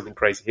going to do something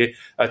crazy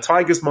here.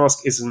 Tiger's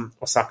Mask is an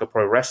Osaka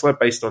Pro wrestler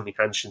based on the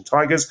Hanshin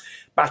Tigers.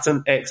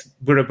 Baton X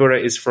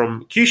Burabura is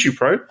from Kyushu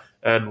Pro,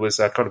 and was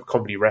a kind of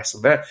comedy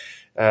wrestler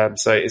there.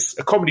 So it's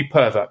a comedy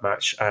pervert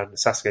match, and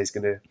Sasuke is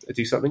going to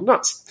do something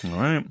nuts. All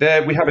right.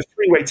 There we have a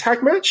three-way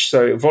tag match.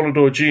 So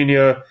Volador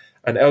Jr.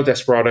 and El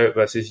Desperado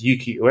versus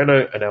Yuki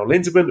Ueno and El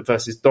Lindemann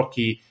versus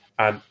Doki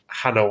and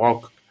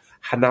Hanaoka.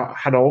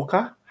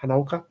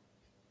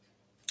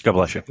 God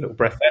bless you. A little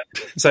breath there.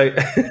 So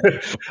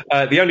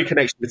the only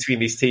connection between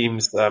these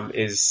teams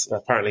is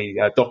apparently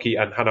Doki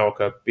and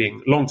Hanaoka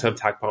being long-term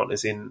tag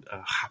partners in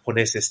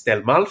Japoneses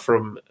del Mal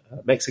from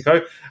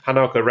Mexico.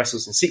 Hanaoka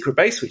wrestles in Secret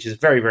Base, which is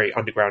very, very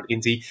underground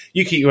indie.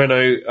 Yuki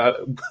Ueno,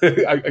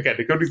 again,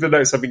 according to the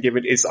notes I've been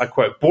given, is, I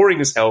quote,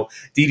 boring as hell.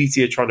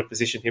 DDT are trying to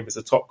position him as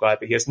a top guy,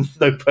 but he has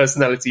no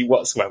personality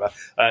whatsoever.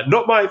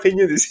 Not my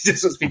opinion. This is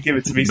just what's been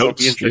given to me. So I'll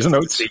be interested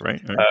to see.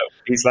 Right.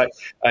 He's like,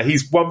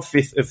 he's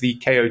 1/5 of the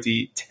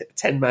KOD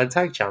 10-man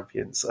tag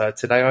champions.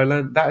 Today I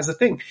learned that is a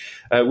thing.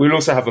 We'll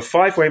also have a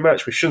 5-way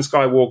match with Shun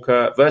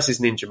Skywalker versus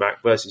Ninja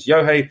Mac versus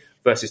Yohei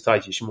versus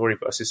Taiji Ishimori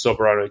versus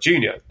Soberano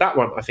Jr. That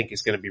one I think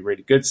is going to be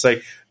really good. So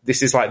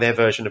this is like their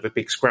version of a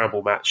big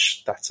scramble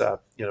match that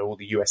all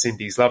the US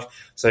indies love.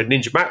 So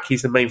Ninja Mac,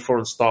 he's the main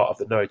foreign star of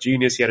the Noah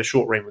Juniors. He had a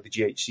short reign with the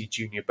GHC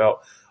Junior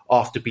belt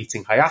after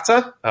beating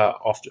Hayata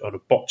on a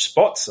botch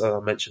spot, as I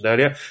mentioned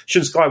earlier.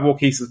 Shun Skywalker,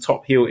 he's the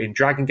top heel in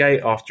Dragon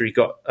Gate after he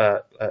got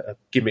a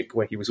gimmick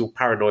where he was all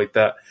paranoid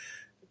that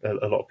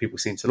a lot of people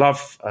seem to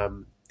love.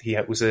 He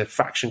was a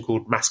faction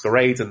called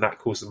Masquerade, and that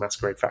caused the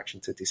Masquerade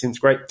faction to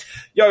disintegrate.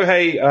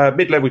 Yohei,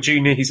 mid-level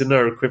junior, he's a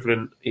Noah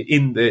equivalent,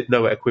 in the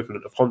Noah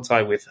equivalent of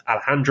Hontai with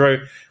Alejandro.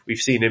 We've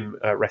seen him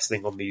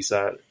wrestling on these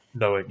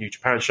Noah New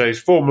Japan shows.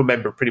 Former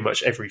member of pretty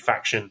much every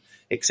faction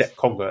except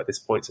Konga at this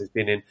point. So he's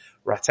been in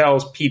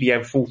Rattels,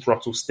 PDM, Full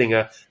Throttle,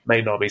 Stinger,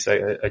 Main Army,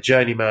 so a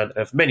journeyman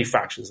of many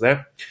factions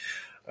there.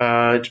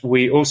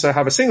 We also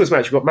have a singles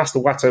match. We've got Master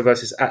Wato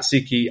versus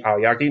Atsuki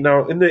Aoyagi.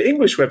 Now, in the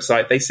English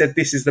website, they said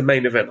this is the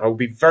main event. I will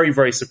be very,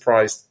 very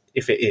surprised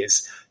if it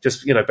is.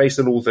 Just, based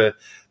on all the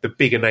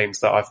bigger names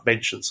that I've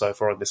mentioned so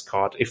far on this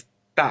card. If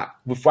that,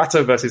 with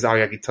Wato versus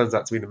Aoyagi, turns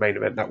out to be the main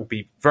event, that will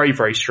be very,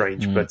 very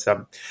strange. But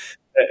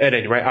at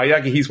any rate,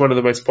 Aoyagi, he's one of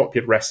the most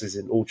popular wrestlers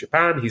in all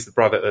Japan. He's the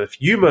brother of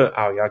Yuma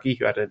Aoyagi,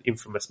 who had an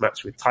infamous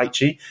match with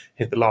Taichi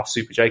in the last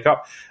Super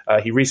J-Cup.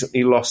 He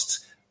recently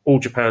lost All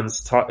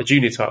Japan's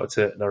junior title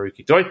to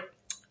Naruki Doi.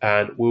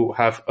 And we'll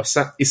have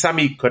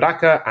Isami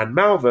Kodaka and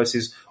Mao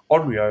versus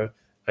Onryo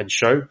and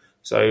Sho.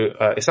 So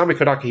Isami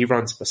Kodaka, he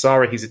runs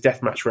Basara. He's a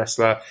deathmatch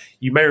wrestler.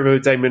 You may remember,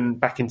 Damon,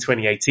 back in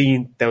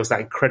 2018, there was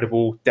that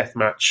incredible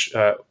deathmatch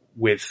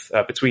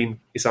between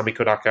Isami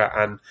Kodaka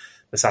and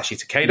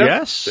Masashi Takeda.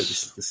 Yes. So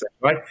this is the same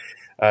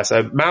guy.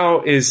 So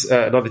Mao is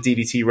another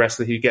DDT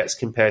wrestler who gets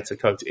compared to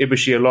Kota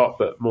Ibushi a lot,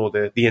 but more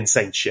the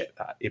insane shit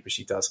that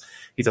Ibushi does.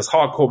 He does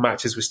hardcore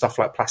matches with stuff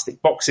like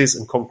plastic boxes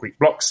and concrete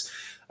blocks.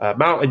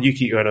 Mao and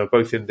Yuki Ueno are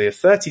both in the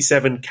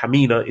 37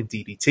 Kamina in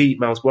DDT.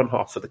 Mao's one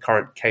half for the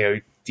current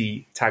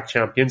KOD tag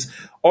champions.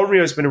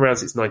 Onryo's been around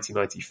since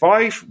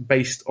 1995,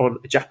 based on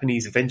a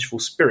Japanese vengeful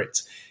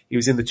spirit. He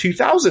was in the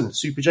 2000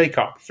 Super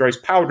J-Cup, throws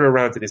powder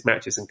around in his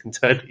matches and can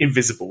turn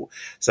invisible.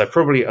 So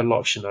probably a lot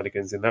of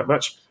shenanigans in that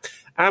match.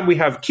 And we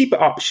have Keep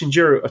It Up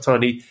Shinjiro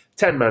Otani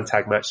 10-man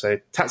tag match. So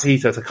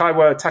Tatsuhito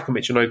Takaiwa, Taka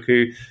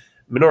Michinoku,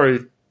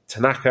 Minoru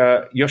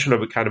Tanaka,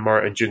 Yoshinobu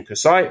Kanemaru, and Jun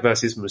Kasai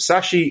versus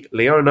Musashi,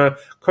 Leona,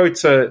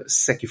 Kota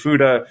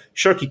Sekifuda,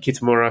 Shoki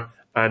Kitamura,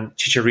 and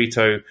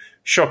Chicharito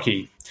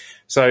Shoki.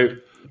 So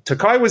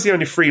Takai was the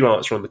only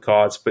freelancer on the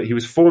cards, but he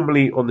was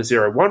formerly on the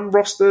 0-1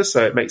 roster,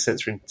 so it makes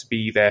sense for him to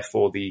be there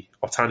for the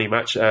Otani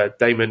match.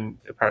 Damon,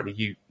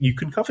 apparently you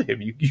can cover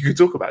him. You can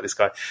talk about this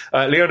guy.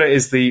 Leona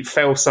is the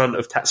fail son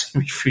of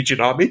Tatsumi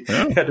Fujinami.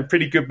 Oh. He had a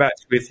pretty good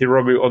match with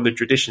Hiromu on the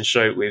Tradition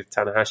show with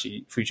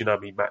Tanahashi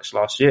Fujinami match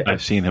last year.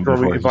 I've seen him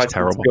before. He's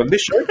terrible. On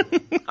this show.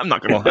 I'm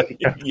not going to lie.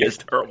 He is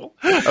terrible.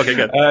 Okay,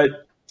 good.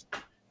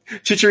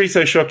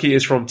 Chicharito Shoki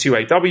is from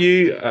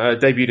 2AW,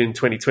 debuted in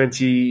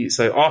 2020,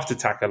 so after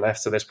Taka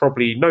left, so there's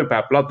probably no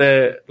bad blood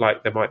there,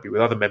 like there might be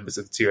with other members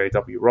of the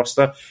 2AW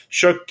roster.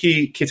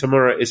 Shoki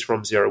Kitamura is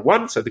from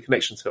 0-1, so the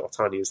connection to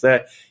Otani is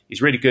there.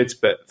 He's really good,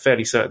 but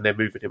fairly certain they're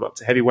moving him up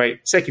to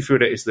heavyweight.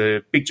 Sekifuda is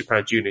the Big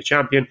Japan Junior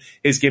champion.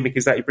 His gimmick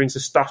is that he brings a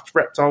stuffed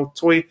reptile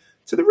toy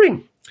to the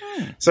ring.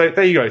 So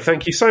there you go.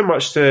 Thank you so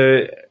much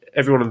to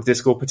everyone on the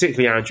Discord,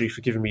 particularly Andrew,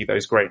 for giving me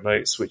those great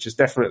notes, which is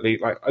definitely,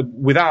 like,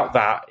 without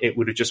that, it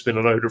would have just been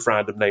a load of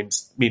random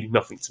names meaning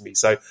nothing to me.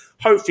 So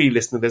hopefully,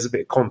 listener, there's a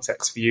bit of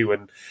context for you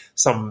and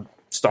some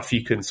stuff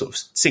you can sort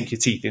of sink your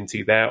teeth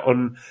into there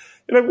on,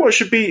 what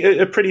should be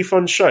a pretty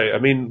fun show. I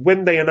mean,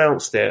 when they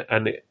announced it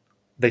and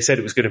they said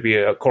it was going to be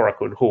a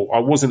Korakuen Hall, I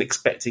wasn't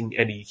expecting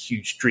any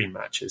huge dream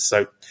matches.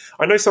 So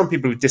I know some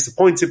people are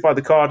disappointed by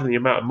the card and the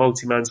amount of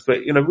multi-mans, but,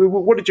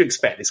 what did you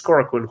expect? It's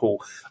Korakuen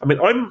Hall. I mean,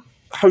 I'm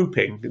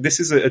hoping, this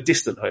is a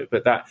distant hope,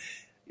 but that,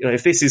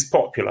 if this is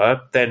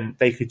popular, then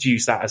they could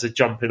use that as a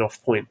jumping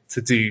off point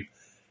to do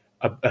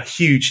a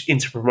huge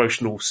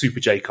interpromotional Super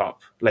J Cup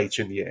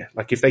later in the year.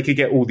 Like, if they could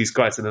get all these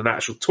guys in an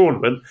actual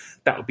tournament,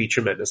 that would be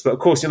tremendous. But of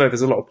course,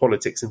 there's a lot of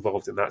politics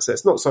involved in that, so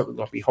it's not something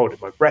I'll be holding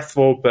my breath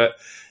for. But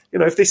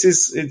if this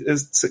is a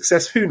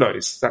success, who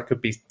knows? That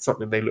could be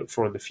something they look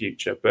for in the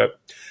future. But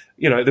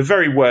at the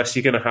very worst,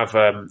 you're going to have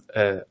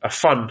a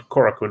fun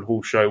Korakuen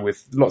Hall show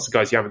with lots of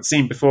guys you haven't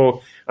seen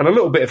before and a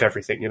little bit of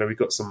everything. We've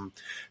got some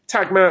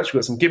tag match,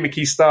 we've got some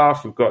gimmicky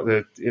stuff, we've got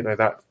the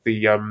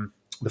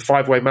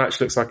 5-way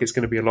match looks like it's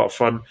going to be a lot of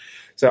fun.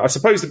 So I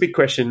suppose the big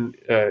question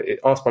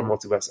asked by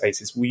Multiverse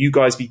Ace is, will you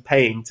guys be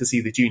paying to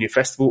see the Junior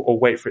Festival or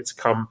wait for it to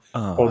come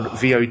on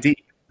VOD?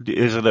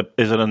 Is it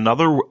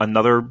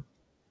another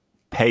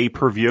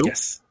pay-per-view?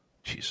 Yes.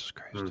 Jesus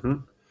Christ. Mm-hmm.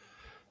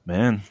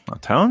 Man, I'm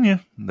telling you,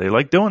 they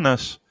like doing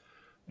this.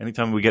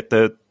 Anytime we get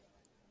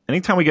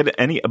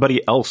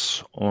anybody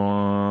else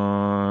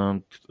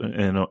on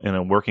in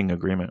a working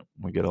agreement,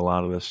 we get a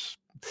lot of this.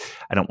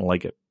 I don't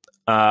like it.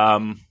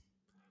 I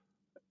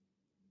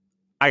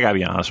gotta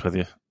be honest with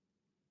you.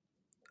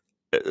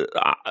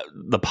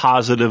 The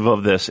positive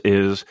of this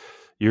is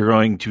you're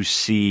going to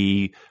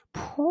see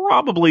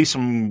probably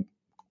some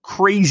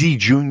crazy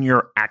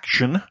junior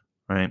action,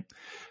 right?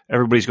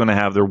 Everybody's going to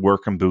have their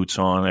working boots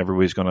on.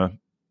 Everybody's going to,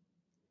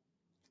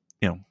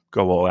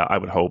 go all out, I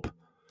would hope.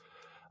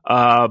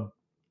 The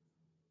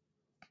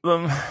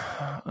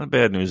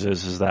bad news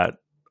is that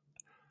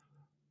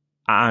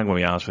I'm going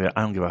to be honest with you.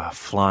 I don't give a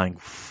flying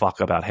fuck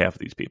about half of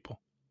these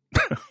people.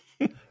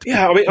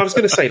 Yeah, I mean, I was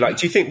going to say, do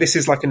you think this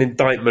is like an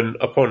indictment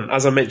upon,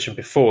 as I mentioned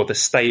before, the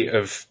state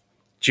of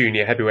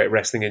junior heavyweight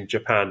wrestling in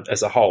Japan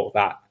as a whole?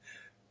 That,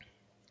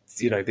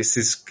 this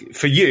is,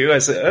 for you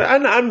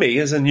and me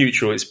as a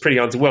neutral, it's pretty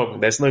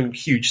underwhelming. There's no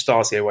huge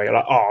stars here where you're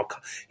like,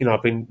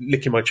 I've been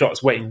licking my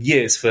chops waiting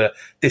years for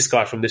this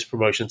guy from this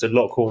promotion to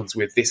lock horns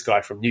with this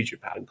guy from New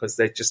Japan, because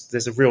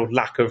there's a real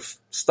lack of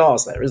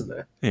stars there, isn't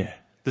there? Yeah.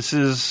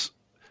 There's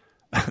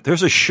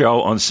a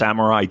show on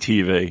Samurai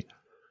TV.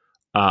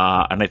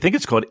 And I think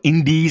it's called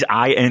Indies,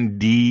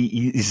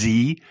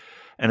 INDZ.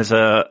 And it's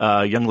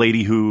a young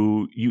lady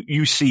who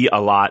you see a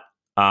lot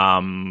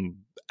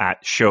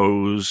at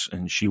shows,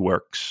 and she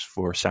works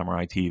for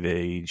Samurai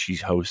TV. She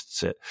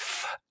hosts it.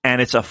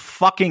 And it's a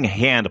fucking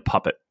hand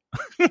puppet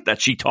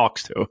that she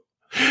talks to.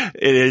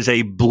 It is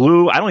a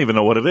blue, I don't even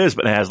know what it is,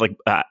 but it has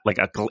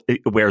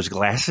it wears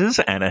glasses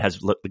and it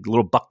has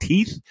little buck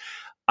teeth.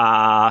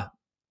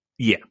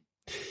 Yeah.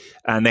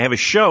 And they have a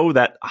show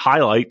that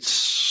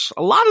highlights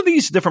a lot of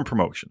these different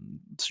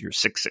promotions. Your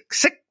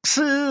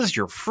 666s,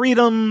 your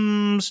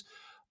Freedoms,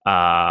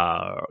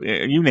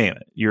 you name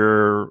it.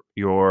 Your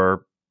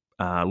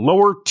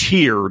lower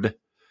tiered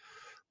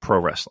pro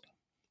wrestling.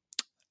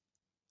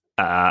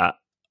 I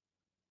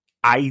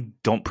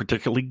don't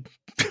particularly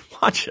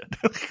watch it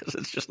because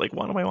it's just like,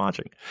 what am I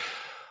watching?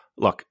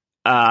 Look,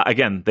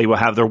 again, they will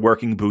have their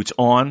working boots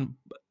on.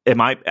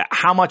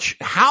 How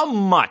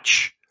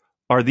much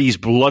are these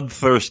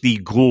bloodthirsty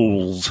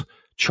ghouls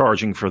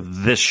charging for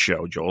this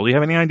show, Joel? Do you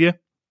have any idea?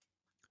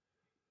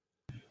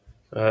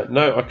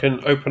 No, I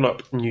can open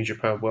up New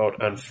Japan World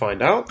and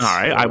find out. All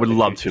right, I would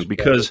love to,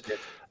 because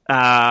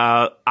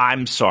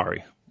I'm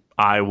sorry.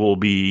 I will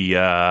be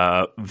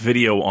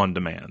video on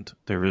demand.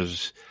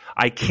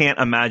 I can't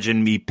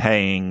imagine me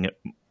paying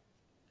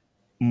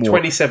more.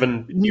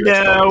 $27.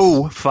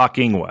 No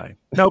fucking way.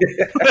 Nope.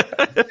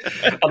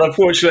 And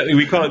unfortunately,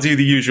 we can't do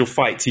the usual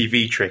Fight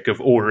TV trick of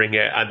ordering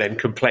it and then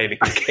complaining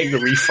and getting a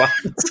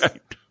refund.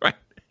 Right.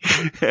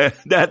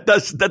 That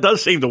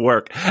does seem to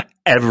work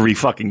every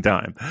fucking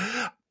time.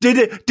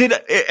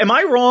 Am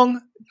I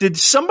wrong? Did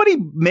somebody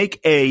make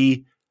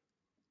a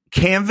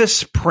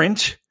canvas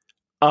print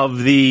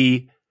of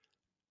the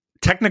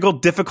technical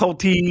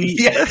difficulty?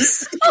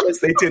 Yes,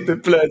 they did the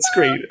blurred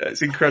screen.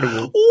 That's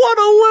incredible. What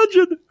a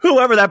legend.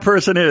 Whoever that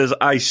person is,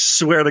 I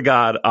swear to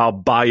God, I'll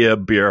buy you a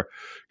beer,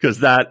 because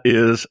that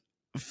is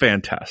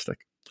fantastic.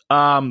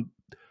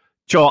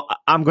 Joel,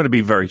 I'm going to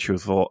be very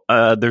truthful.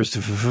 I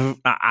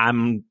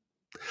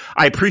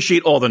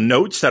appreciate all the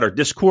notes that our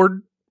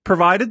Discord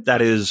provided.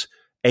 That is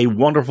a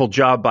wonderful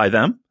job by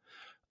them.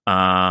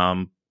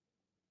 No.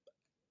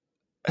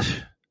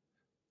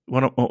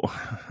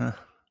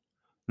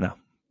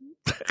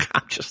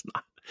 I'm just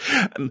not.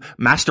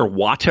 Master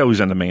Wato's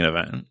in the main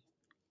event.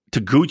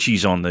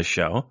 Taguchi's on this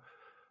show.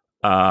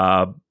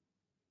 And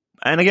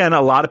again,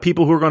 a lot of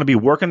people who are going to be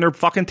working their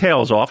fucking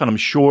tails off, and I'm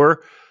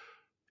sure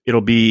it'll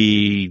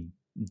be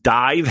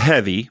dive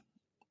heavy.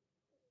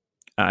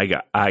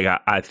 I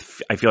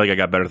feel like I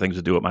got better things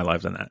to do with my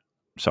life than that.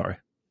 Sorry.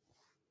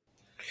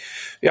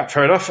 Yeah,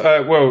 fair enough.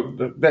 Well,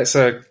 let's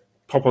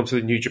hop onto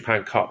the New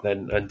Japan Cup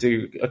then and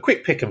do a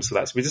quick pick'em to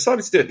that. So we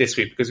decided to do it this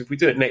week because if we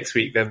do it next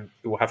week, then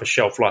we'll have a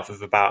shelf life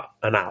of about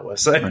an hour.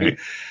 So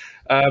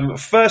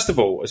first of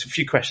all, there's a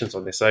few questions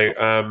on this. So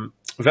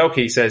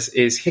Velky says,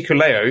 is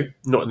Hikuleo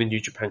not in the New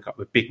Japan Cup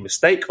a big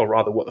mistake, or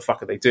rather, what the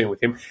fuck are they doing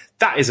with him?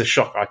 That is a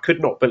shock. I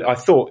could not, but I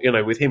thought,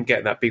 with him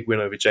getting that big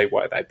win over Jay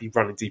White, they'd be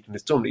running deep in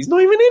this tournament. He's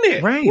not even in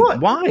it. Right. What?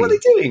 Why? What are they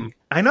doing?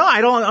 I know.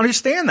 I don't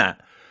understand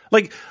that.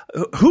 Like,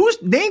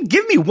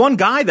 give me one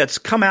guy that's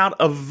come out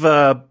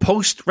of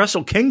post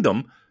Wrestle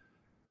Kingdom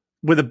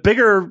with a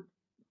bigger,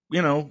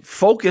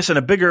 focus and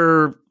a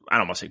bigger, I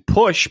don't want to say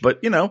push, but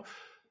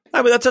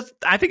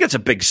I think that's a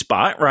big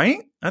spot,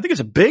 right? I think it's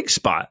a big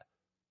spot.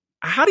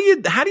 How do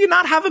you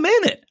not have him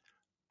in it?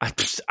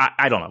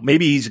 I don't know.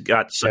 Maybe he's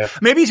got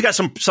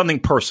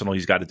something personal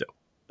he's got to do.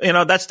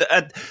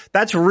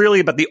 That's really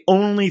about the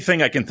only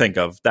thing I can think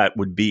of that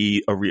would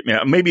be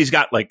maybe he's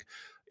got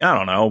I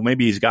don't know.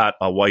 Maybe he's got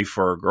a wife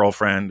or a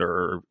girlfriend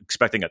or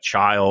expecting a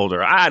child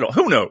or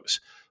who knows?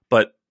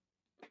 But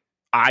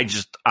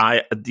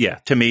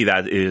to me,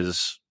 that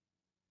is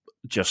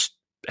just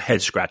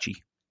head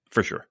scratchy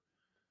for sure.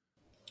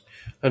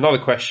 Another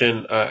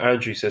question,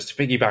 Andrew says, to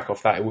piggyback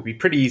off that, it would be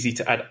pretty easy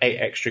to add 8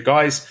 extra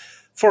guys.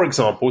 For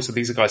example, so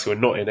these are guys who are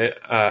not in it,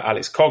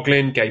 Alex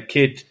Coughlin, Gabe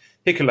Kidd,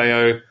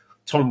 Hikuleo,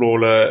 Tom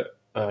Lawler,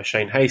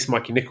 Shane Hayes,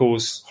 Mikey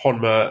Nichols,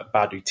 Honma,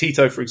 Badu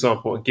Tito, for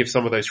example, and give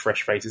some of those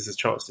fresh faces a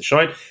chance to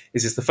shine.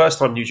 Is this the first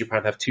time New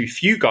Japan have too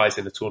few guys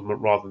in the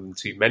tournament rather than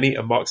too many?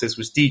 And Mark says,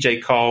 was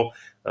DJ Carl,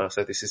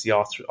 so this is the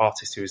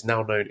artist who is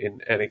now known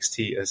in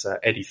NXT as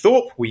Eddie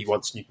Thorpe. We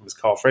once knew him as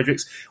Carl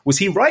Fredericks. Was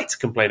he right to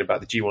complain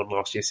about the G1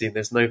 last year, seeing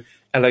there's no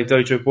LA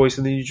Dojo boys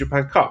in the New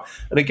Japan Cup?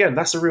 And again,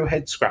 that's a real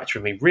head scratch for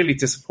me. Really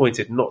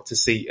disappointed not to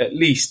see at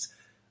least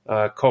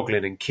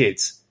Coughlin and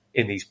Kids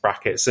in these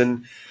brackets.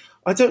 And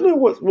I don't know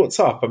what's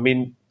up. I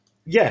mean,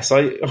 yes,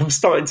 I'm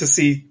starting to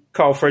see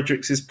Carl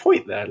Fredericks'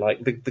 point there,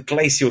 like the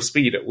glacial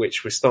speed at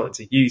which we're starting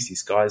to use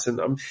these guys. And,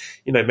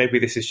 maybe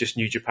this is just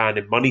New Japan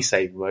in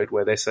money-saving mode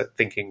where they're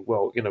thinking,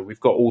 well, we've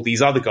got all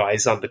these other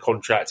guys under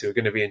contract who are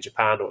going to be in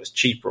Japan or it's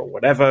cheaper or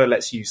whatever.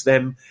 Let's use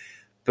them.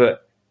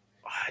 But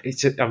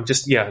I'm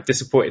just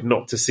disappointed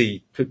not to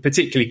see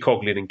particularly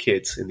Coughlin and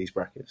Kids in these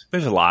brackets.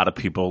 There's a lot of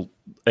people,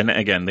 and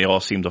again, they all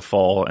seem to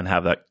fall and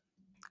have that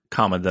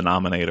common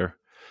denominator.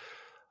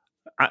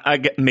 I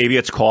get, maybe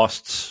it's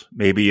costs.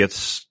 Maybe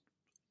it's,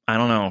 I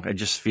don't know. I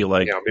just feel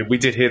like... Yeah, I mean, we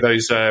did hear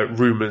those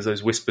rumors,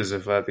 those whispers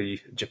of the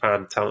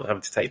Japan talent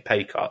having to take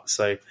pay cuts.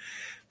 So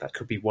that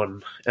could be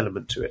one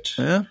element to it.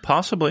 Yeah,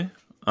 possibly.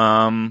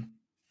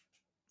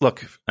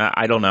 Look,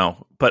 I don't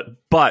know.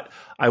 But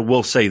I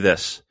will say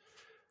this.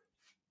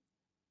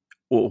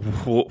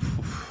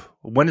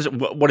 What is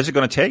it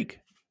going to take?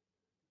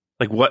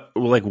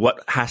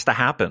 What has to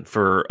happen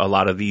for a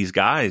lot of these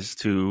guys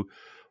to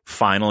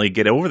finally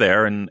get over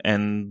there and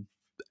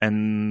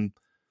I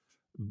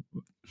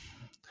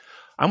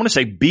want to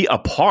say be a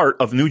part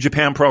of New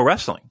Japan Pro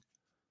Wrestling,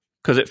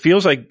 because it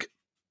feels like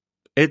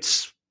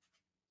it's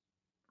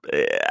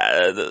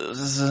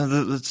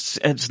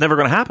never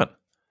going to happen.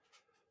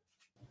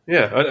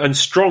 Yeah, and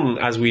Strong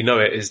as we know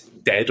it is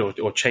dead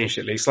or changed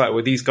at least. Like,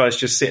 were these guys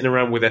just sitting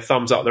around with their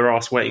thumbs up their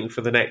ass waiting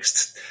for the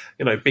next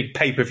big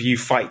pay-per-view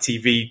Fight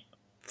TV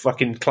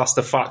fucking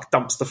clusterfuck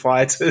dumpster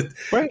fire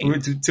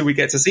till we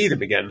get to see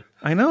them again?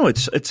 I know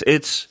it's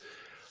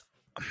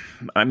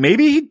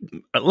maybe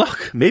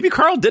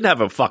Carl did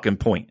have a fucking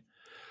point.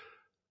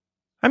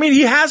 I mean,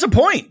 he has a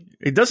point.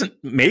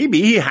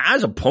 Maybe he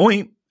has a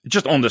point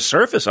just on the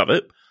surface of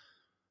it.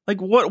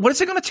 Like, what is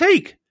it going to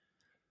take?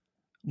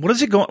 What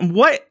is it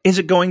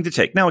going to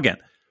take? Now, again,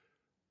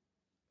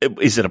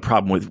 is it a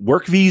problem with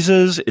work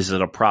visas? Is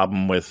it a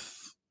problem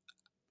with,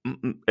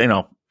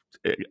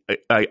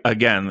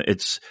 again,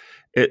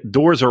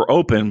 doors are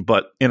open,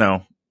 but,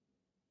 I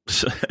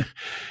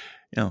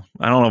don't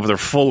know if they're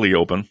fully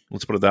open.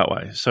 Let's put it that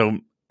way. So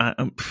I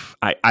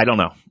don't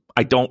know.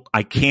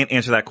 I can't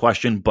answer that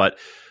question, but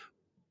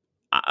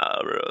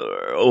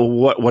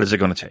what is it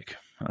going to take?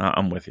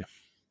 I'm with you.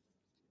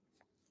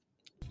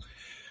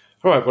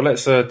 All right, well,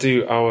 let's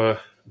do our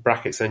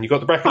brackets then. You got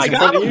the brackets in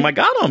front of you? I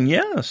got them,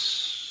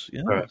 yes.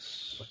 All right.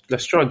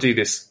 Let's try and do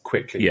this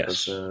quickly.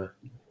 Yes.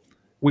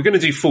 We're going to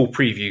do full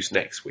previews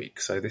next week,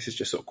 so this is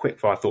just sort of quick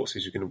fire thoughts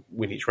as you're going to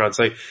win each round.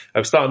 So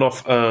I'm starting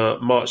off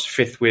March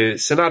 5th with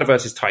Sanada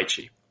versus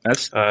Taichi.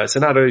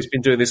 Sanada has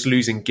been doing this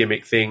losing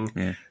gimmick thing,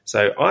 yeah.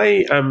 So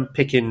I am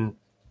picking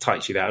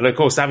Taichi there. And of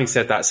course, having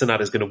said that,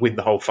 Sanada's going to win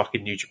the whole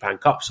fucking New Japan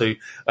Cup, so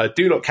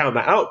do not count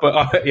that out.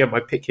 But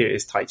my pick here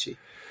is Taichi.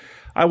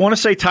 I want to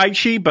say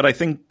Taichi, but I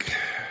think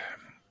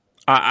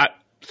I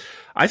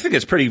think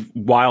it's pretty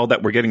wild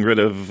that we're getting rid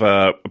of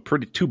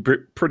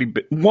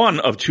one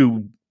of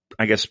two,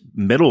 I guess,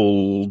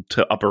 middle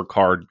to upper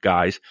card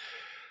guys.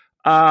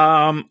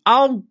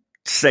 I'll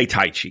say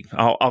Taichi.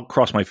 I'll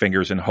cross my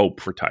fingers and hope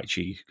for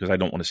Taichi because I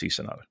don't want to see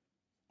Sanada.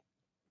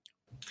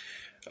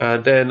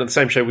 And then on the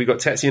same show, we got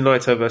Tetsuya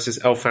Naito versus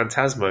El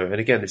Phantasmo. And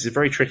again, this is a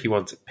very tricky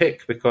one to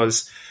pick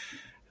because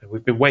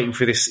We've been waiting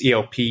for this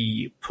ELP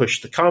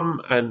push to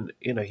come, and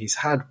he's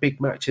had big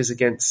matches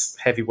against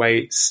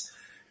heavyweights,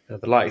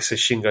 the likes of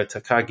Shingo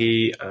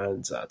Takagi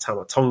and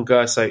Tama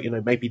Tonga. So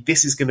maybe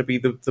this is going to be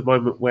the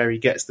moment where he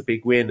gets the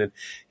big win, and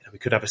we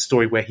could have a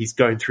story where he's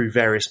going through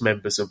various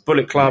members of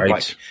Bullet Club. Right.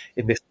 Like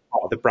in this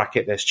part of the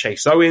bracket, there's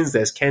Chase Owens,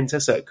 there's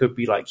Kenta, so it could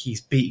be like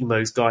he's beating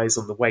those guys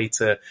on the way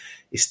to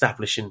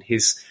establishing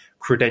his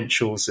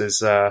credentials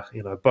as a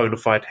bona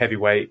fide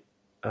heavyweight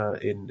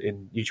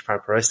in New Japan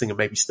Pro Wrestling, and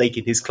maybe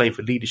staking his claim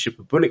for leadership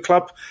of Bullet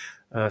Club.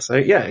 So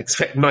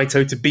expect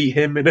Naito to beat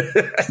him in a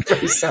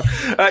race.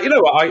 You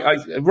know what?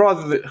 I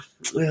rather than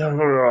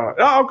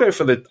I'll go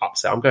for the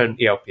upset. I'm going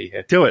ELP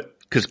here. Do it,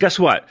 because guess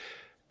what?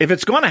 If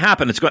it's going to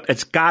happen, it's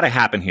got to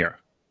happen here,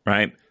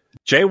 right?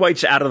 Jay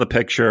White's out of the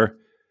picture.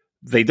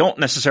 They don't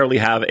necessarily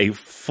have a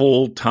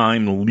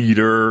full-time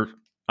leader.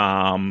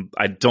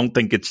 I don't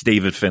think it's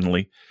David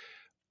Finlay.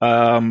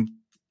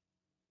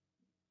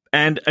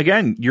 And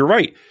again, you're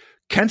right.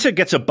 Kenta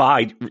gets a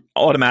bye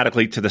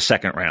automatically to the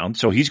second round,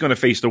 so he's going to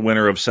face the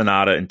winner of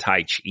Sonata and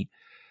Taichi.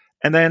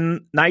 And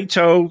then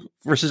Naito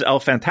versus El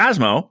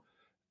Phantasmo.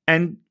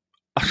 And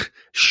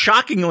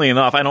shockingly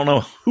enough, I don't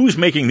know who's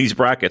making these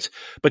brackets,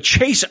 but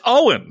Chase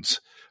Owens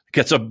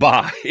gets a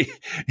bye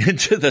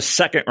into the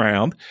second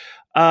round.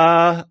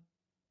 And,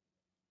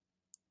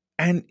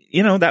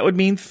 that would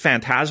mean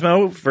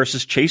Phantasmo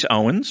versus Chase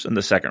Owens in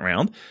the second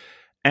round.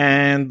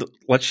 And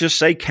let's just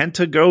say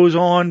Kenta goes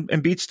on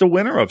and beats the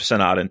winner of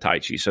Sonata and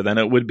Taichi. So then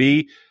it would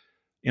be,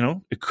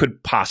 it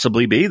could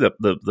possibly be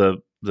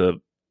the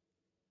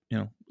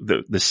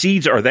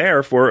seeds are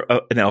there for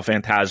an El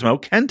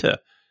Phantasmo Kenta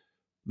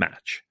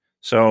match.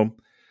 So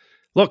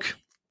look,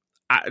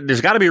 there's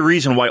got to be a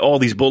reason why all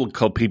these Bullet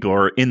Club people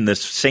are in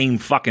this same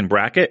fucking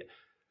bracket.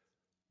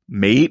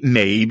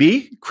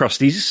 Maybe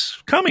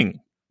Krusty's coming,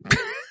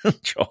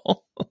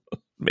 Joel.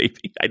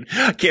 Maybe.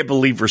 I can't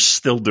believe we're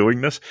still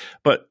doing this,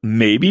 but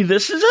maybe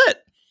this is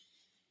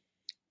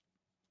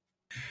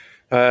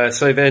it.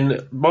 So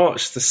then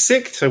March the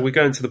 6th, so we're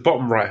going to the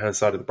bottom right-hand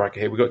side of the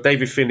bracket here. We've got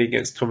David Finlay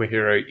against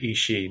Tomohiro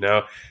Ishii.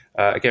 Now,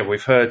 again,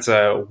 we've heard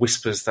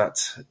whispers that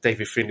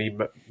David Finlay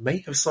may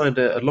have signed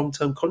a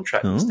long-term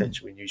contract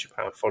extension with New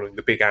Japan following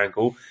the big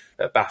angle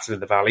at Battle in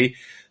the Valley.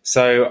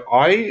 So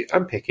I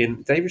am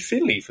picking David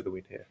Finlay for the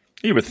win here.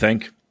 You would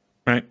think,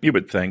 right? You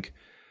would think.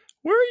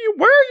 Where are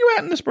you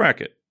at in this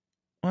bracket?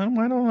 Why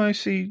don't I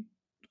see?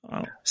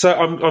 Oh. So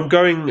I'm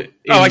going.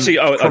 I see.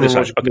 This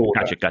side.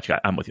 Okay,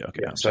 gotcha. I'm with you.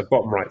 Okay. Yeah, so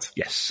bottom right.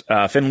 Yes,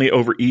 Finlay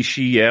over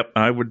Ishii. Yep,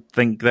 I would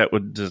think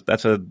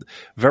that's a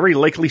very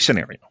likely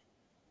scenario.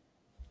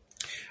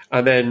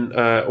 And then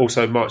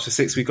also March the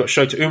 6th, we've got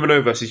Shota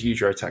Umino versus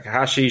Yujiro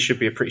Takahashi. Should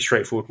be a pretty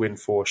straightforward win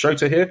for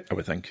Shota here. I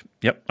would think.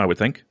 Yep, I would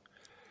think.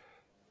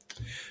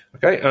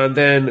 Okay, and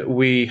then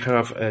we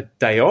have a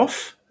day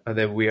off. And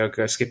then we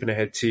are skipping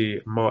ahead to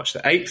March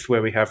the 8th,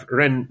 where we have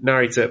Ren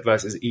Narita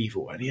versus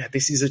Evil. And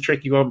this is a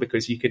tricky one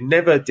because you can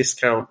never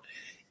discount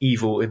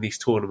Evil in these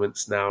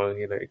tournaments now.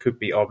 It could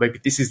be,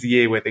 maybe this is the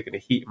year where they're going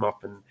to heat him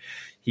up and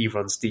he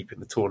runs deep in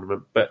the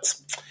tournament. But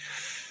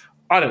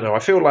I don't know. I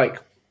feel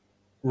like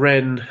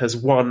Ren has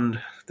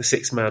won the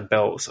 6-man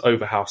belts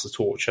over House of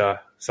Torture.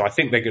 So I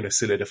think they're going to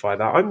solidify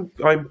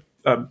that.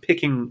 I'm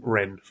picking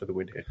Ren for the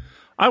win here.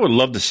 I would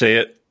love to say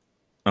it.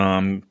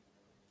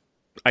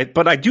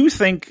 But I do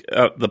think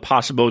the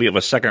possibility of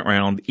a second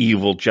round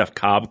Evil Jeff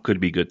Cobb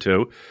could be good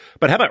too.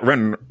 But how about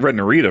Ren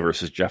Narita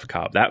versus Jeff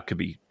Cobb? That could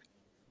be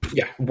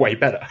way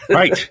better.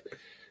 Right.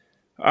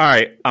 All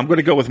right. I'm going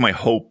to go with my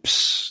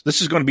hopes.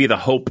 This is going to be the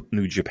Hope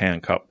New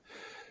Japan Cup,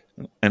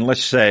 and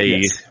let's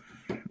say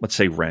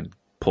Ren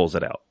pulls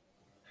it out.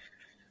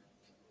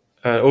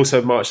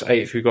 Also, March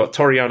 8th, we've got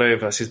Toriano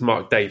versus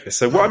Mark Davis.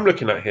 So what I'm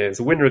looking at here is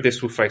the winner of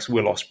this will face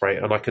Will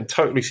Ospreay, and I can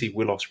totally see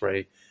Will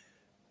Ospreay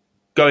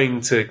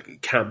going to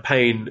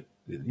campaign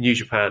New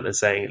Japan and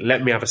saying,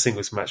 let me have a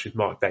singles match with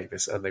Mark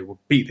Davis, and they will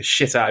beat the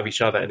shit out of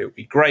each other, and it will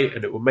be great,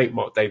 and it will make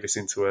Mark Davis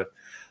into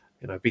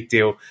a big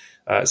deal.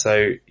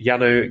 So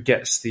Yano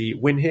gets the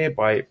win here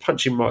by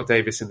punching Mark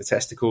Davis in the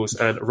testicles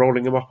and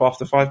rolling him up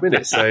after 5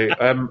 minutes. So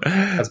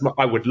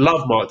I would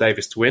love Mark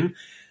Davis to win.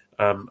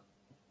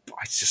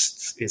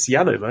 It's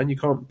Yano, man. You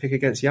can't pick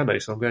against Yano,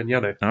 so I'm going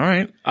Yano. All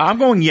right. I'm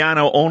going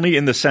Yano only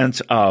in the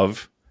sense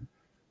of,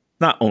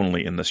 not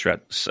only in the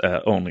stretch,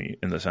 only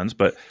in the sense,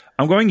 but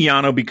I'm going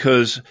Yano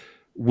because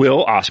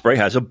Will Ospreay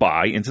has a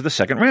bye into the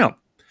second round.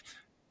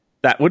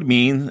 That would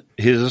mean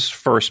his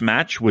first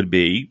match would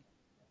be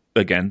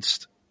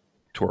against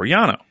Toru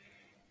Yano,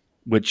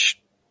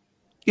 which,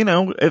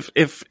 if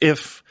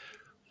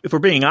we're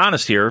being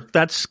honest here,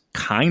 that's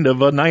kind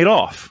of a night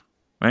off.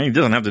 Right? He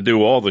doesn't have to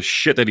do all the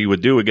shit that he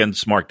would do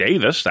against Mark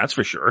Davis, that's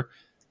for sure.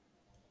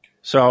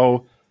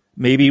 So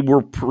maybe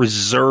we're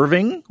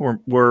preserving,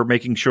 we're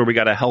making sure we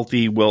got a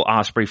healthy Will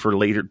Ospreay for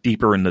later,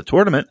 deeper in the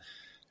tournament.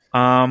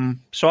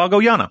 So I'll go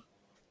Yano.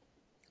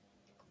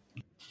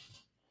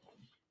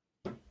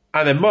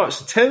 And then March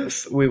the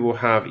 10th, we will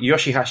have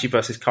Yoshihashi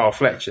versus Kyle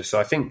Fletcher. So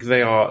I think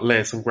they are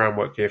laying some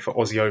groundwork here for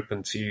Aussie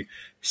Open to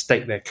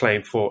stake their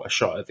claim for a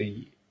shot at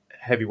the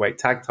heavyweight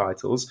tag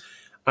titles.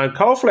 And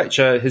Kyle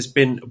Fletcher has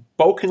been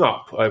bulking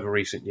up over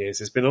recent years.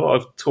 There's been a lot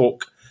of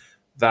talk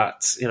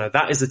that,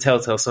 that is the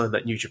telltale sign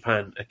that New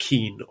Japan are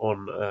keen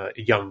on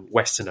a young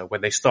Westerner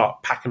when they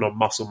start packing on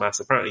muscle mass.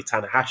 Apparently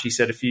Tanahashi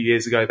said a few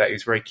years ago that he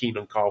was very keen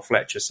on Kyle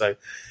Fletcher. So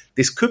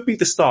this could be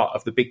the start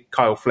of the big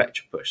Kyle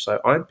Fletcher push. So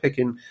I'm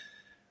picking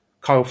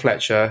Kyle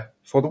Fletcher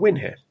for the win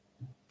here.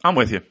 I'm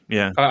with you.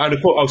 Yeah. And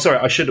of course,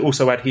 I should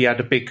also add he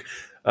had a big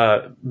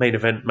main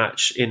event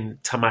match in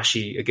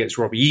Tamashii against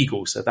Robbie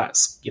Eagle. So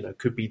that's,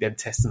 could be them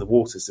testing the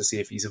waters to see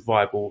if he's a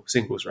viable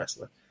singles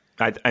wrestler.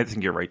 I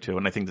think you're right, too.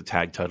 And I think the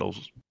tag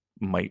titles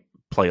might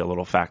play a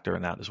little factor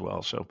in that as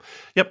well. So,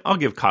 yep, I'll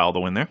give Kyle the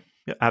win there.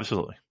 Yeah,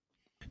 absolutely.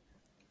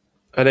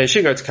 And then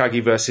Shingo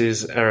Takagi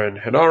versus Aaron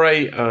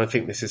Henare. I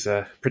think this is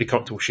a pretty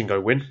comfortable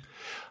Shingo win.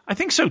 I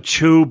think so,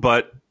 too,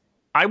 but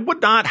I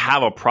would not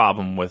have a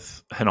problem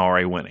with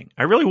Henare winning.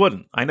 I really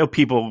wouldn't. I know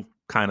people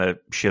kind of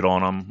shit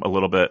on him a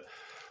little bit.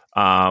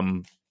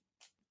 I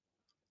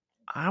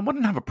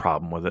wouldn't have a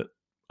problem with it.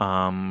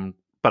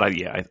 But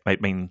I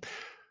mean,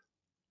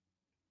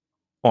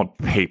 on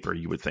paper,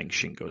 you would think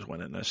Shingo's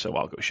winning this, so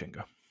I'll go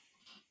Shingo.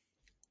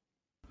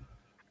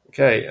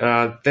 Okay,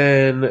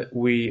 then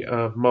we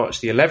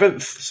March the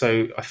 11th.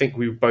 So I think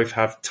we both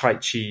have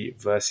Taichi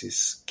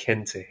versus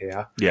Kenta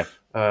here. Yeah.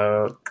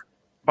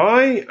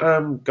 I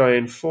am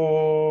going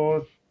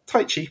for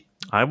Taichi.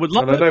 I would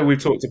love it. And I know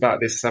we've talked about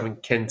this, having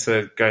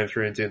Kenta going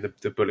through and doing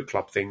the Bullet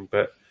Club thing,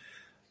 but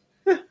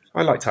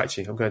I like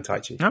Taichi. I'm going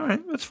Taichi. All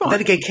right, that's fine. Then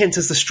again,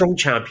 Kenta's the strong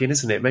champion,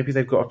 isn't it? Maybe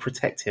they've got to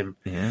protect him.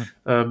 Yeah.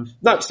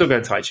 No, still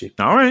going Taichi.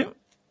 All right.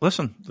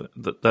 Listen,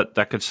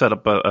 that could set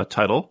up a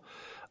title.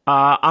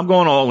 I'm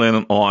going all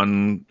in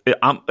on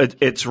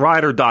it's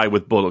ride or die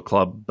with Bullet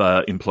Club,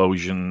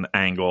 implosion,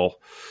 angle,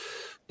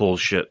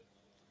 bullshit.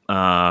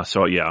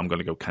 So, yeah, I'm going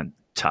to go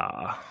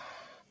Kenta.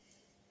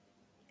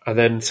 And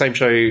then same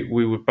show,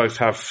 we would both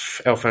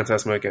have El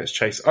Phantasmo against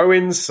Chase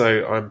Owens.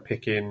 So I'm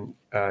picking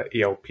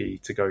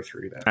ELP to go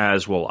through that.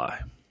 As will I.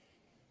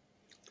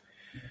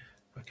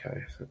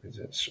 Okay, so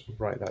let's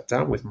write that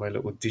down with my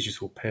little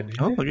digital pen here.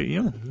 Oh, look at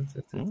you.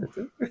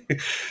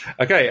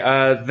 Okay,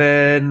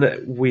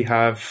 then we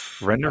have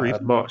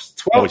March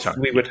 12th.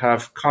 We would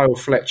have Kyle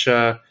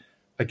Fletcher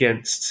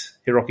against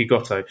Hiroki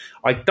Goto.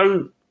 I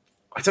don't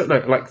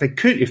know. Like, they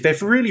could, if they're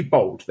really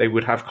bold, they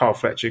would have Kyle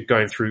Fletcher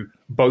going through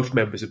both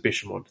members of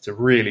Bishamon to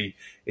really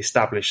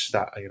establish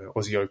that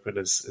Aussie Open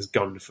has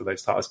gone for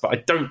those titles. But I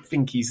don't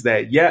think he's there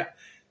yet.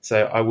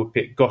 So I would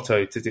pick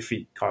Goto to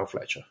defeat Kyle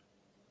Fletcher.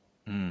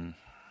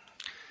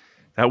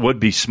 That would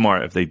be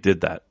smart if they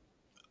did that.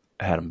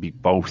 Had him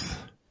beat both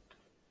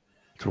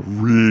to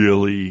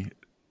really,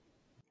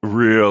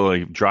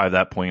 really drive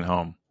that point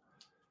home.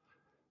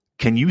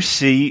 Can you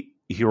see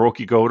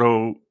Hiroki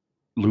Goto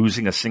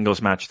losing a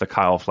singles match to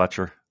Kyle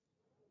Fletcher?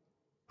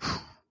 I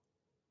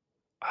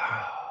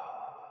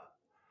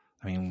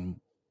mean,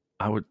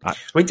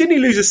 didn't he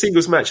lose a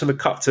singles match in the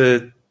Cup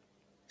to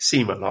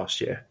CIMA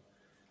last year?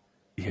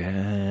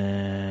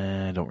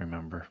 Yeah, I don't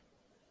remember.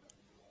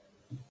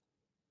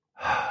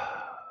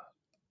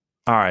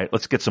 All right,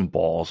 let's get some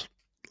balls.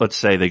 Let's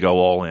say they go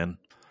all in.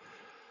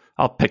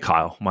 I'll pick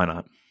Kyle. Why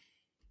not?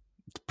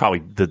 It's probably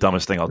the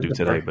dumbest thing I'll do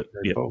today, but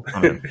yeah,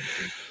 I'm in.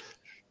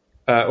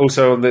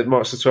 Also on the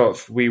March the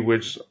 12th, we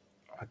would,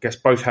 I guess,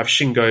 both have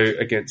Shingo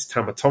against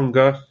Tama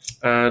Tonga.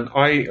 And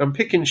I am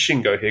picking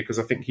Shingo here because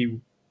I think he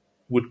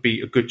would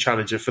be a good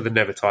challenger for the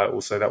Never title.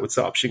 So that would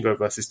set up Shingo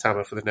versus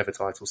Tama for the Never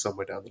title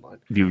somewhere down the line.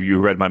 You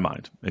read my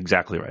mind.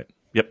 Exactly right.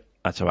 Yep,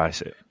 that's how I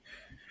see it.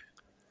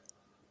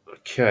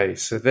 Okay,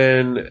 so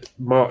then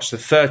March the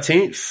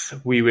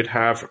 13th, we would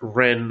have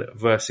Ren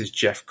versus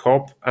Jeff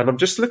Cobb. And I'm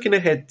just looking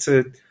ahead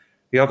to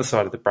the other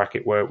side of the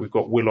bracket where we've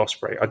got Will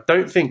Ospreay. I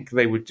don't think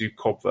they would do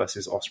Cobb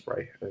versus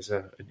Ospreay as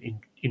an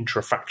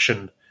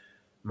intra-faction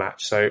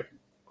match. So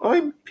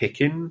I'm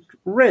picking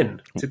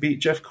Ren to beat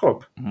Jeff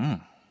Cobb.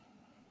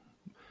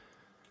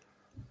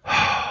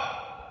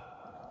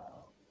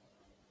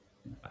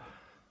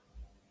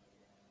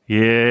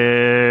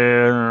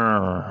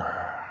 Yeah.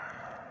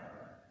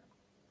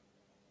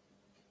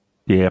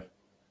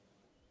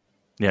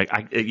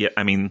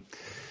 I mean,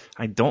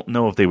 I don't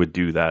know if they would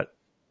do that.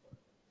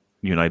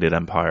 United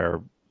Empire.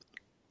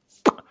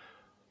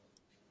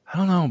 I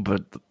don't know,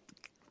 but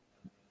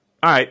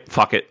all right,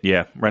 fuck it.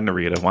 Yeah, Ren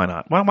Narita. Why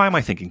not? Why am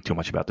I thinking too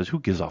much about this? Who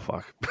gives a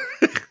fuck?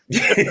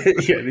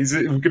 Yeah, we're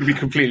going to be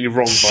completely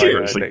wrong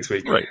by next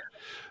week. Right.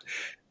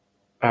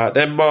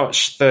 Then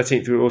March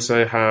 13th, we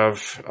also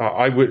have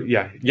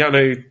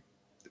Yano. Are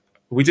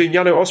we doing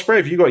Yano Ospreay?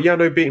 Have you got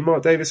Yano beating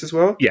Mark Davis as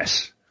well?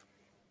 Yes.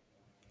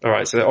 All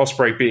right, so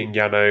Ospreay beating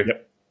Yano.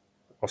 Yep.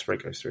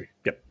 Ospreay goes through.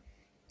 Yep.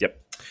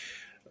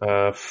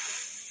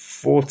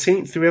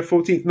 14th, do we have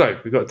 14th? No,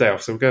 we've got a day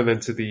off, so we're going then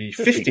to the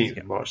 15th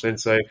of March then.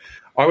 So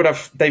I would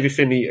have David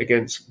Finlay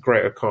against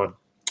Great-O-Khan.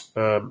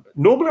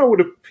 Normally I would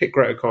have picked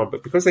Great-O-Khan,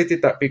 but because they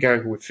did that big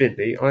angle with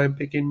Finlay, I am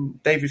picking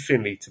David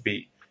Finlay to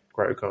beat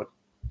Great-O-Khan.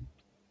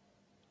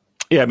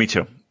 Yeah, me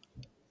too.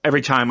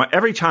 Every time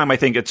I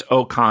think it's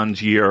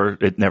O'Khan's year,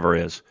 it never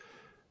is.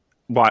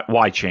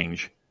 Why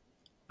change?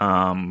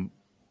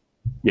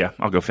 Yeah,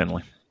 I'll go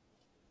Finlay.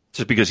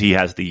 Just because he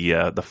has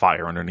the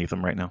fire underneath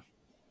him right now.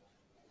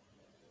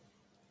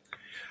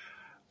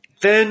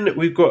 Then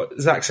we've got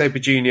Zack Sabre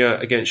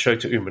Jr. against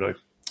Shota Umino.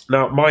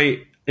 Now,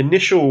 my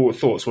initial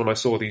thoughts when I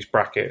saw these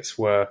brackets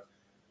were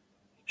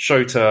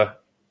Shota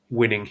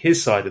winning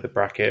his side of the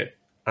bracket,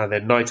 and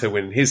then Naito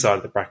winning his side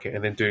of the bracket,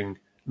 and then doing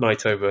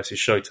Naito versus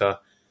Shota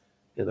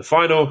in the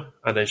final,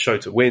 and then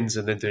Shota wins,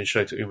 and then doing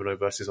Shota Umino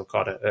versus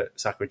Okada at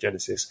Sakura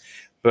Genesis.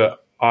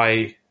 But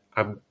I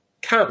am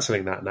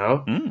cancelling that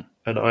now,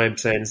 and I am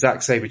saying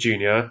Zack Sabre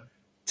Jr.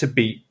 to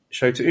beat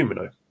Shota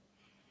Umino.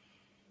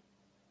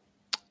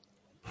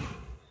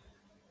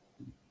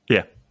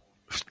 Yeah.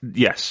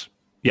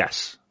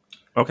 Yes.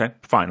 Okay,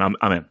 fine.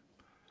 I'm in.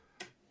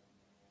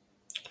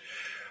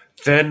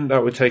 Then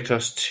that would take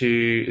us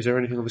to, is there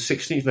anything on the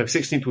 16th? No,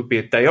 16th would be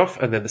a day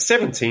off. And then the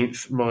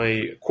 17th,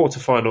 my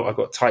quarterfinal, I've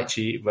got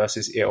Taichi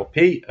versus ELP,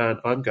 and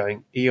I'm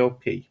going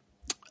ELP.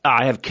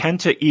 I have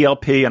Kenta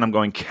ELP, and I'm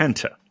going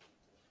Kenta.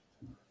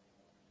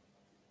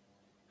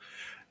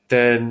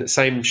 Then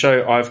same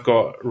show, I've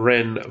got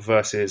Ren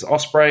versus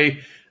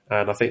Ospreay.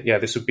 And I think,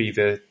 this would be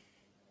the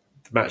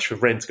match for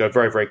Ren to go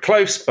very, very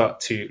close, but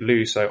to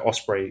lose. So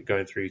Ospreay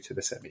going through to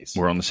the semis.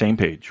 We're on the same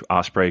page.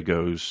 Ospreay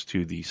goes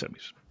to the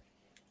semis.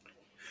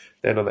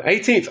 Then on the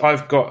 18th,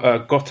 I've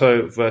got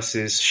Goto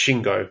versus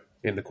Shingo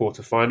in the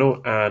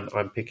quarterfinal, and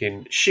I'm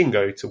picking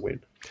Shingo to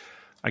win.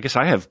 I guess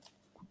I have...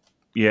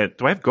 Yeah,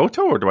 do I have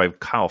Goto or do I have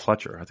Kyle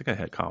Fletcher? I think I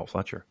had Kyle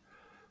Fletcher.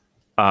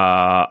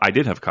 I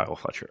did have Kyle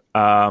Fletcher.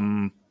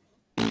 I'm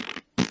going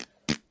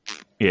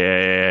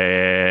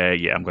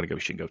to go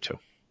Shingo too.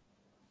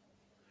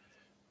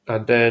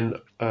 And then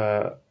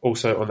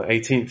also on the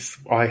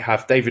 18th, I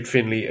have David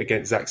Finlay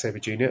against Zack Sabre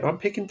Jr. I'm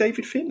picking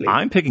David Finlay.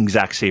 I'm picking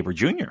Zack Sabre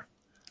Jr.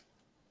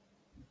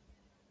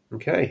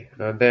 Okay.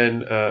 And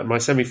then my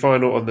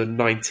semi-final on the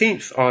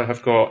 19th, I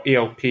have got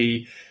ELP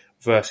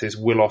versus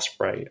Will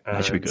Ospreay. And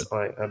that should be good.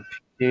 I am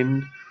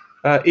picking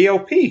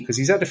ELP because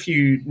he's had a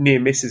few near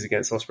misses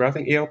against Ospreay. I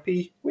think ELP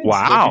wins.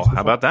 Wow.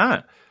 How about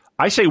that?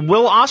 I say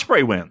Will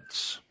Ospreay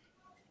wins.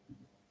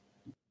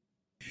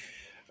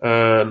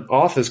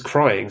 Arthur's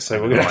crying,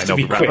 so we're going to have to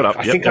be quick.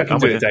 I think I can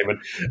do it, Damon.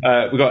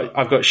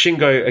 I've got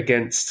Shingo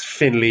against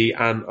Finlay,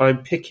 and I'm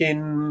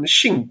picking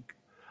Shingo.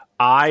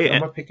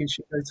 Am I picking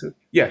Shingo to?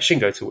 Yeah,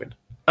 Shingo to win.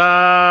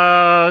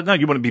 No,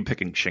 you wouldn't be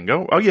picking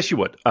Shingo. Oh, yes, you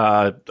would.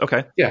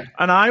 Okay. Yeah,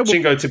 and I will...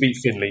 Shingo to beat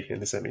Finlay in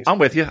the semis. I'm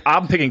with you.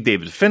 I'm picking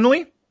David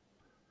Finlay.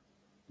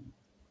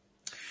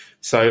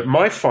 So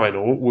my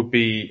final would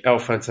be El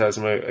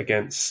Phantasmo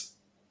against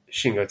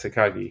Shingo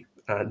Takagi,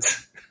 and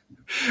this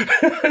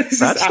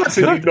is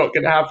absolutely not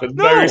going to happen.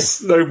 No. No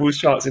snowball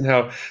shots in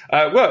hell.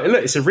 Well,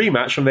 look, it's a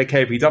rematch from their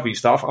KPW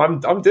stuff. I'm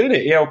doing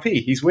it. ELP,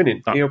 he's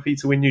winning. ELP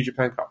to win New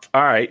Japan Cup.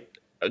 All right.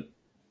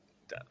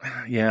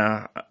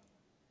 Yeah.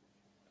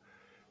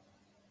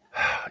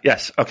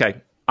 Yes.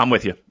 Okay. I'm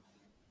with you.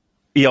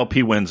 ELP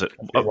wins it.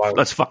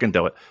 Let's fucking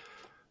do it.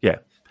 Yeah.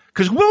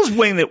 Because Will's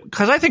winning it.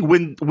 Because I think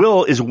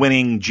Will is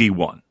winning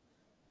G1.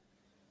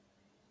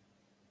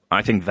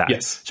 I think that.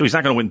 Yes. So he's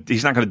not going to win.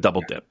 He's not going to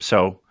double dip.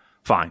 So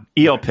fine.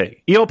 ELP.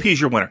 ELP is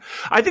your winner.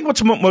 I think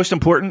what's most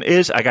important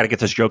is, I got to get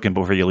this joke in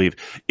before you leave,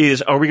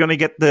 is are we going to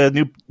get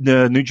the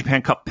New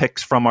Japan Cup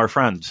picks from our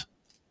friends?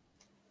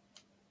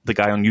 The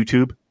guy on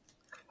YouTube?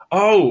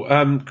 Oh,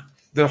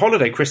 the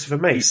holiday, Christopher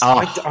Mace.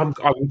 I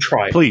will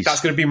try. Please. That's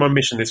going to be my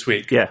mission this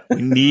week. Yeah,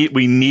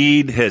 we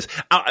need his.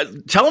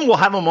 Tell him we'll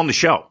have him on the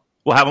show.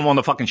 We'll have him on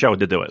the fucking show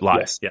to do it live.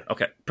 Yes. Yeah.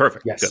 Okay.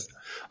 Perfect. Yes. Good.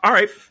 All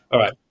right.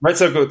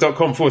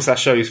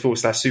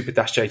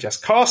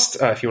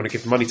 redcircle.com/shows/super-jcast. If you want to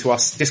give money to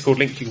us, Discord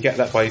link, you can get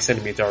that by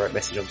sending me a direct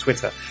message on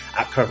Twitter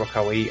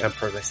 @KobraKawaii and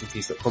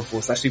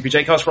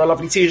prowrestlingtees.com/super-jcast for our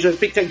lovely t-shirts.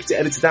 Big thank you to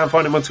editor Dan.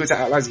 Find him on Twitter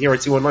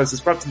 @LazarHero219.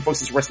 Subscribe to the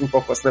Voices of Wrestling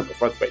podcast network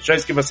for great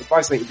shows. Give us a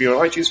 5-star review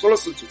on iTunes. Follow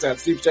us on Twitter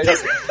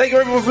 @superjcast. Thank you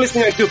everyone for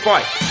listening and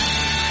goodbye.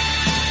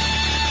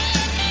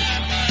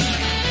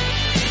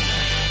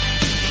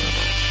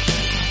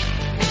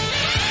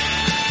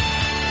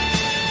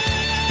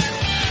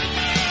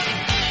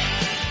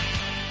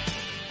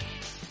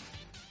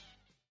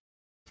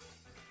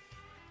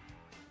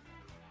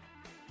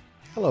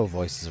 Hello,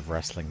 Voices of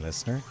Wrestling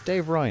listener.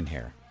 Dave Ryan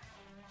here.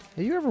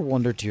 Have you ever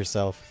wondered to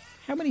yourself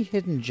how many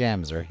hidden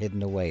gems are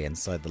hidden away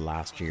inside the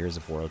last years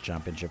of World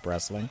Championship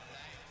Wrestling?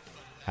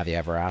 Have you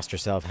ever asked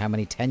yourself how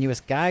many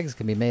tenuous gags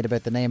can be made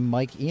about the name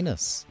Mike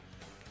Enos?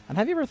 And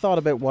have you ever thought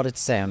about what it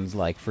sounds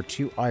like for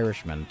two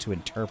Irishmen to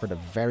interpret a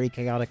very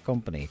chaotic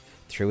company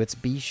through its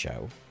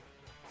B-show?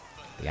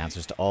 The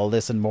answers to all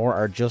this and more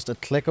are just a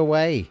click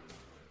away.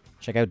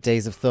 Check out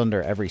Days of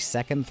Thunder every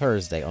second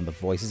Thursday on the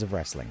Voices of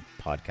Wrestling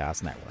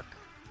podcast network.